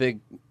 And a big,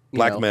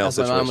 Blackmail as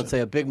my mom situation. would say,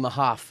 a big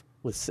mahaf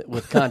with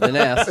Condé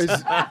Nast.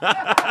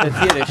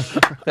 That's Yiddish.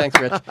 Thanks,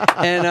 Rich.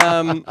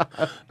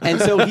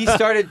 And so he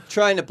started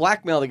trying to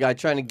blackmail the guy,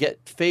 trying to get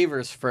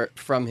favors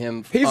from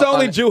him. He's the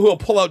only Jew who'll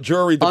pull out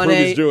jewelry to on prove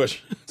a- he's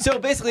Jewish. So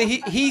basically,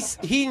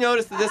 he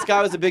noticed that this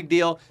guy was a big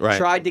deal. Right.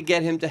 Tried to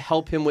get him to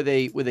help him with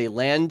a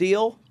land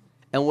deal,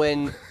 and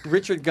when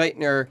Richard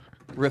Geithner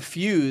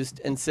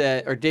refused and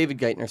said, or David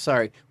Geithner,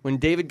 sorry, when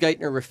David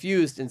Geithner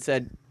refused and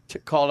said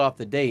called off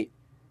the date,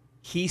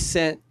 he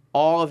sent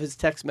all of his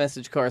text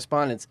message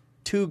correspondence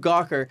to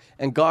Gawker,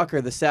 and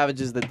Gawker, the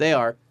savages that they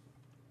are,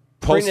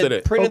 Posted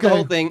it. printed the Okay.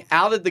 whole thing,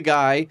 outed the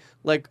guy,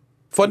 like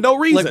For no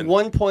reason.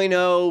 Like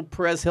 1.0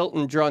 Perez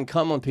Hilton drawing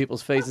cum on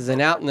people's faces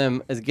and outing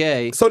them as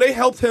gay. So they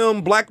helped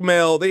him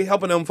blackmail. They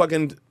helping him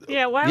fucking.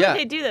 Yeah, why Yeah.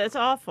 would they do that? It's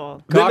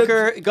awful.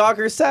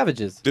 Gawker's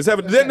savages. Just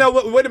have. Now,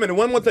 wait a minute.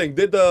 One more thing.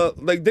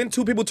 Didn't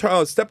two people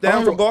step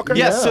down from Gawker?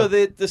 Yes. So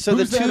the Who's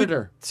the two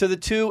editor? So the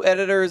two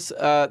editors,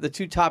 the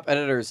two top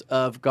editors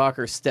of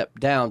Gawker stepped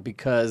down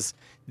because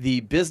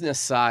the business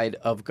side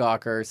of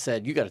Gawker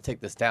said, "You got to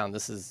take this down.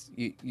 This is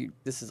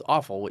this is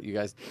awful what you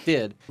guys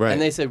did." Right.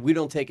 And they said, "We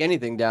don't take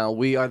anything down.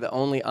 We are the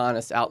only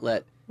honest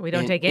outlet." We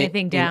don't take in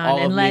anything all down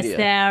of unless media."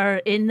 they're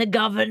in the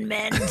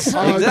government. Oh,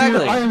 Exactly.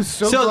 dude, I am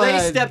so they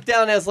glad. stepped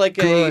down as like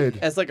Good.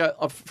 as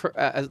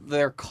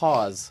their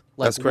cause.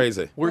 Like, That's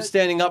crazy. We're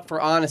standing up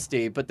for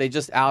honesty, but they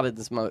just outed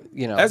this.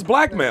 That's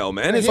blackmail,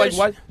 man. It's like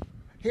what?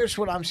 Here's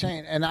what I'm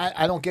saying, and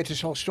I don't get this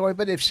whole story,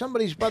 but if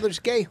somebody's brother's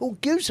gay, who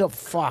gives a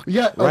fuck?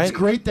 Yeah, Right? it's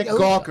great that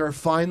Gawker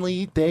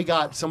finally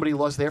somebody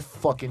lost their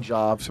fucking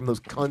jobs from those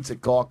cunts at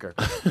Gawker.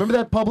 Remember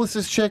that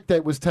publicist chick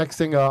that was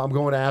texting, "I'm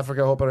going to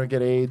Africa, hope I don't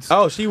get AIDS."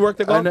 Oh, she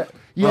worked at Gawker.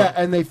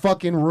 And they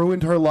fucking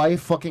ruined her life.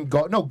 Fucking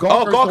Gawker. No, Oh,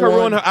 Gawker's Gawker the one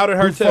ruined her, outed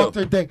her who too. fucked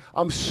her thing.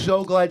 I'm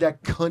so glad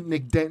that cunt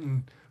Nick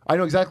Denton. I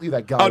know exactly who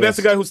that guy. Oh, that's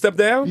is. the guy who stepped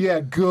down? Yeah,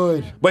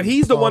 good. But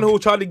he's the one who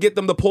tried to get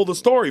them to pull the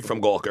story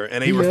from Gawker,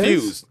 and they He is?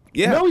 refused.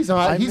 Yeah. No, he's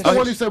not. He's the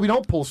one who said we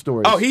don't pull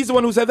stories. Oh, he's the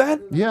one who said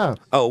that? Yeah.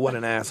 Oh, what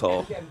an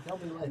asshole.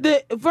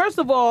 First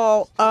of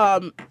all,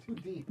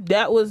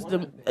 that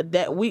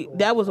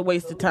was a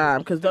waste of time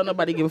because don't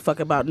nobody give a fuck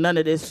about none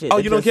of this shit. Oh,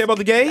 you don't care about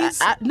the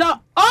gays? No.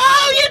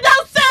 Oh, you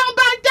don't sound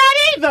like that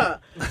either.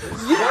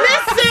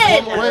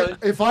 Listen. Wait,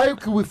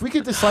 if we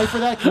could decipher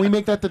that, can we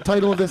make that the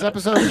title of this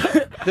episode?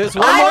 There's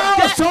one more.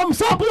 Don't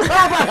That's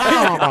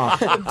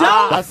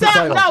the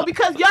sound title. no,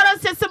 because y'all done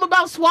said something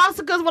about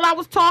swastikas when I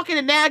was talking,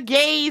 and now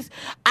gays.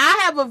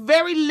 I have a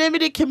very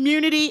limited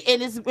community,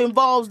 and it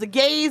involves the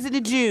gays and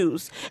the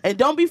Jews. And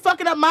don't be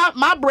fucking up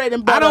my bread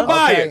and I butter. don't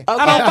buy it.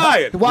 I don't buy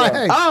it.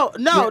 Why? Oh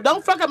no!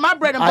 Don't fuck up my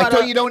bread and I butter.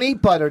 thought you don't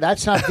eat butter.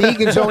 That's not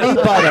vegans don't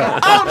eat butter.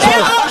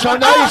 Oh, So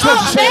now you're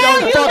supposed to say now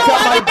don't you fuck know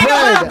up my everything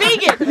about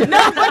bread. vegan.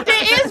 No, but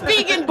there is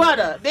vegan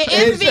butter. There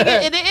is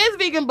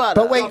vegan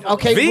butter. But wait,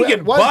 okay.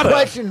 Vegan one butter.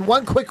 question.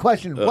 One quick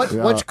question. What's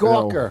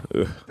Gawker?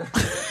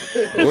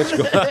 What's You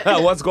don't know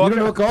Gawker? what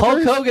Gawker Hulk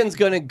is? Hogan's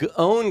going to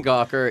own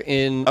Gawker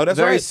in Oh, that's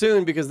very right.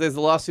 soon because there's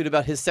a lawsuit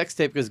about his sex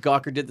tape because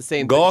Gawker did the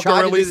same thing. Gawker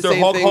tried to do released the their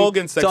same Hulk thing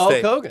Hogan sex to Hulk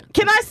tape. Hogan.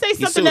 Can I say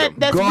something sued him.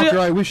 that's Gawker,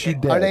 real? I wish you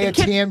did. Are they a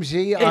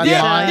TMZ They're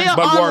online? they're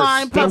But worse.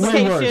 online They're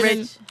way worse.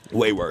 publication.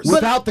 Way worse.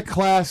 Without the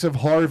class of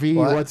Harvey,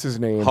 What? what's his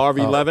name?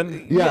 Harvey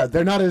Levin? Yeah,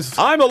 they're not as.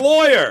 I'm a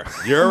lawyer.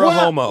 You're a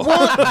homo.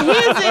 Well,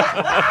 here's it.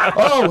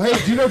 Oh,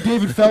 hey, do you know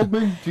David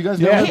Feldman? Do you guys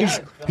know Yeah, him?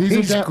 he's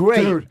in town.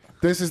 great. Dude,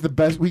 this is the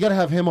best. We got to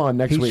have him on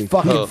next He's week.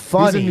 fucking He's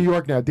funny. in New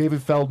York now.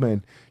 David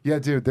Feldman. Yeah,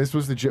 dude, this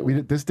was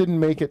this didn't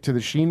make it to the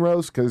Sheen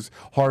roast because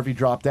Harvey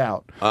dropped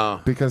out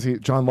because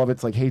John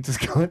Lovitz like hates his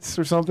guts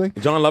or something.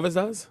 John Lovitz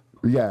does?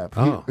 Yeah,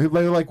 Oh.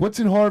 they're like, "What's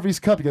in Harvey's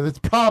cup?" Because it's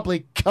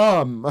probably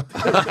cum. But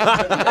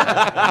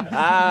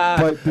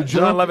the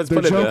John joke, Lovitz the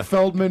put it joke there.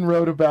 Feldman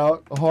wrote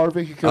about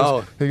Harvey. He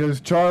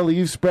goes, Charlie,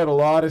 you've spread a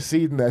lot of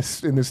seed in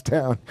this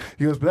town.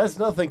 He goes, but that's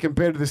nothing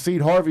compared to the seed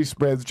Harvey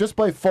spreads just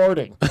by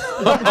farting.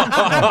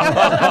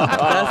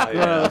 That's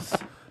gross.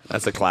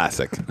 That's a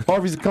classic.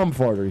 Harvey's a cum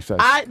farter, he says.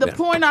 The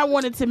point I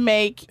wanted to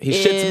make He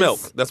is, shits milk.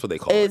 That's what they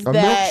call is it. A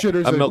milk that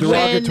shitter's A a, milk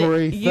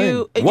derogatory when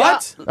you thing.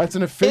 What? That's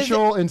an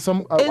official in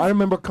some. I don't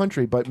remember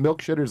country, but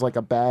milk shitter's like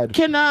a bad.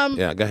 Can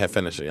Yeah, go ahead,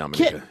 finish it,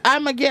 Yamanika.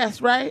 I'm a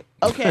guest, right?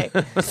 Okay.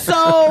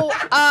 So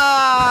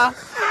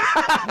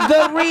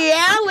the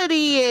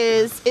reality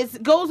is,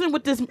 it goes in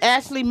with this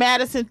Ashley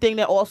Madison thing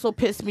that also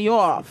pissed me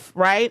off,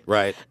 right?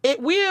 Right.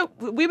 We're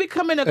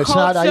becoming a It's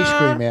culture. not ice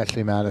cream,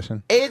 Ashley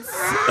Madison. It's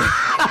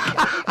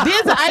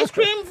there's an ice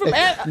cream from No,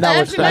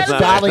 it's Ashley that's Madison.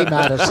 Dolly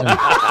Madison.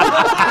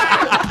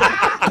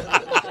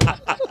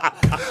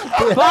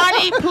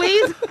 Bonnie,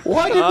 please.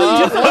 Why did we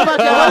Just about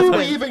your why were we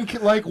husband.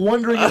 even like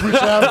wondering if we should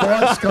have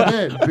Boss come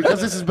in?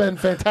 Because this has been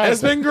fantastic.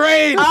 It's been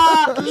great. Uh,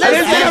 I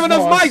didn't have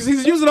enough Boss. mics.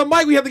 He's using a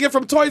mic we have to get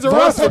from Toys R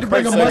Boss Us. had to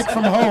bring a mic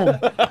from home.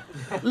 But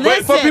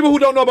Listen, for people who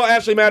don't know about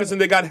Ashley Madison,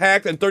 they got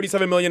hacked and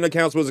 37 million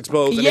accounts was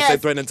exposed, and Yes. they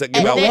threatened to give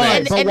And out they- land.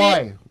 and- But and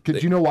why?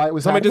 Could you know why it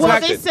was Somebody happening? just well,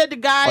 hacked they it. said the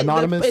guy.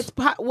 Anonymous? It's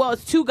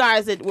two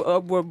guys that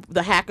were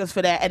the hackers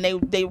for that, and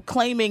they were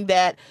claiming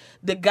that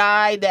the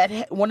guy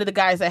one of the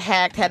guys that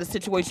hacked had a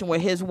situation where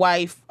his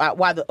wife,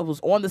 while it was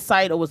on the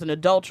site or was an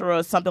adulterer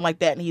or something like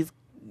that, and he's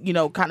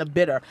kind of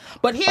bitter.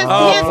 But here's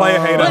player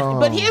hater.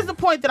 but here's the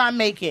point that I'm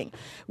making.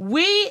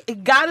 We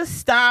gotta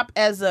stop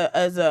as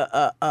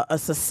a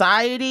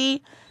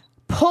society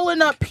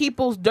pulling up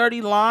people's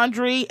dirty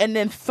laundry and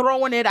then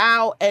throwing it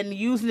out and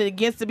using it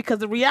against it, because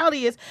the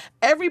reality is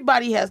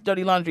everybody has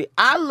dirty laundry.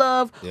 I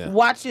love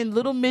watching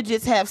little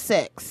midgets have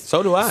sex.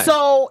 So do I.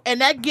 So, and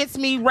that gets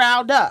me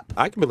riled up.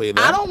 I can believe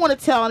that. I don't want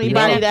to tell You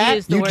don't anybody have to that.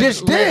 use the You word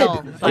just did.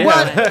 little.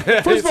 Well,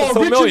 First of all,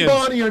 So Rich millions. and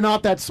Bonnie are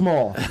not that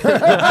small.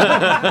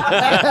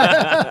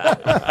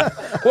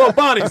 Well,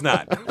 Bonnie's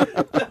not.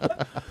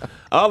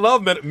 I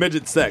love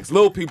midget sex.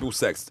 Little people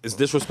sex. It's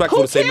disrespectful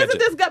who to say cares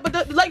midget. if this guy?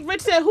 But like Rich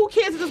Rich said, who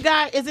cares if this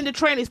guy is into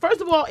trannies?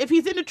 First of all, if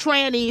he's into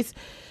trannies,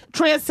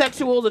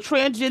 transsexuals or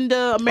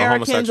transgender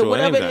Americans or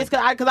whatever it is,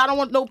 because I don't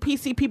want no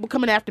PC people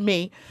coming after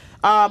me.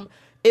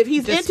 If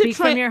he's Just into speak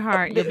from your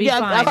heart, you'll be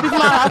fine. I speak from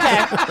my heart.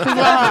 Okay, speak from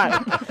my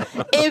heart.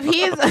 If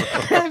he's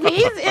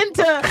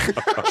into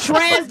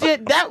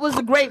transgender, that was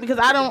great because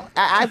I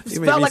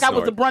felt like I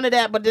was the brunt of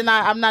that, but then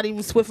I'm not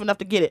even swift enough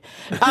to get it.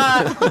 Because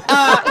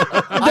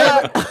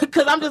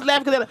I'm just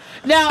laughing.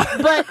 Now,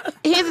 but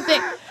here's the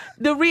thing.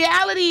 The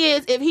reality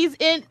is, if he's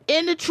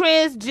into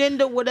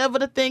transgender, whatever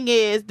the thing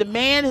is, the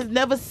man has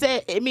never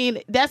said. I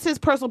mean, that's his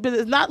personal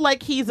business. It's not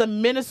like he's a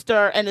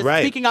minister and is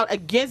speaking out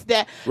against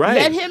that. Right.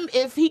 Let him,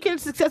 if he can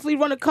successfully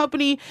run a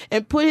company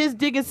and put his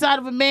dick inside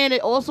of a man that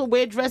also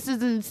wear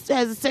dresses and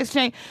has a sex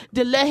change,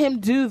 to let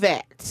him do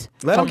that.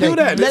 Let him do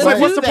that. It's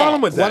like, what's the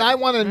problem with that? What I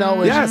want to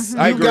know is, yes,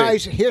 I you agree.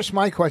 guys. Here's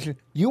my question: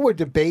 you were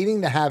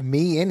debating to have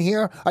me in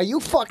here. Are you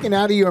fucking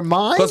out of your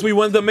mind? Because we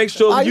wanted to make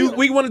sure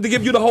we wanted to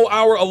give you the whole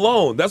hour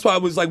alone. That's why I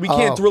was like, we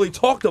can't really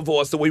talk to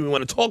Voss the way we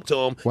want to talk to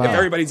him if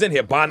everybody's in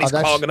here. Bonnie's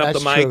clogging up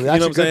the mic. True. You know what I'm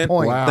That's a good saying?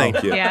 point. Wow.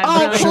 Thank you.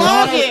 Oh,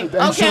 clogging. And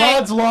Okay.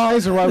 Sherrod's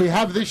lies are why we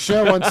have this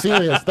show on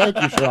Sirius. Thank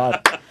you,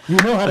 Sherrod. You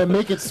know how to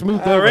make it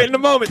smooth over. Right in the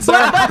moment, sir.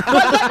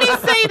 But let me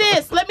say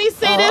this. Let me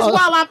say this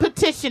while I'm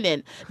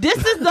petitioning. This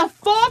is the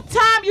 4th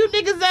time you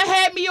niggas that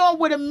had me on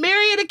with a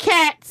myriad of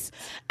cats.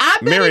 I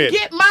better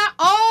get my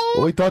own.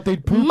 Well, we thought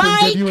they'd poop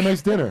and give you a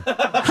nice dinner.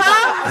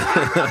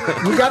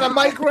 You got a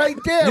mic right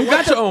there. You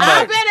got your own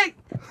I mic.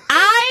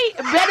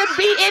 better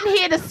be in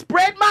here to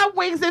spread my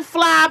wings and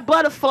fly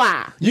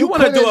butterfly. You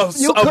want to do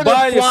You a couldn't by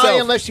fly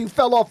yourself. unless you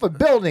fell off a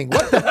building.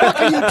 What the fuck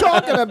are you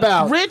talking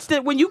about? Rich,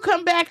 that when you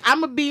come back,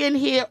 I'm gonna be in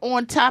here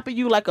on top of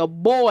you like a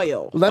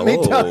boil. Let me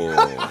tell you.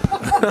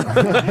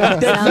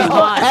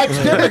 That's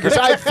different because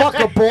I fuck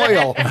a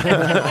boil.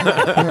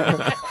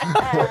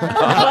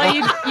 Well,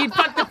 you'd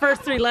fuck the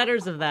first 3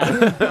 letters of that. Now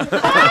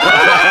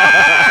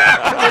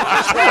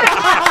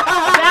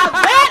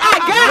that I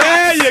got.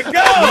 There you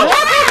go.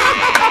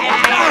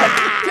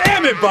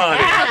 Damn it,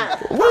 Bonnie.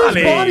 Where's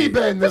Bonnie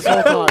been this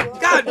whole time?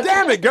 God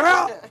damn it,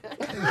 girl.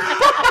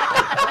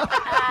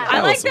 I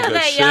like some though good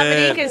that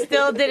shit. Yamanika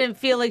still didn't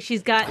feel like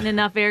she's gotten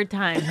enough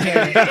airtime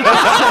here.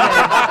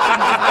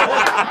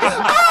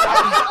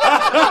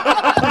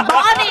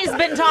 Bonnie's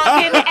been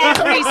talking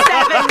every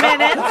 7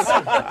 minutes.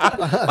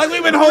 Like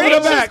we've been holding her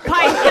Rich has back.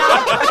 piped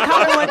up a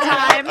couple of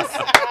times.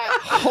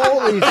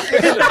 Holy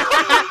shit.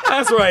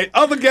 That's right.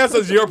 Other guests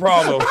is your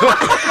problem.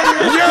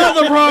 You're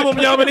the problem,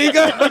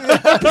 Yamanika.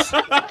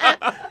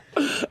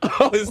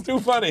 Oh, it's too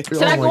funny.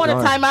 Should I go on a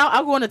timeout?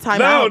 I'll go on a timeout.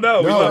 No.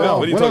 No. What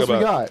are you What talking else we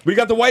about? got? We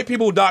got the White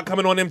People doc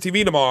coming on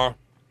MTV tomorrow.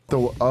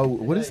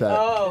 What is that?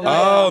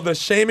 Oh, the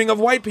shaming of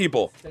white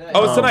people.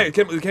 Oh, it's tonight. It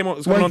came on.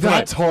 It's coming on tonight.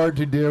 That's hard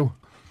to do.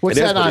 What's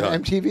It is that on pretty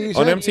hard. MTV? you On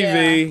said?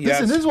 MTV, yes.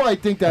 Listen, this is why I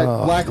think that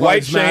Black White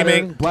Lives Matter.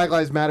 shaming. Black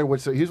Lives Matter.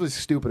 Here's what's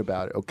stupid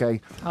about it.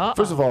 Okay,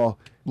 first of all,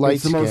 Light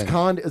it's the most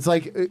skin. It's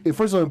like it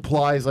first of all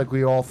implies like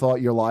we all thought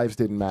your lives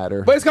didn't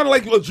matter. But it's kind of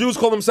like Jews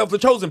call themselves the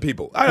chosen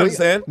people. I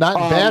understand.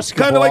 Not in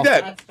basketball. Kind of like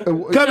that.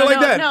 Kind of like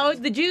that. No,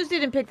 the Jews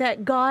didn't pick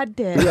that. God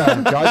did.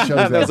 Yeah, God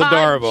chose That's that.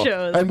 adorable.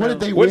 chose And what them.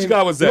 did they Which win?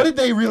 guy was that? What did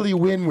they really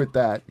win with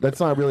that?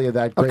 That's not really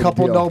that great A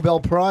couple deal. Nobel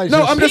Prizes.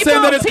 No, I'm just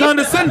saying that it's People-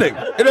 condescending.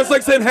 And it's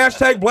like saying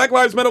hashtag Black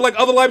Lives Matter like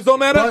other lives don't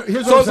matter. But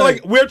here's So what it's I'm like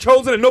saying. we're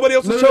chosen and nobody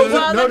else is chosen.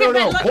 Well, look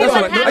at Hold what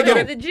on. happened I get to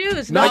it. the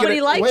Jews. No, I get Nobody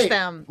it. likes Wait,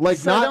 them. Like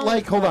So not don't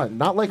like hold on,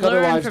 not like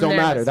other learn lives from don't their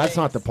matter. That's mistakes.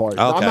 not the part.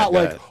 Okay, I'm not go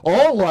like ahead.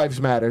 all lives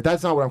matter.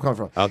 That's not what I'm coming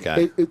from.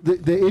 Okay.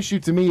 The issue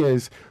to me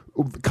is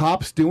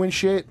cops doing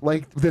shit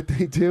like that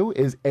they do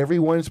is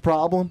everyone's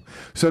problem.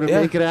 So to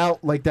make it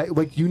out like that,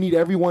 like you need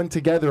everyone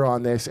together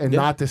on this and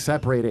not to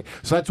separate it.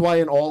 So that's why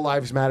in all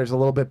lives matters a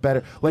little bit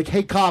better. Like,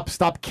 hey cops,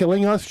 stop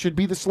killing us should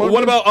be the slogan.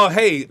 What about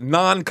hey,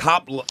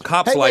 non-cops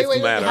Hey, life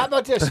wait, matter? how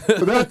about this?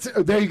 That's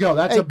there you go.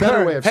 That's Hey, a better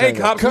Kurt. way of Hey, saying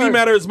cops, it. we Kurt.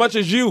 matter as much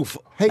as you.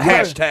 Hey,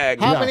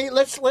 Hashtag. How Yeah. many?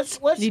 Let's.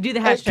 You do the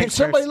Can hashtag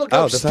somebody first. look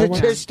Oh, up that's how it works.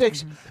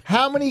 statistics?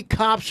 How many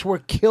cops were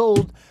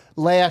killed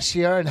last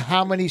year, and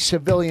how many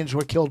civilians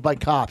were killed by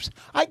cops?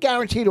 I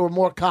guarantee there were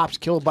more cops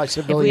killed by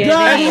civilians. The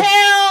Yeah.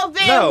 hell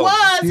there No.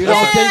 was. You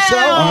don't think so?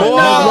 Hell More.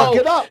 no. Look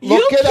it up. You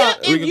Look it up.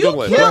 can't- We if can you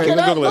Google it. can't- We can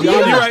Google it. Look it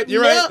You're up. right.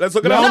 You're right. Let's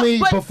look it up. Melanie,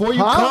 but- before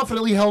you Huh?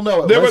 confidently hell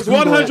no it. There let's was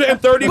Google it.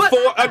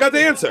 134. I got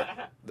the answer.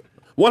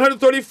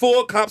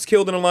 134 cops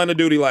killed in the line of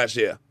duty last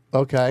year.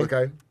 Okay.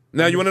 Okay.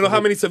 Now, you want to know how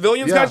many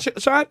civilians Yeah.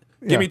 got shot?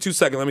 Give me 2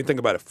 seconds. Let me think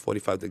about it.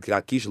 45. They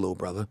got Keisha, little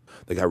brother.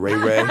 They got Ray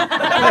Ray. They got,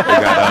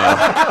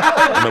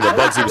 I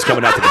remember Bugsy was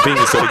coming out to the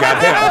convenience, so they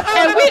got him.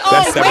 And we all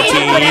That's waited for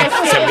 17, that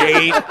shit.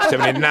 78,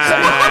 79,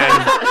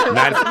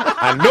 90.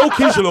 I know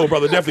Keisha, little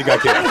brother, definitely got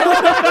killed.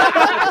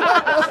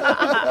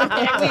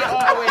 And we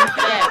always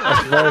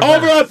said.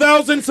 Over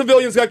 1,000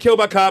 civilians got killed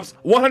by cops.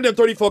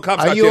 134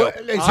 cops got killed.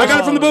 I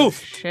got it from the booth.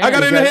 Shit. I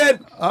got it in the head.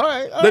 All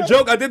right. The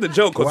joke, I did the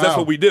joke because that's Wow.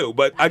 what we do,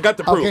 but I got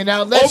the proof. Okay,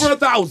 now let's- Over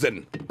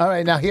 1,000. All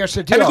right, now here's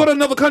the And to go deal. to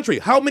another country.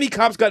 How many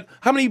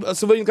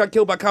civilians got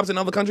killed by cops in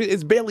other countries?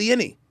 It's barely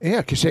any.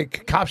 Yeah, because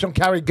cops don't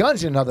carry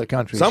guns in other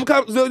countries. Some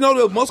cops,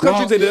 no, most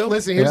countries they do.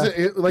 Listen, here's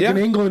Yeah. like in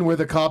Yeah. England, where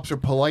the cops are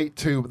polite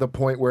to the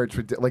point where it's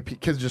like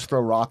kids just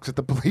throw rocks at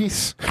the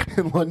police.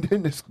 In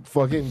London, this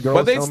fucking girls.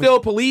 But they tell me- still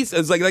police.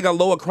 It's like they got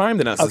lower crime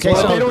than us. as Okay,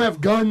 well. But so- they don't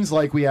have guns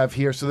like we have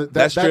here, so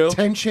That's that true.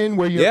 tension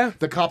where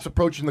the cops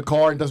approaching the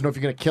car and doesn't know if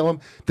you're going to kill him.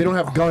 They don't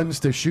have guns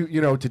to shoot,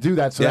 to do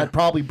that. So Yeah. that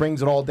probably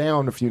brings it all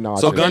down a few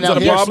notches. So guns now, are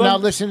the here's- problem? Now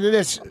listen to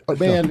this.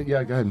 Man,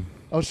 yeah, go ahead.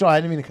 Oh, sorry, I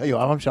didn't mean to cut you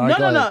off. I'm sorry.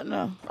 Go ahead.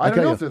 No. I don't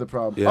Okay. know if they're the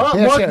problem. Yeah. Oh,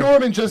 Yes, Mark sir.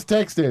 Norman just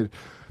texted.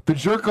 The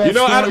jerk off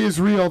story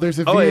is real. There's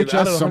a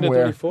VHS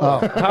somewhere. How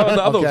are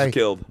the others Okay.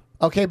 killed?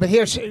 Okay, but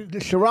here's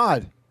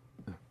Sherrod.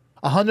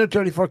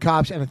 134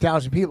 cops and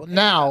 1,000 people.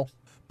 Now,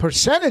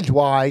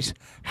 percentage-wise,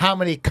 how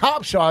many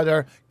cops are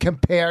there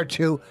compared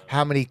to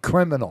how many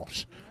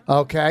criminals?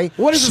 Okay.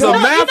 What is this, So- a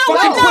math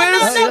fucking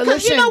quiz? No, 'cause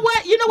Listen. you know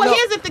what? No.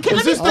 Here's the thing.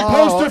 Is this the No,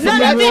 poster from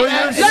the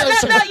Warriors? No,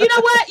 you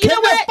know what? You Can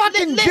know what? the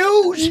fucking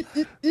Jews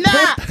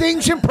Nah. put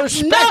things in No,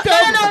 perspective? no,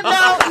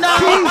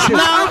 Jesus you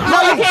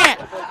Christ. can't.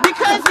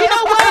 Because you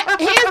know what?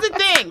 Here's the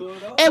thing.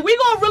 And we're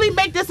going to really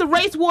make this a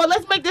race war.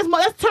 Let's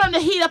turn the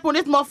heat up on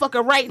this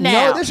motherfucker right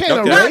now. No, this ain't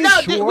a Okay.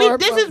 race war.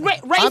 This is race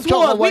I'm talking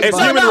war. about what- It's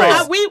human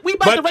race. We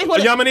about to But race war.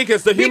 Yamanika,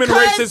 it's the human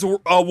Because race's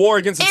war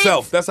against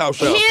itself. That's our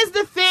show. Here's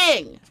the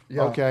thing.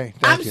 Okay,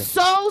 I'm thank you.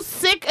 so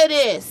sick of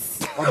this.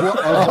 Oh, No,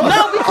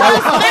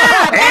 because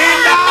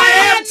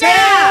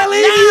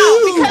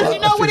because you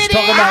know what She's it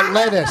talking is. about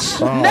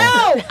lettuce.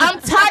 No, I'm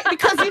tight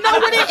because you know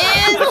what it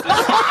is. No,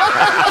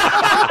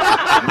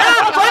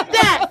 fuck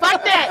that.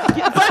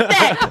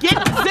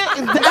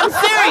 I'm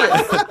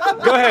serious.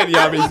 Go ahead,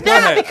 Yami. Go Nah,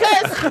 ahead.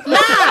 because no.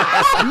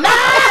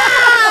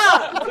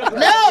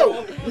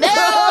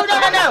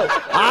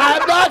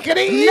 I'm not going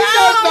to eat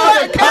No,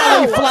 another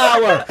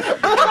cauliflower.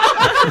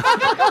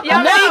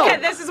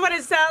 Yamanika, this is what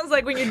it sounds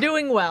like when you're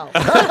doing well.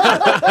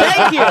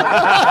 Thank you.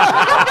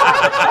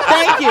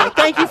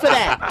 Thank you for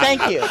that.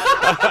 Thank you.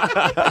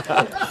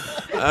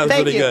 That was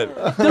Thank pretty you. good.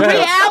 The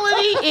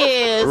reality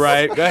is,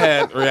 Right, go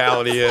ahead.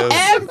 Reality is.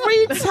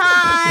 every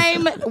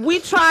time we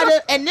try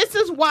to, and this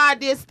is why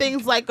there's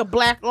things like a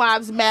Black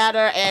Lives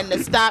Matter and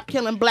the Stop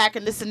Killing Black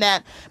and this and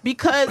that,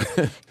 because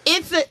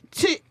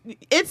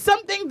it's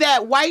something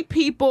that white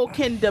people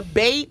can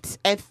debate,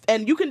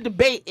 and you can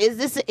debate, is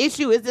this an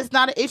issue? Is this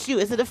not an issue?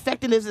 Is it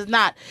affecting? Is it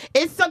not?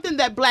 It's something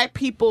that black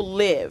people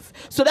live.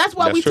 So that's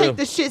why That's we true. take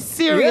this shit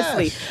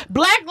seriously. Yes.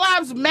 Black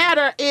Lives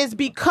Matter is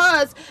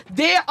because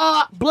there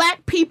are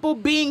black people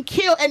being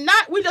killed, and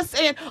not we just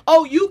saying,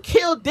 oh, you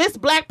killed this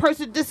black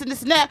person, this and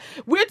this and that.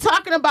 We're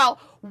talking about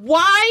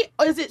why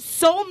is it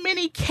so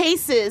many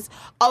cases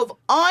of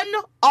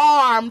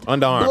unarmed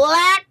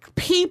black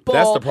people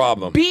That's the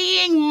problem.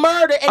 being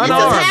murdered, and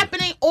Unarmed. this is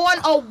happening on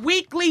a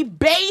weekly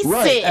basis.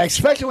 Right,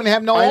 especially when they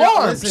have no I know,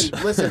 arms.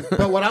 listen.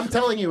 But what I'm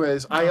telling you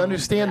is, I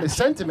understand the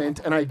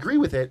sentiment and I agree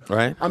with it.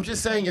 Right. I'm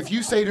just saying, if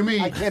you say to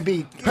me, I can't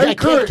 "Hey, can't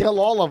Kurt," kill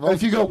all of them.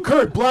 if you go,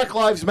 Kurt, Black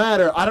Lives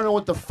Matter, I don't know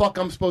what the fuck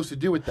I'm supposed to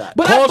do with that.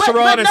 Call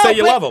Sherrod and say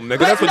you love him, nigga.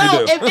 That's what you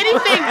do. If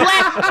anything,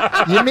 black.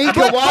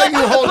 Yamika, why are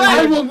you holding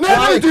I your... will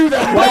never do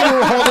that. Why are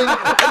you holding...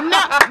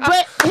 No,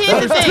 but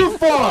here's the That's thing. too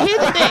far. Here's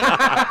the thing.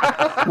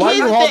 Why are Here's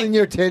you the holding thing.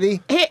 your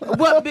titty?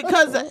 Well,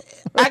 because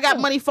I got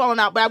money falling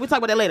out, but we'll talk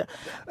about that later.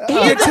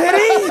 Here's the-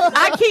 titty?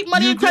 I keep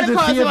money You in credit did the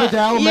cards. Thea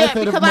Vidal Yeah,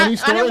 method of because money I didn't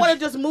storage? want to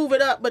just move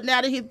it up, but now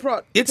that he's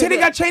Your titty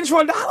got changed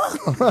for $1?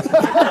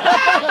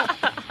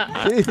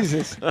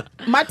 Jesus.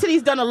 my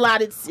titty's done a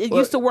lot. It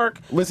used to work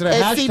Listen, a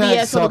at hashtag CBS on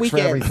the sucks for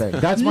weekend. everything.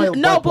 That's my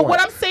No, but point.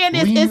 what I'm saying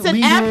is, Lean- it's an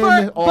lean in,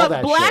 effort. all But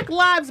that Black shit.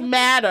 Lives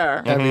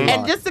Matter,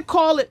 and just to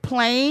call it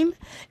plain,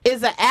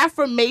 is an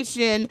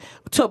affirmation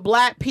to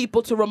black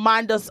people to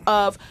remind us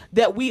of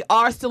that we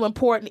are still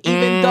important,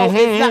 even though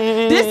it's not.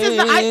 This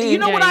is, you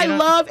know what I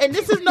love, and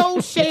this is no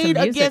shade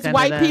music against under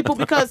white that. people,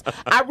 because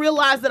I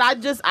realize that I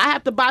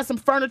have to buy some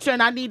furniture,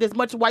 and I need as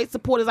much white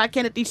support as I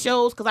can at these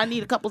shows because I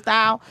need a couple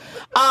style.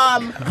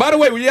 By the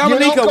way, don't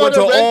Yamanika go went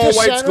to to Rent all the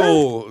white Center?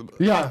 school.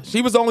 Yeah.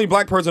 She was the only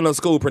black person in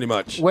school, pretty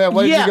much. Where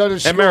did Yeah. you go to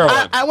school? In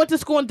Maryland. I went to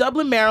school in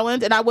Dublin,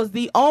 Maryland, and I was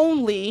the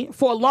only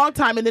for a long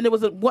time. And then there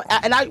was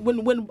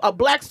when a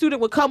black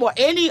student would come or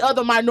any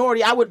other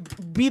minority, I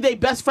would be their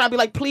best friend. I'd be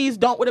like, please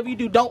don't, whatever you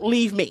do, don't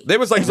leave me. They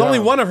was like, there's only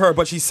one of her,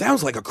 but she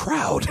sounds like a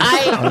crowd.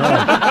 But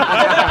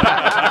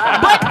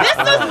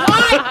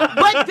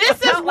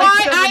this is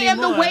why I am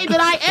the way that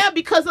I am,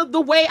 because of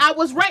of the way I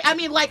was raised. I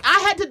mean, like, I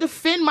had to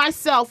defend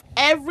myself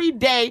every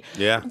day.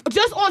 Yeah.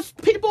 Just on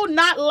people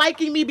not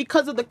liking me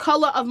because of the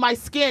color of my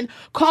skin,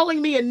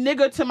 calling me a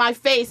nigger to my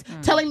face,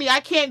 telling me I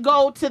can't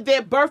go to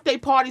their birthday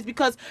parties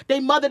because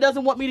their mother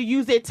doesn't want me to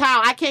use their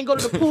towel. I can't go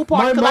to the pool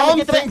party. My mom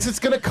thinks it's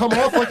going to come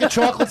off like a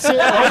chocolate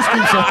sandwich.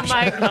 Oh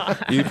my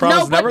God. You promise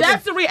No, never but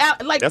that's to? the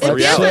reality. Like, That's the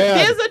reality.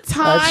 there's a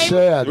time.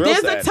 Real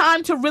There's sad. a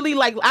time to really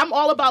like. I'm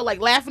all about like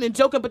laughing and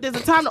joking, but there's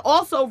a time to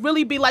also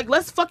really be like,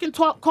 let's fucking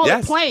talk. Call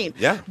Yes. it plain.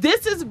 Yeah.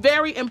 This is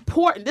very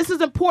important. This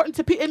is important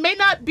to people. It may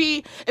not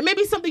be. It may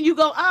be something you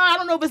go. I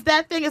don't know if it's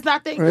that thing. It's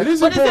that thing. It is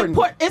but important. it's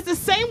important. It's the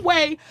same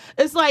way.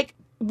 It's like.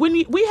 When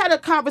we had a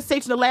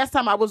conversation the last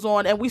time I was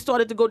on, and we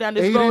started to go down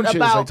this 8 road inches,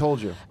 about. I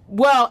told you.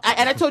 Well,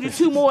 and I told you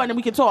 2 more, and then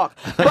we can talk.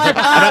 But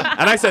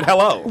And I said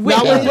hello.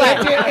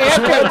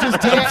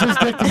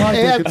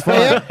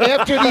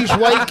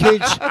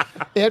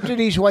 After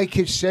these white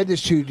kids said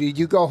this to you, did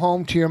you go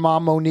home to your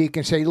mom Monique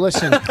and say,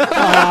 "Listen,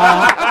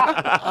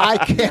 I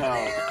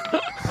can't."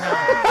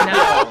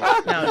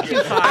 No,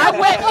 too far.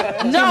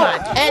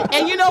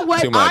 And you know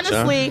what? Too much,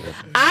 Honestly,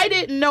 I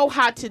didn't know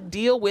how to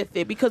deal with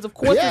it because, of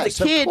course, Yes, as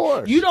a of kid,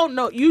 course. you don't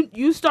know. You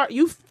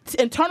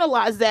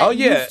internalize that. Oh,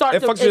 yeah. You start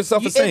It fucks your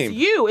self-esteem.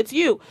 It's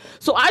you.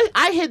 So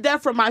I hid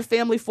that from my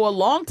family for a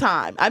long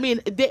time. I mean,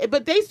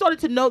 but they started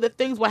to know that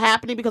things were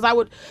happening because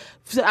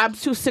I'm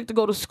too sick to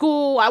go to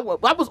school. I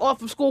was off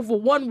from school for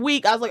 1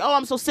 week. I was like, oh,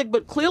 I'm so sick,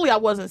 but clearly I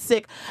wasn't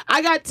sick.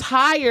 I got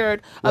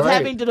tired of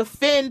having to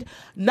defend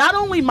not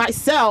only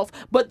myself,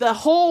 but the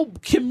whole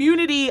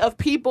community of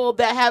people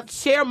that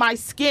share my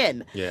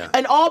skin. Yeah.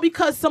 And all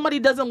because somebody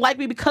doesn't like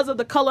me because of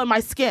the color of my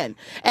skin.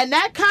 And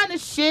that kind of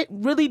shit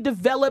really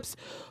develops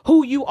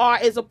who you are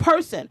as a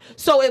person.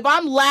 So if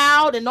I'm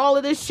loud and all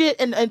of this shit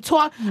and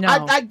talk,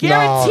 I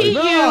guarantee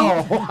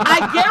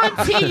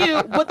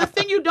you, but the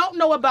thing you don't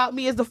know about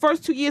me is the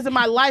first 2 years of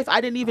my life,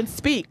 I didn't even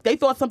speak. They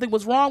thought something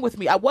was wrong with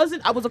me. I was a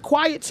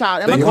quiet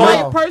child. I'm a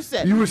quiet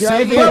person. You were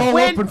saving it all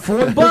up and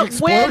for a big when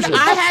explosion.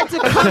 I had to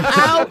come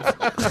out,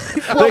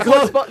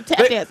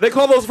 They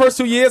call those first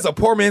 2 years a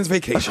poor man's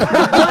vacation.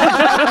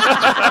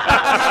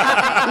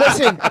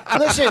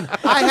 Listen.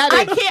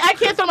 I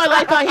can't throw my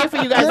life out here for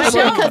you guys.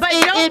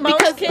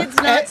 Most kids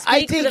not speak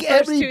I think the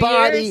first 2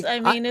 everybody. years. I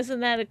mean, isn't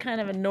that a kind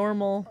of a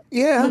normal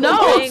Yeah.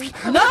 thing?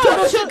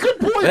 That's a good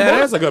point. Yeah,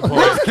 that's a good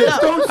point.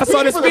 I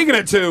started speaking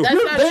at 2. That's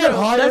not They had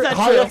true. That's not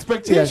high true.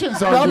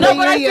 expectations on No,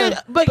 you.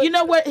 but you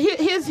know what?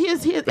 Here's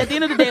at the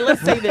end of the day,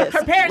 let's say this.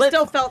 Her parents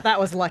still felt that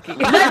was lucky.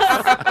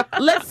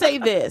 Let's say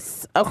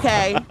this,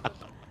 okay?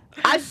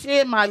 I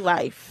shared my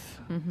life.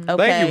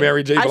 Okay? Thank you,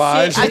 Mary J.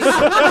 Blige. I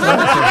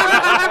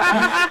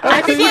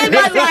shared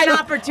my An life.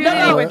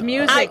 opportunity with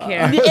music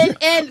here.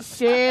 And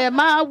share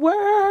my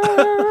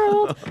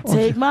world,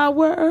 take my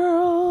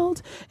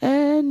world,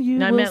 and you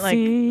No, I will meant like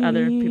see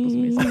other people's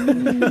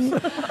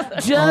music.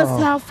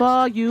 just how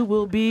far you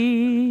will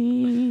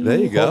be. There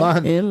you go.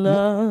 In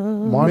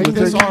love. Make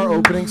this our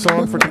opening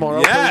song for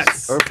tomorrow,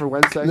 Yes. please, or for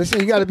Wednesday. Listen,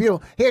 you got to be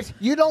able.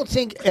 You don't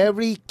think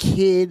every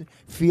kid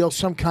feels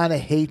some kind of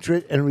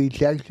hatred and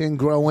rejection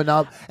growing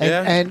up,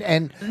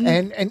 and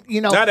you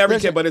know, Not every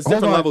listen, kid, but it's Hold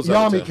different on, levels of it.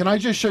 Yami, too. can I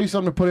just show you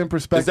something to put in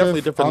perspective?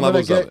 definitely different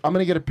levels of it. I'm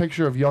gonna get a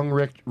picture of young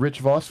Rich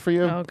Voss for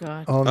you. Oh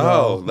God. Oh, no.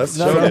 Oh, let's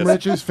show Young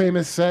this. Rich's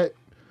famous set.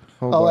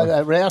 Hold on.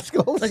 at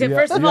Rascals. Okay,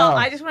 first of all, Yeah.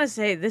 I just want to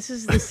say this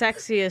is the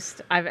sexiest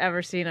I've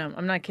ever seen him.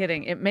 I'm not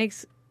kidding. It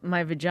makes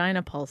my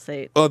vagina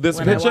pulsate. Oh, this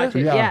when I picture? watch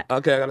it. Yeah. Yeah.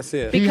 Okay, I gotta see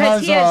it. Because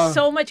he has has,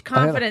 so much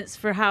confidence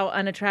for how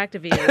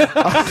unattractive he is.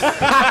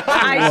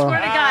 I swear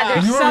to God,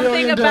 there's You were something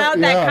really into- about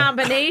that yeah.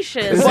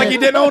 combination. It's like he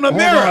didn't own a Hold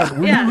mirror. on.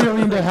 Were Yeah. you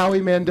really into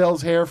Howie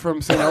Mandel's hair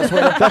from St.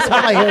 Elsewhere? That's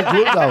how my hair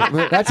grew,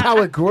 though. That's how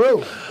it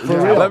grew.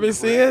 For real. Let me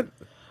see it.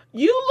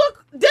 You look.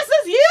 This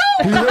is you.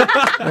 You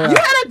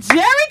had a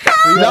Jerry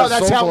curl. No,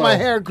 that's how Solo. my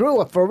hair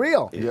grew. For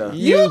real. Yeah.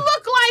 You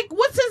look like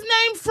what's his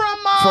name from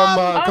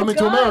Coming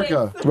to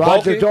America.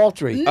 Roger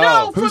Bulky? Daltrey.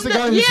 No, Who's from the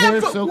guy whose hair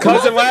is so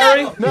Cousin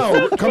Larry?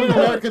 No, Coming to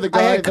America, the guy.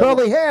 I had that-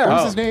 curly hair. What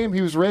was his name?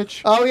 He was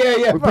rich. Oh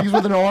yeah. With begins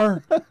with an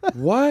R.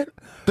 What?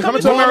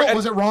 Coming to America.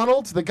 Was it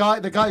Ronald? The guy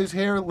whose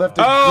hair left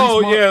a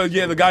Oh grease mark?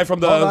 yeah, the guy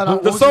from Hold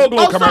on, the what Soul was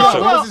Glow it?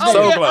 commercial. What was his name?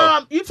 Soul yeah, Glow.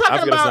 you I talking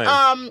forget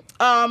his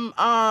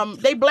about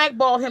they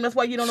blackballed him. That's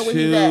why you don't know where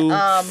he's Too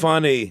at.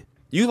 funny.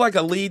 You like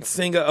a lead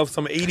singer of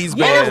some 80s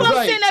Yeah, that's band. what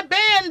I'm saying. That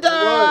band. The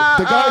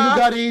guy who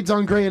got AIDS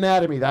on Grey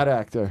Anatomy, that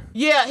actor.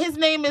 Yeah, his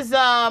name is Look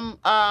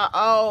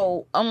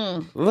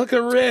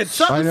at Rich. I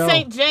something know.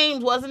 St.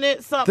 James, wasn't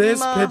it? Something.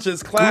 This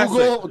picture's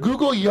classic.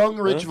 Google young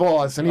Rich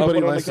Voss. Anybody put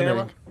it on the listening?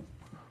 camera?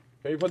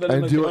 Can you put that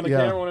And do on it, the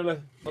yeah. camera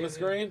on the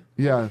screen?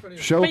 Yeah,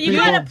 show But you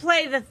people. gotta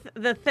play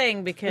the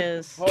thing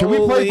because Can we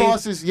play Holy-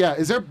 Voss's? Yeah,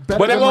 is there better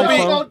But it than won't my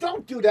be- phone? No,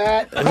 don't do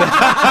that.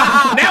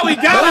 Now we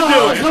gotta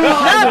do it.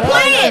 Nah,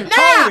 play it. Nah,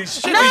 Holy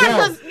shit, nah, we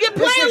because you're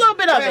playing a little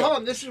bit of Hey, it. hold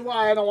on. This is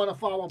why I don't want to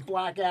follow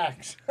Black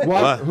Axe.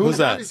 What? Who's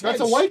that? His That's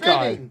a head's white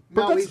guy. spinning.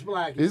 But No, that's- he's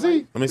black. Is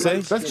he? Let me see.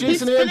 That's He's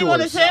Jason spinning on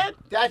his Andors.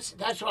 head.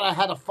 That's what I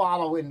had to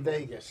follow in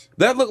Vegas.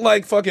 That looked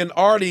like fucking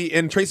Artie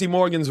in Tracy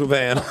Morgan's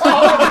van.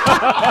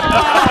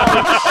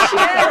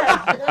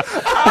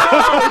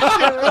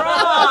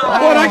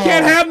 What? I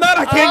can't have none.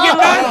 I can't get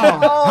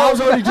none.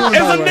 How's already doing?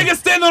 There's a nigga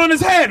standing on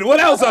his head. What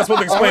else am I supposed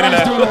to explain to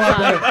that?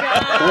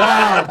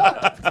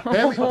 Wow.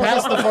 Hey,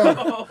 pass the phone.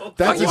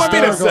 That's What you want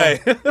me to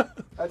hysterical.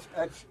 say?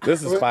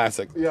 This is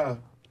classic. Yeah.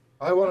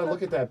 I want to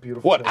look at that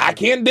beautiful. What? picture. I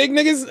can't dig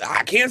niggas?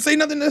 I can't say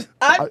nothing to. Hey,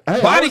 I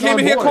Bonnie was came on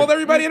in here, board. called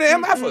everybody the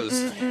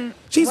MFers.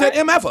 She said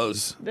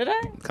MFers. Did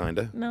I?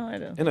 Kinda. No, I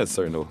don't. In a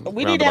certain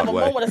We need to have a roundabout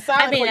way. moment of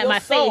silence I mean, for at your my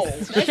soul.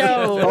 face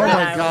shows. Oh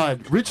my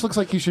God! Rich looks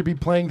like he should be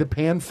playing the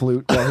pan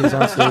flute while he's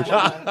on stage.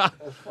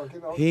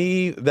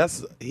 He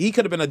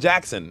could have been a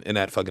Jackson in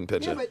that fucking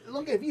picture. Yeah, but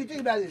look, if you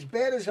think about it, as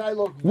bad as I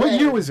look What then,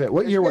 year was it?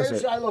 What year was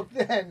As it? bad as I look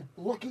then,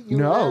 look at you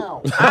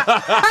No.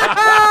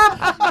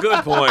 now.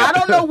 Good point. I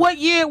don't know what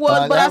year it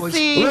was, but I was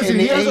see Listen, in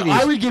the he has, 80s.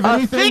 I would give a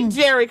anything. thick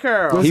Jerry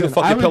curl. Listen, He would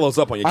fuck I your would- pillows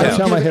up on your I would couch.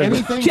 Tell my give hair.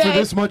 anything Jay. for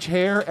this much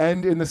hair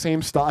and in the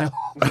same style.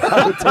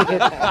 I would take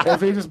it.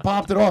 If he just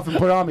popped it off and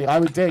put it on me, I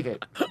would take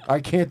it. I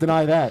can't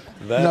deny that.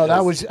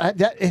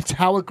 It's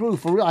how it grew.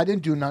 For real, I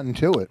didn't do nothing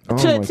to it. Oh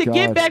To- my to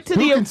get God. back to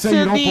Who the- can say to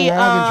you don't the,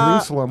 belong in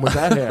Jerusalem with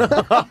that hair?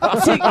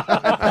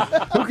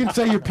 Who can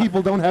say your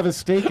people don't have a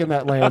stake in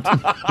that land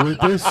with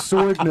this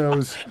sword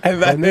nose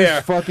And that this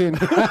hair. fucking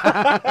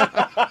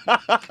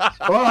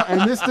oh,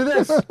 and this to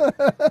this? Oh,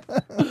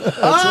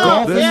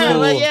 golf yeah, and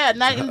well, rule. yeah,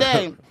 night and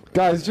day.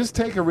 Guys, just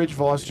take a Rich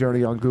Voss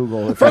journey on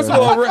Google. First of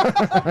all,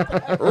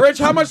 Rich,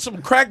 how much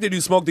crack did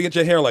you smoke to get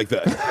your hair like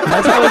that?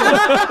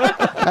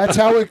 That's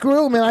how it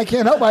grew, man. I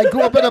can't help it. I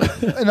grew up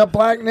in a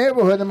black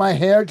neighborhood, and my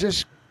hair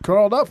just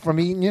curled up from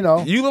eating, you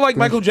know. You look like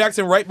Michael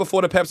Jackson right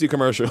before the Pepsi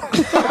commercial.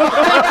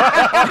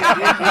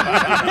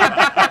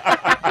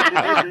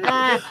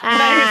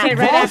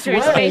 Right after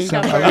his face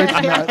This cover.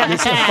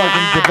 is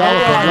fucking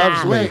developer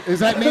loves me. Wait, is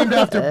that named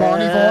after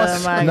Bonnie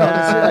Voss? Oh my No,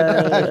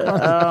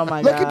 god! Oh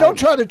my Look, god! don't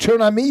try to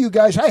turn on me, you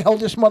guys. I held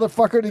this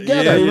motherfucker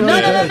together. Yeah, you No,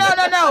 did.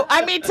 no.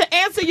 I mean, to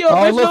answer your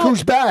Oh, original. look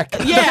who's back.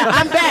 Yeah,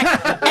 I'm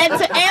back. And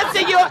to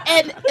answer your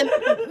and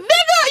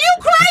nigga, you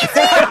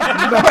crazy?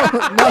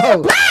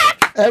 No.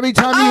 Every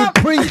time you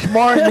preach,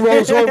 Martin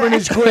rolls over in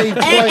his grave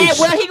And place.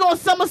 well, he gonna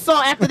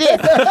somersault after this.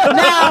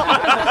 Now,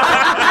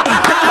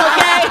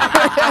 okay,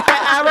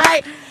 all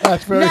right.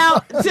 That's very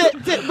Now,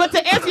 but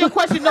to answer your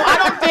question, no, I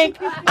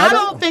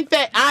don't think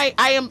that I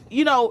am.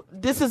 You know,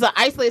 this is an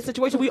isolated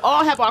situation. We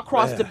all have our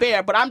cross to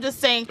bear. But I'm just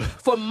saying,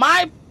 for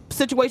my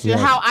situation,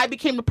 how I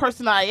became the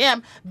person I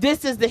am,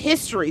 this is the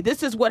history.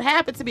 This is what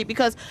happened to me.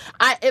 Because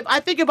I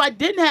think if I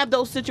didn't have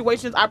those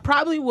situations, I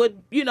probably would,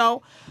 you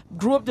know,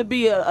 grew up to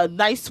be a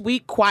nice,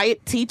 sweet,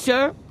 quiet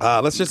teacher.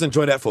 Let's just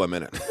enjoy that for a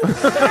minute.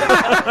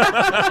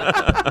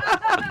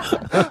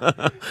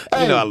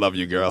 You know I love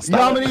you, girl.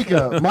 Stop.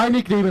 Yamanika, my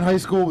nickname in high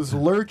school was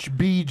Lurch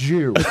B.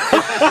 Jew.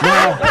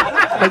 Now,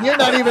 and you're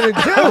not even a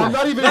Jew. I'm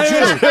not even a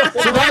Jew.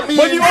 So that means,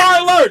 But you are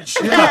a lurch.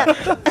 Yeah.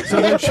 So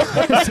they're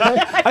trying to say,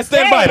 I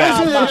stand by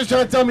that. they're just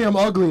trying to tell me I'm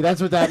ugly.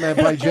 That's what that meant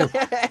by Jew.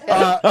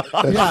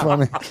 That's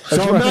funny.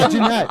 So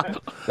imagine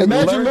that.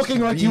 Imagine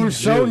looking like you were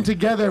sewn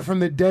together from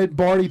the dead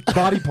body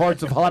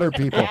parts of hotter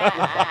people.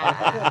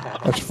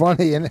 That's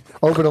funny. And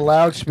over the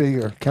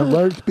loudspeaker, can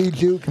Lurch be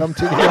Jew come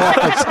to the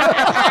office?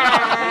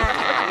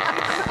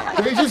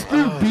 They just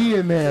threw B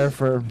in there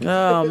for.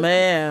 Oh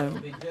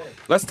man.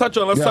 Let's touch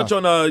on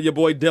your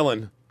boy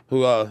Dylan,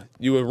 who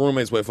you were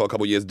roommates with for a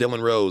couple years.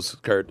 Dylan Rose,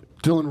 Kurt.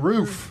 Dylan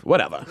Roof.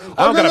 Whatever. Oh,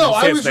 I don't no, gotta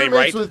say I his was name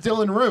roommates right. with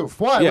Dylan Roof.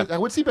 Why? Yeah.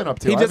 What's he been up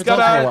to? He I just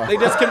haven't talked to him in a got.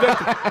 They just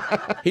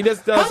convicted. He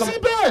just. How's he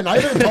been? I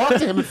haven't talked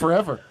to him in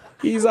forever.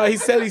 He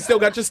said he still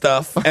got your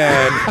stuff,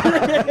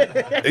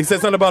 and he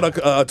said something about a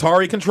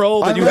Atari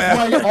control that I you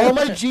left have. all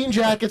my jean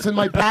jackets and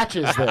my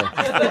patches there.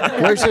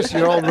 Where's this,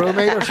 your old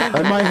roommate or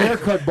something? And my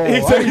haircut bowl.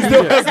 He said he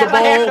still has the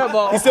haircut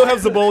bowl. bowl. He still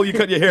has the bowl you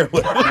cut your hair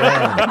with.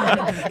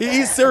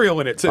 He eats cereal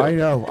in it too. I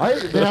know.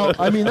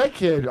 I mean, that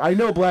kid, I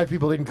know black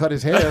people didn't cut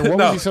his hair. What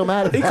was he so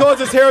mad about? He calls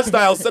his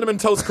hairstyle Cinnamon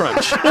Toast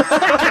Crunch.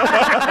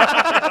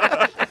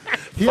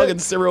 Fucking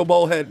cereal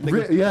bowl head.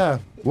 Yeah.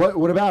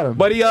 What about him?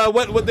 But he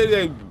what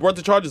they brought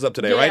the charges up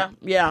today, right?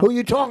 Yeah. Who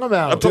you talking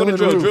about? I'm talking to Dylan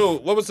Drew. Roof. Drew,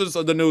 what was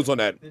the news on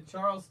that? The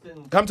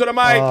Charleston. Come to the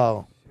mic.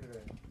 Oh.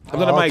 Come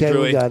to the mic, Okay,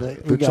 Drewy. we got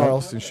it. The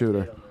Charleston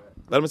shooter.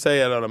 Let him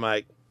say it on the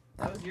mic.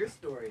 That was your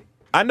story.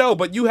 I know,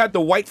 but you had the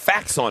white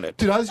facts on it.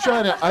 Dude, I was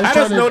trying to. I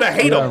just know to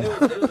hate him.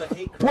 It was a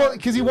hate crime. Well,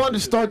 because he wanted to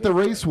start the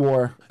race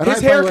war. And His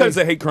I felt haircut's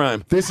like, a hate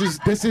crime. This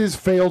is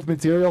failed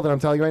material that I'm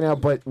telling you right now.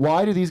 But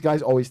why do these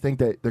guys always think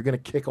that they're going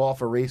to kick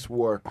off a race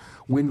war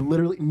when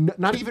literally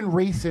not even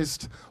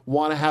racists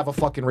want to have a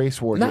fucking race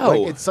war? dude? No.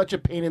 Like, it's such a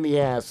pain in the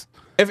ass.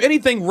 If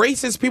anything,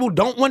 racist people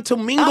don't want to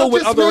mingle I'll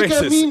with just other make a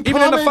racists, mean even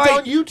in a comment fight.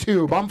 on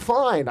YouTube. I'm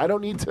fine. I don't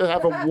need to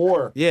have a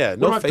war. Yeah, We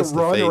no don't have face to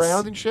to run face.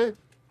 around and shit.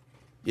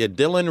 Yeah,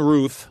 Dylan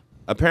Ruth.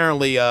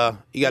 Apparently,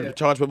 he got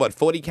charged with what,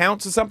 40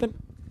 counts or something?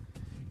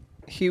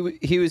 He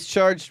was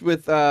charged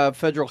with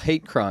federal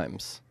hate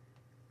crimes.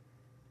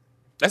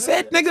 That's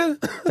it,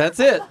 nigga. That's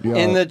it. Yeah.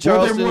 In the Well,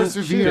 Charleston they're more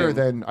severe shooting.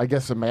 than, I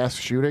guess, a mass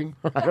shooting.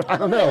 I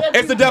don't know.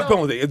 It's the death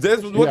penalty.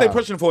 That's what they're Yeah.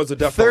 pushing for is the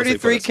death penalty.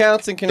 33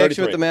 counts in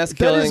connection with the mass That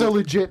killing. is a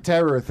legit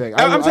terror thing.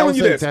 I'm I telling would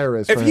you say this.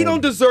 terrorist If for he him.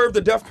 don't deserve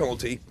the death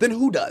penalty, then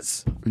who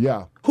does?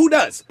 Yeah. Who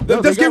does? No,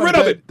 Let's they get got rid him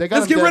of dead. it. They got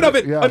Let's him get rid dead. of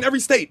it Yeah. in every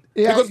state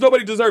Yeah. because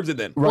nobody deserves it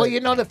then. Well, you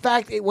know the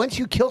fact once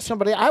you kill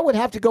somebody, I would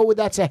have to go with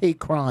that's a hate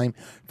crime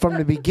from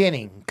the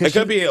beginning. It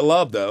could be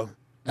love though,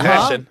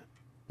 passion.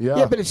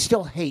 Yeah, but it's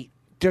still hate.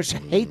 There's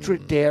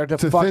hatred there to a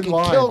thin fucking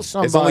line. kill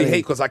somebody. It's only hate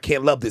because I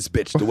can't love this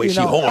bitch the way You she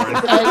know, horned.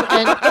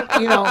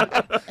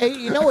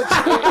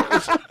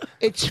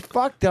 It's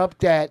fucked up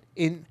that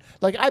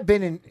I've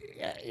been in.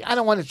 I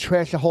don't want to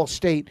trash the whole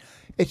state.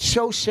 It's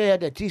so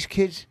sad that these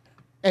kids.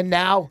 And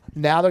now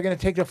they're going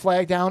to take the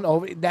flag down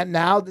over that.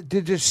 Now the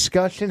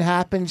discussion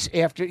happens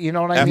after, you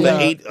know what I mean?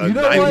 After You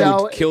know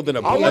what? killed in a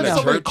I want in a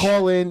somebody to church.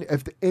 call in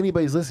if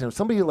anybody's listening. If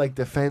somebody like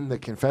defend the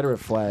Confederate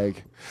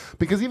flag,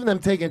 because even them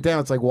taking it down,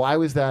 it's like, why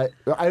was that?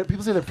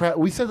 People say they're proud.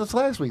 We said this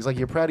last week. It's like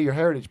you're proud of your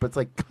heritage, but it's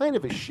like kind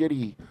of a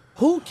shitty.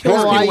 Who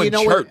kills Well, people you in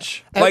know what?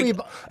 church? Like,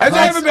 Everyb- has there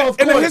That's- ever been of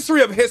in the course.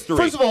 history of history?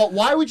 First of all,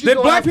 why would you? Did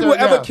go black after, people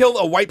ever yeah. kill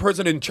a white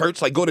person in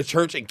church? Like go to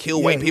church and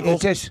kill white people?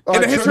 It's just-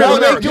 in the history no,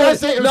 of they America? do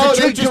it. No,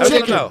 they do I it.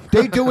 don't know.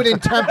 They do it in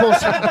temples.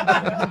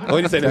 What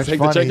did you say? They That's take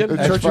funny. the chicken? The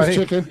That's church's funny.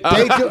 chicken.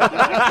 They do,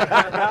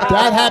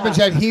 that happens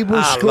at Hebrew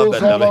I love schools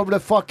that all dummy. over the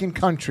fucking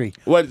country.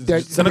 What,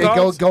 They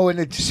synagogues? go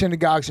into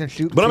synagogues and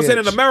shoot. But I'm saying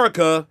in kids.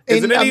 America, In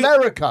isn't any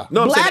America.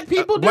 No, I'm Black saying,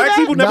 people do black that?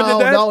 people never no,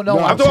 did that. No, no,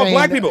 I'm talking about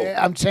black people.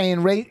 I'm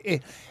saying,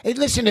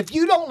 listen, if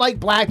you don't like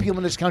black people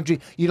in this country,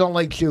 you don't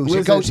like Jews. Listen,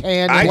 it goes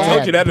hand in I hand.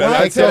 told you that. I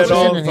Black said it terror,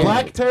 all. in hand.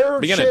 black terror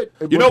Beginning.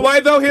 shit. You know why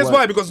though? Here's What?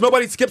 why. Because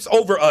nobody skips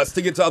over us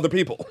to get to other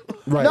people.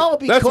 Right. No,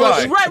 That's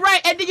because why.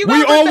 Right, and then you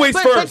We gotta always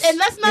but, first. and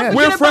let's not Yeah. forget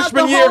We're about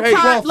freshman the year whole hate.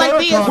 time, like the We're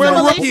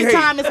rookie assimilation hate.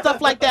 time and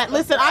stuff like that.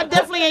 Listen, I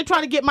definitely ain't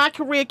trying to get my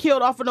career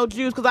killed off of no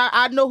Jews because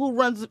I know who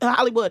runs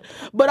Hollywood.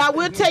 But I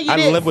will tell you I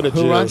this: live with a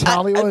who Jew. runs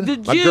Hollywood? the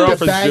My Jews, girlfriend's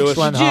The banks Jewish.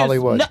 run Jews.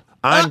 Hollywood. No,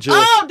 I'm Jewish.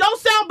 Oh, don't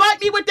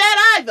soundbite me with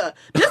that either.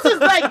 This is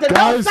like the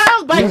Guys,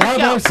 don't soundbite you have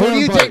show. our Who do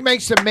you soundbite. think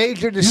makes the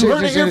major heard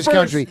decisions it in here this first.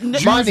 country?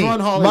 Jews Money. run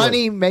Hollywood.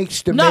 Money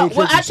makes the No, major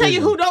well, I decisions. tell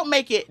you who don't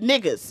make it,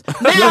 niggas.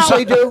 Now, Yes,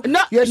 they do. No,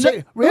 Yes, no,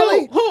 they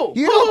really. Who?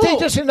 You Who? don't think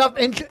there's enough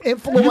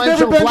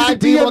influential been to black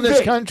the people in this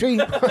DMV. country?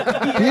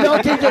 You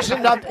don't think there's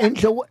enough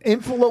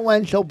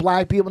influential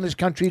black people in this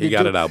country? You to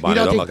got do, it out, you Bonnie.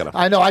 don't Don't think- look it up.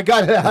 I know. I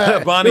got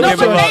it. Bonnie, No,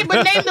 give it up.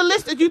 but name the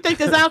list that you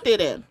think is out there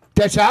then.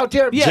 That's out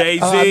there. Yeah.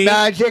 Jay-Z,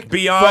 Magic,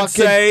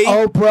 Beyonce,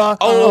 fucking Oprah,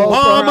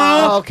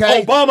 Obama,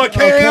 okay,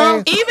 Obamacare.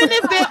 okay. Even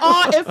if there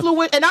are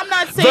influence, and I'm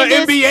not saying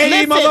The this,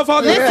 NBA,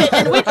 motherfucker. Listen,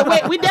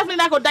 and we definitely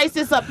not gonna dice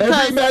this up because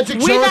Every Magic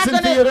we're not Johnson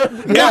gonna.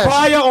 theater. Yes.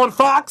 Empire on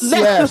Fox.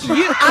 Yes.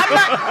 I'm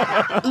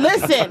not.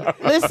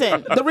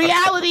 Listen. The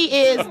reality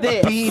is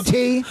this: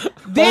 BT.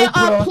 there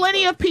are Oprah.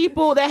 plenty of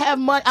people that have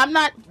money. I'm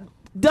not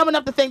dumb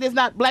enough to think there's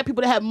not black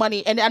people that have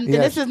money, and Yes.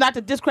 this is not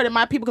to discredit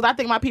my people because I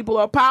think my people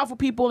are powerful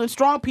people and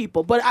strong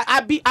people. But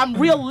I'm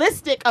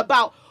realistic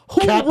about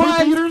who Capital runs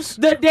leaders?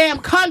 the damn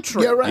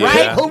country, You're right.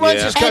 right? Who runs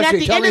Yeah. this And at country?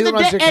 the Tell end me of who the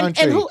runs day, the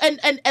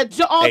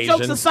country. all jokes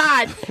Asians.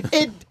 aside,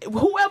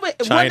 whoever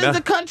China. runs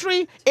the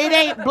country, it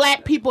ain't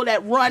black people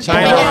that run. China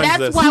and runs that's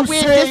this. why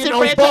we're Hussein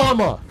disenfranchised.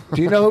 Obama.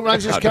 Do you know who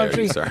runs this How dare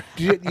country? you, sir.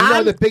 Do you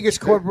know the biggest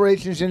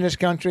corporations in this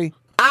country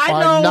I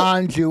are know-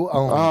 non-Jew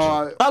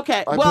owned.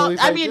 Okay, I well, believe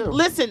I they mean, do.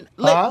 listen,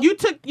 Huh? you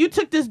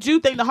took this Jew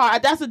thing to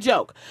heart. That's a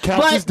joke.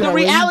 Countess But the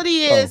Deli. reality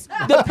is,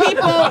 the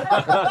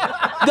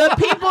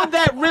people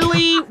that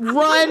really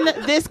run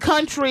this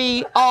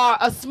country are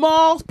a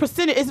small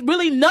percentage. It's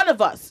really none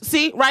of us.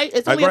 See, right?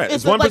 It's only Right,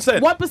 it's like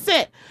 1%.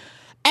 1%.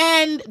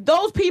 And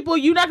those people,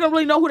 you're not gonna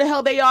really know who the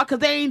hell they are because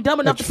they ain't dumb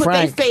enough That's to put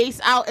their Frank.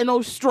 face out in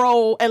no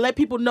stroll and let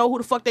people know who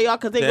the fuck they are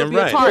because they gonna Damn be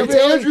a right. target.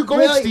 Yeah, Andrew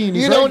Goldstein,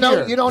 he's You don't right know.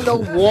 here. You don't know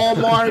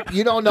Walmart.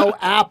 You don't know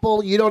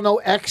Apple. You don't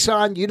know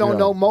Exxon. You don't Yeah.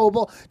 know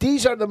Mobil.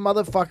 These are the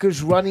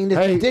motherfuckers running this.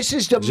 Hey, this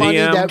is the money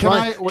GM. that Can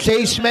runs. I-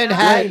 Chase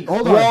Manhattan, Wait,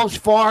 hold on. Wells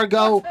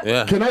Fargo.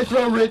 Yeah. Can I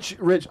throw Rich?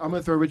 I'm going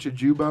to throw Rich a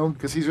Jew bone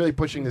because he's really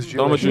pushing this Jew.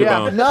 Throw him a issue. Jew Yeah,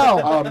 bone.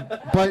 no.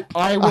 But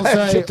I will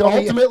I say, don't-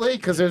 ultimately,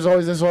 because there's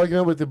always this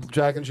argument with the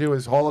Jack and Jew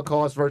is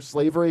Holocaust versus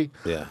slavery.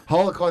 Yeah.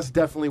 Holocaust is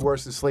definitely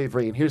worse than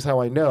slavery, and here's how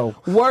I know.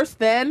 Worse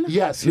than?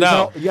 Yes. here's No,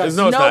 how- yes. there's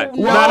no, it's No, not.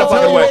 no, Not a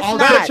fucking way. it's Not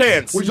not. a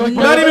chance. Would you like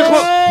Not my even evidence?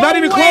 close. Not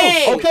even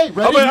way. close. Okay,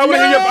 ready? I want to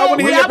hear your. I want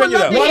to hear No, your I would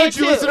opinion. love though. Why hear don't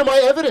you too. listen to my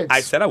evidence?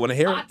 I said I want to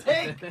hear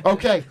it.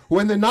 Okay,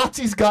 when the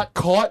Nazis got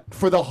caught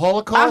for the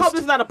Holocaust. I hope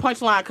there's not a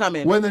punchline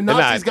coming. When the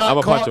Nazis not. I'm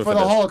got a punch caught you for for the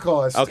this.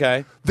 Holocaust,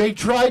 Okay. they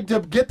tried to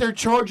get their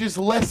charges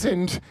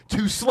lessened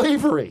to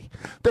slavery.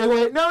 They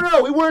went, no,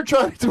 we weren't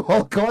trying to do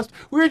Holocaust.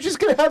 We were just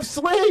going to have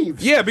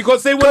slaves. Yeah,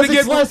 because they Because want to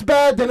it's get less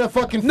bad than a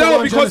fucking No,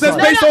 full-on because that's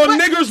genocide. based No, on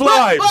but- niggers' but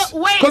lives.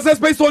 wait. Because that's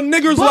based on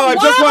niggers' But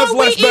lives. That's why why it's are we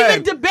less even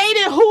bad.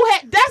 debating who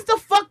had? That's the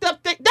fucked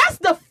up thing. That's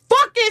the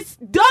fucking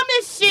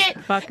dumbest shit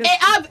Fuckest?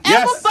 I've ever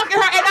Yes. fucking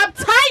heard, and I'm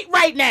tight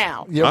right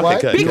now. You Okay,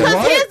 what? good. Because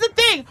what? here's the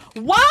thing: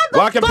 why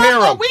Why compare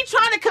fuck are them? we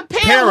trying to compare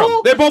Compare 'em.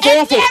 who? They're both and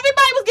awful.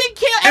 Everybody was getting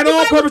killed. And all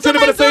Everybody was-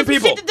 perpetrated by the same somebody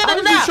people. doing shit,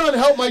 I'm just trying to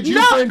help my Jew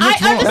No, friend. I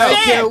who's wrong.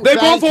 understand. They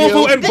both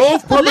awful and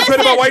both perpetrated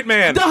by Listen, white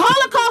man. The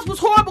Holocaust was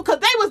horrible because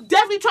they was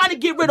definitely trying to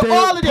get rid of They're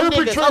all of them niggas.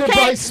 perpetrated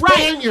Okay, by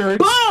Spaniards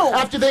Boom.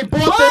 after they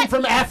bought them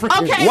from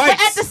Africans. Okay, Whites.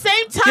 but at the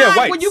same Yeah, time,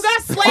 whites. when you got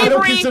I don't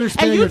slavery consider and you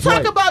Spaniards talk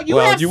white. about you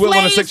Well, have you will on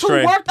a slaves sixth who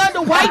train. worked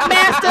under white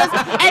masters,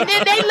 and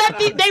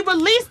then they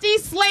released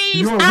these slaves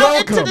You're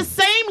out into welcome. the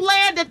same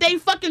land that they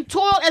fucking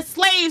toiled as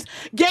slaves,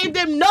 gave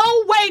them no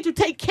way to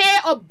take care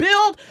or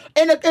build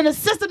in a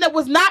system that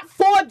was not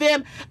for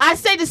them. I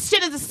say this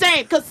shit is the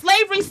same because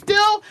slavery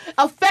still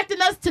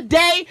affecting us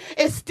today.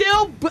 It's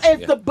still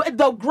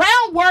the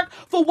groundwork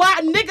for why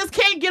niggas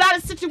can't get out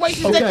of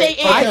situations that they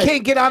in. I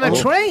can't get on a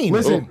train.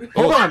 Listen,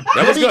 hold on.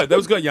 That was good. That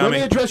was good, Let me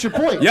Yami. address your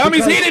point. Yami's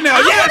because- heated now. I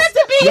Yes. want it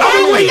to be I've been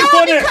happy, waiting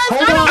for this. because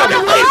Hold I don't on. want I've to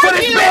been waiting for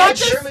argue. this, I bitch.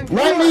 just-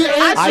 Let me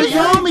answer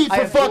Yami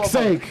for fuck's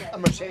sake.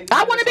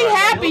 I want to be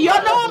happy.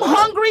 Y'all know I'm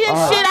hungry and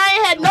shit. I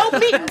ain't had no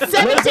meat in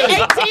 17,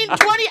 18,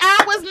 20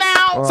 hours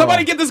now.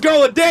 Somebody get this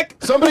girl a dick.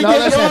 Somebody No, get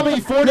listen.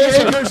 Yami 40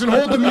 acres and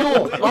hold the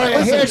mule. All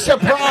right, here's the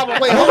problem.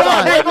 Wait, Hold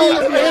on, let me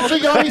on. answer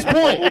Yami's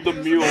point. Hold the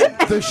mule.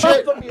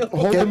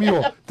 Hold the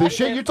mule. The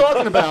shit you're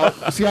talking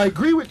about. See, I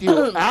agree with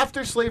you.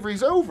 After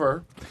slavery's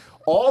over,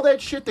 all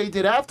that shit they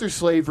did after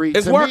slavery,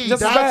 It's to work me,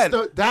 just as that's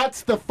bad.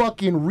 that's the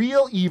fucking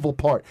real evil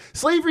part.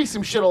 Slavery's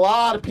some shit a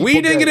lot of people We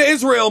didn't did. get an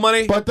Israel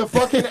money. But the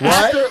fucking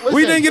after, listen,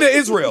 We didn't get an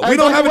Israel. We and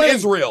don't by have the an way,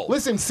 Israel.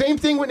 Listen, same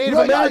thing with Native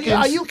Are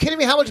Americans. you kidding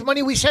me? How much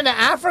money we send to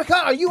Africa?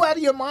 Are you out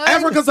of your mind?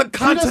 Africa's a doesn't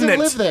continent,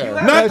 live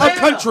there? not a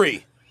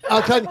country.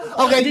 Okay,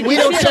 Did we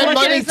you don't see the send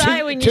look in money his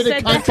eye when you to the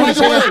said that? countries.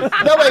 By the way,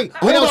 No, wait, we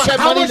Hold don't on,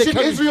 send how money much to did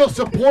countries. Israel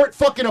support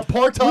fucking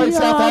apartheid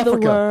South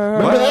Africa?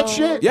 Remember that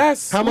shit?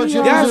 Yes. How much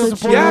did Yes. Israel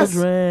support? Yes.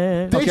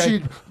 They Okay.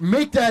 should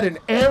make that an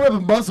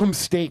Arab Muslim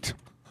state.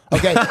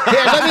 Okay,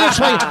 here, let me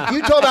explain.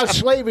 You talk about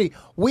slavery.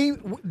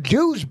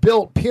 Jews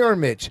built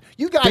pyramids.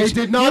 You guys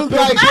They did not you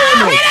build the guys-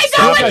 pyramids. Here they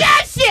go with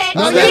that shit.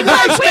 No, You they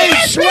guys made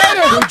made sweaters.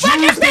 no The Jews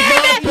fucking did not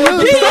pyramid. build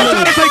the Do you Stop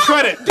trying to take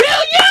credit. Do you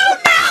know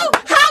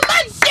how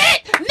much shit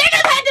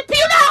niggas had to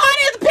peel how hard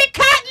it is to pick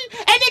cotton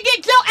and then get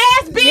your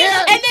ass beat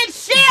Yeah. and then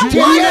share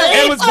Yeah. one It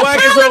leaf was of black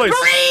collard Israelis.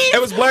 greens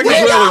It was black with Israelis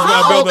your now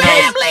whole building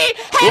houses. family,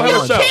 We'll have have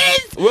your a show.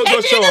 kids, We'll do a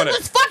and show then on it it.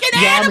 was fucking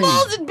Yummy.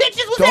 animals and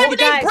bitches was Don't- having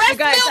their You breast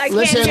guys, I milk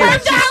Listen, can't hear what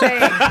turned she's out.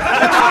 saying.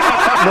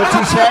 What'd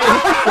you say?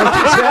 What'd you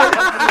say?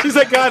 She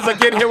said, guys, I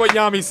can't hear what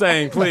Yami's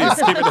saying. Please,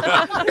 keep it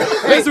down.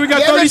 Listen, we got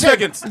Yeah, 30 listen.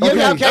 seconds.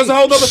 Yeah, That's a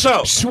whole nother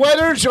show.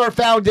 Sweaters or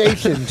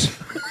foundations?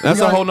 That's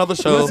a whole nother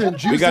show. Listen,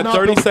 Jews We got did not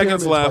 30 build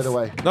seconds pyramids, by left. the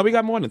way. No, we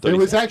got more than 30 It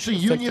was seconds. actually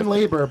union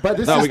labor, but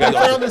this No, is we got-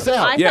 I found this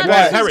out. I Yeah, thought go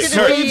ahead, this Harry, was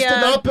Harry. going to Slaves be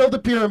did not build the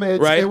pyramids.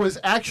 Right. It was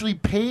actually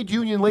paid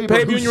union labor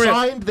Paid who union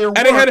signed their work.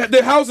 And they had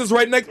their houses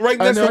right next to where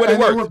and they they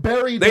were worked.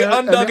 buried They there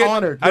undug and they it.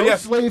 honored. And No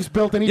yes. slaves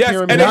built any Yes,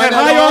 pyramids. and they had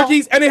Not at all.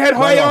 hierarchies, and they had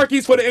all.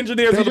 hierarchies for the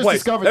engineers They of the just place.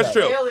 discovered That's that.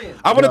 true. Aliens.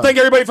 I want to Yeah. thank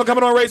everybody for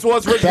coming on Race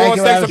Wars. Rich Thank Ross,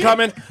 you, thanks for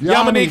Adam. coming.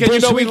 Yamanika, you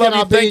This know we weekend love you.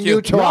 I'll be Thank in you.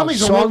 Utah,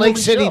 Yami's a Salt Lake one-woman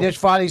City show. this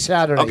Friday,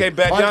 Saturday. Okay,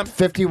 Bad John.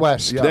 50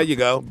 West. Yeah. There you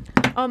go.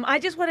 I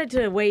just wanted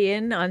to weigh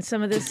in on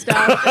some of this stuff.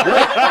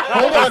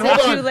 Hold on, hold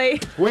on. Too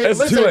late. Wait, It's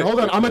too listen, late. hold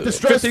on. I'm at the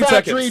Stress 15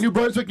 Factory, seconds. New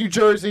Brunswick, New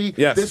Jersey.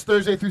 Yes. This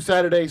Thursday through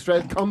Saturday.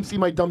 Come see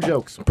my dumb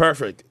jokes.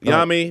 Perfect.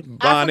 Yami, I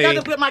Bonnie,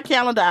 forgot to put my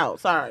calendar out.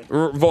 Sorry.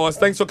 Voss,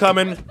 thanks for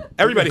coming.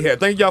 Everybody here,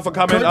 thank y'all for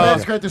coming. Kurt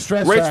Metzger at the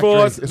Stress Rich Factory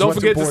Voss, is don't what's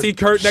forget to important. see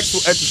Kurt next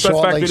at the Stress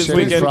Salt Factory Lake this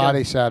City, weekend.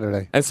 Friday,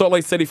 Saturday. And Salt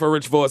Lake City for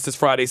Rich Voss this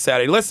Friday,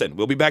 Saturday. Listen,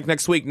 we'll be back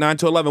next week, 9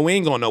 to 11. We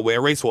ain't going nowhere.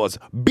 Race Wars.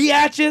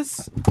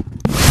 Biatches.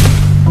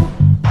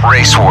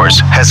 Race Wars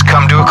has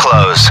come to a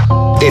close.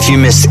 If you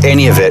missed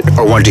any of it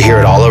or want to hear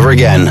it all over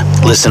again,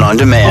 listen on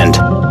demand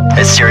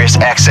at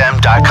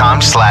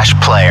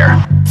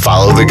SiriusXM.com/player.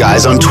 Follow the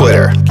guys on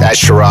Twitter at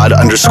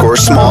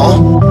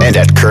Sherrod_Small and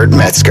at Kurt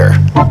Metzger.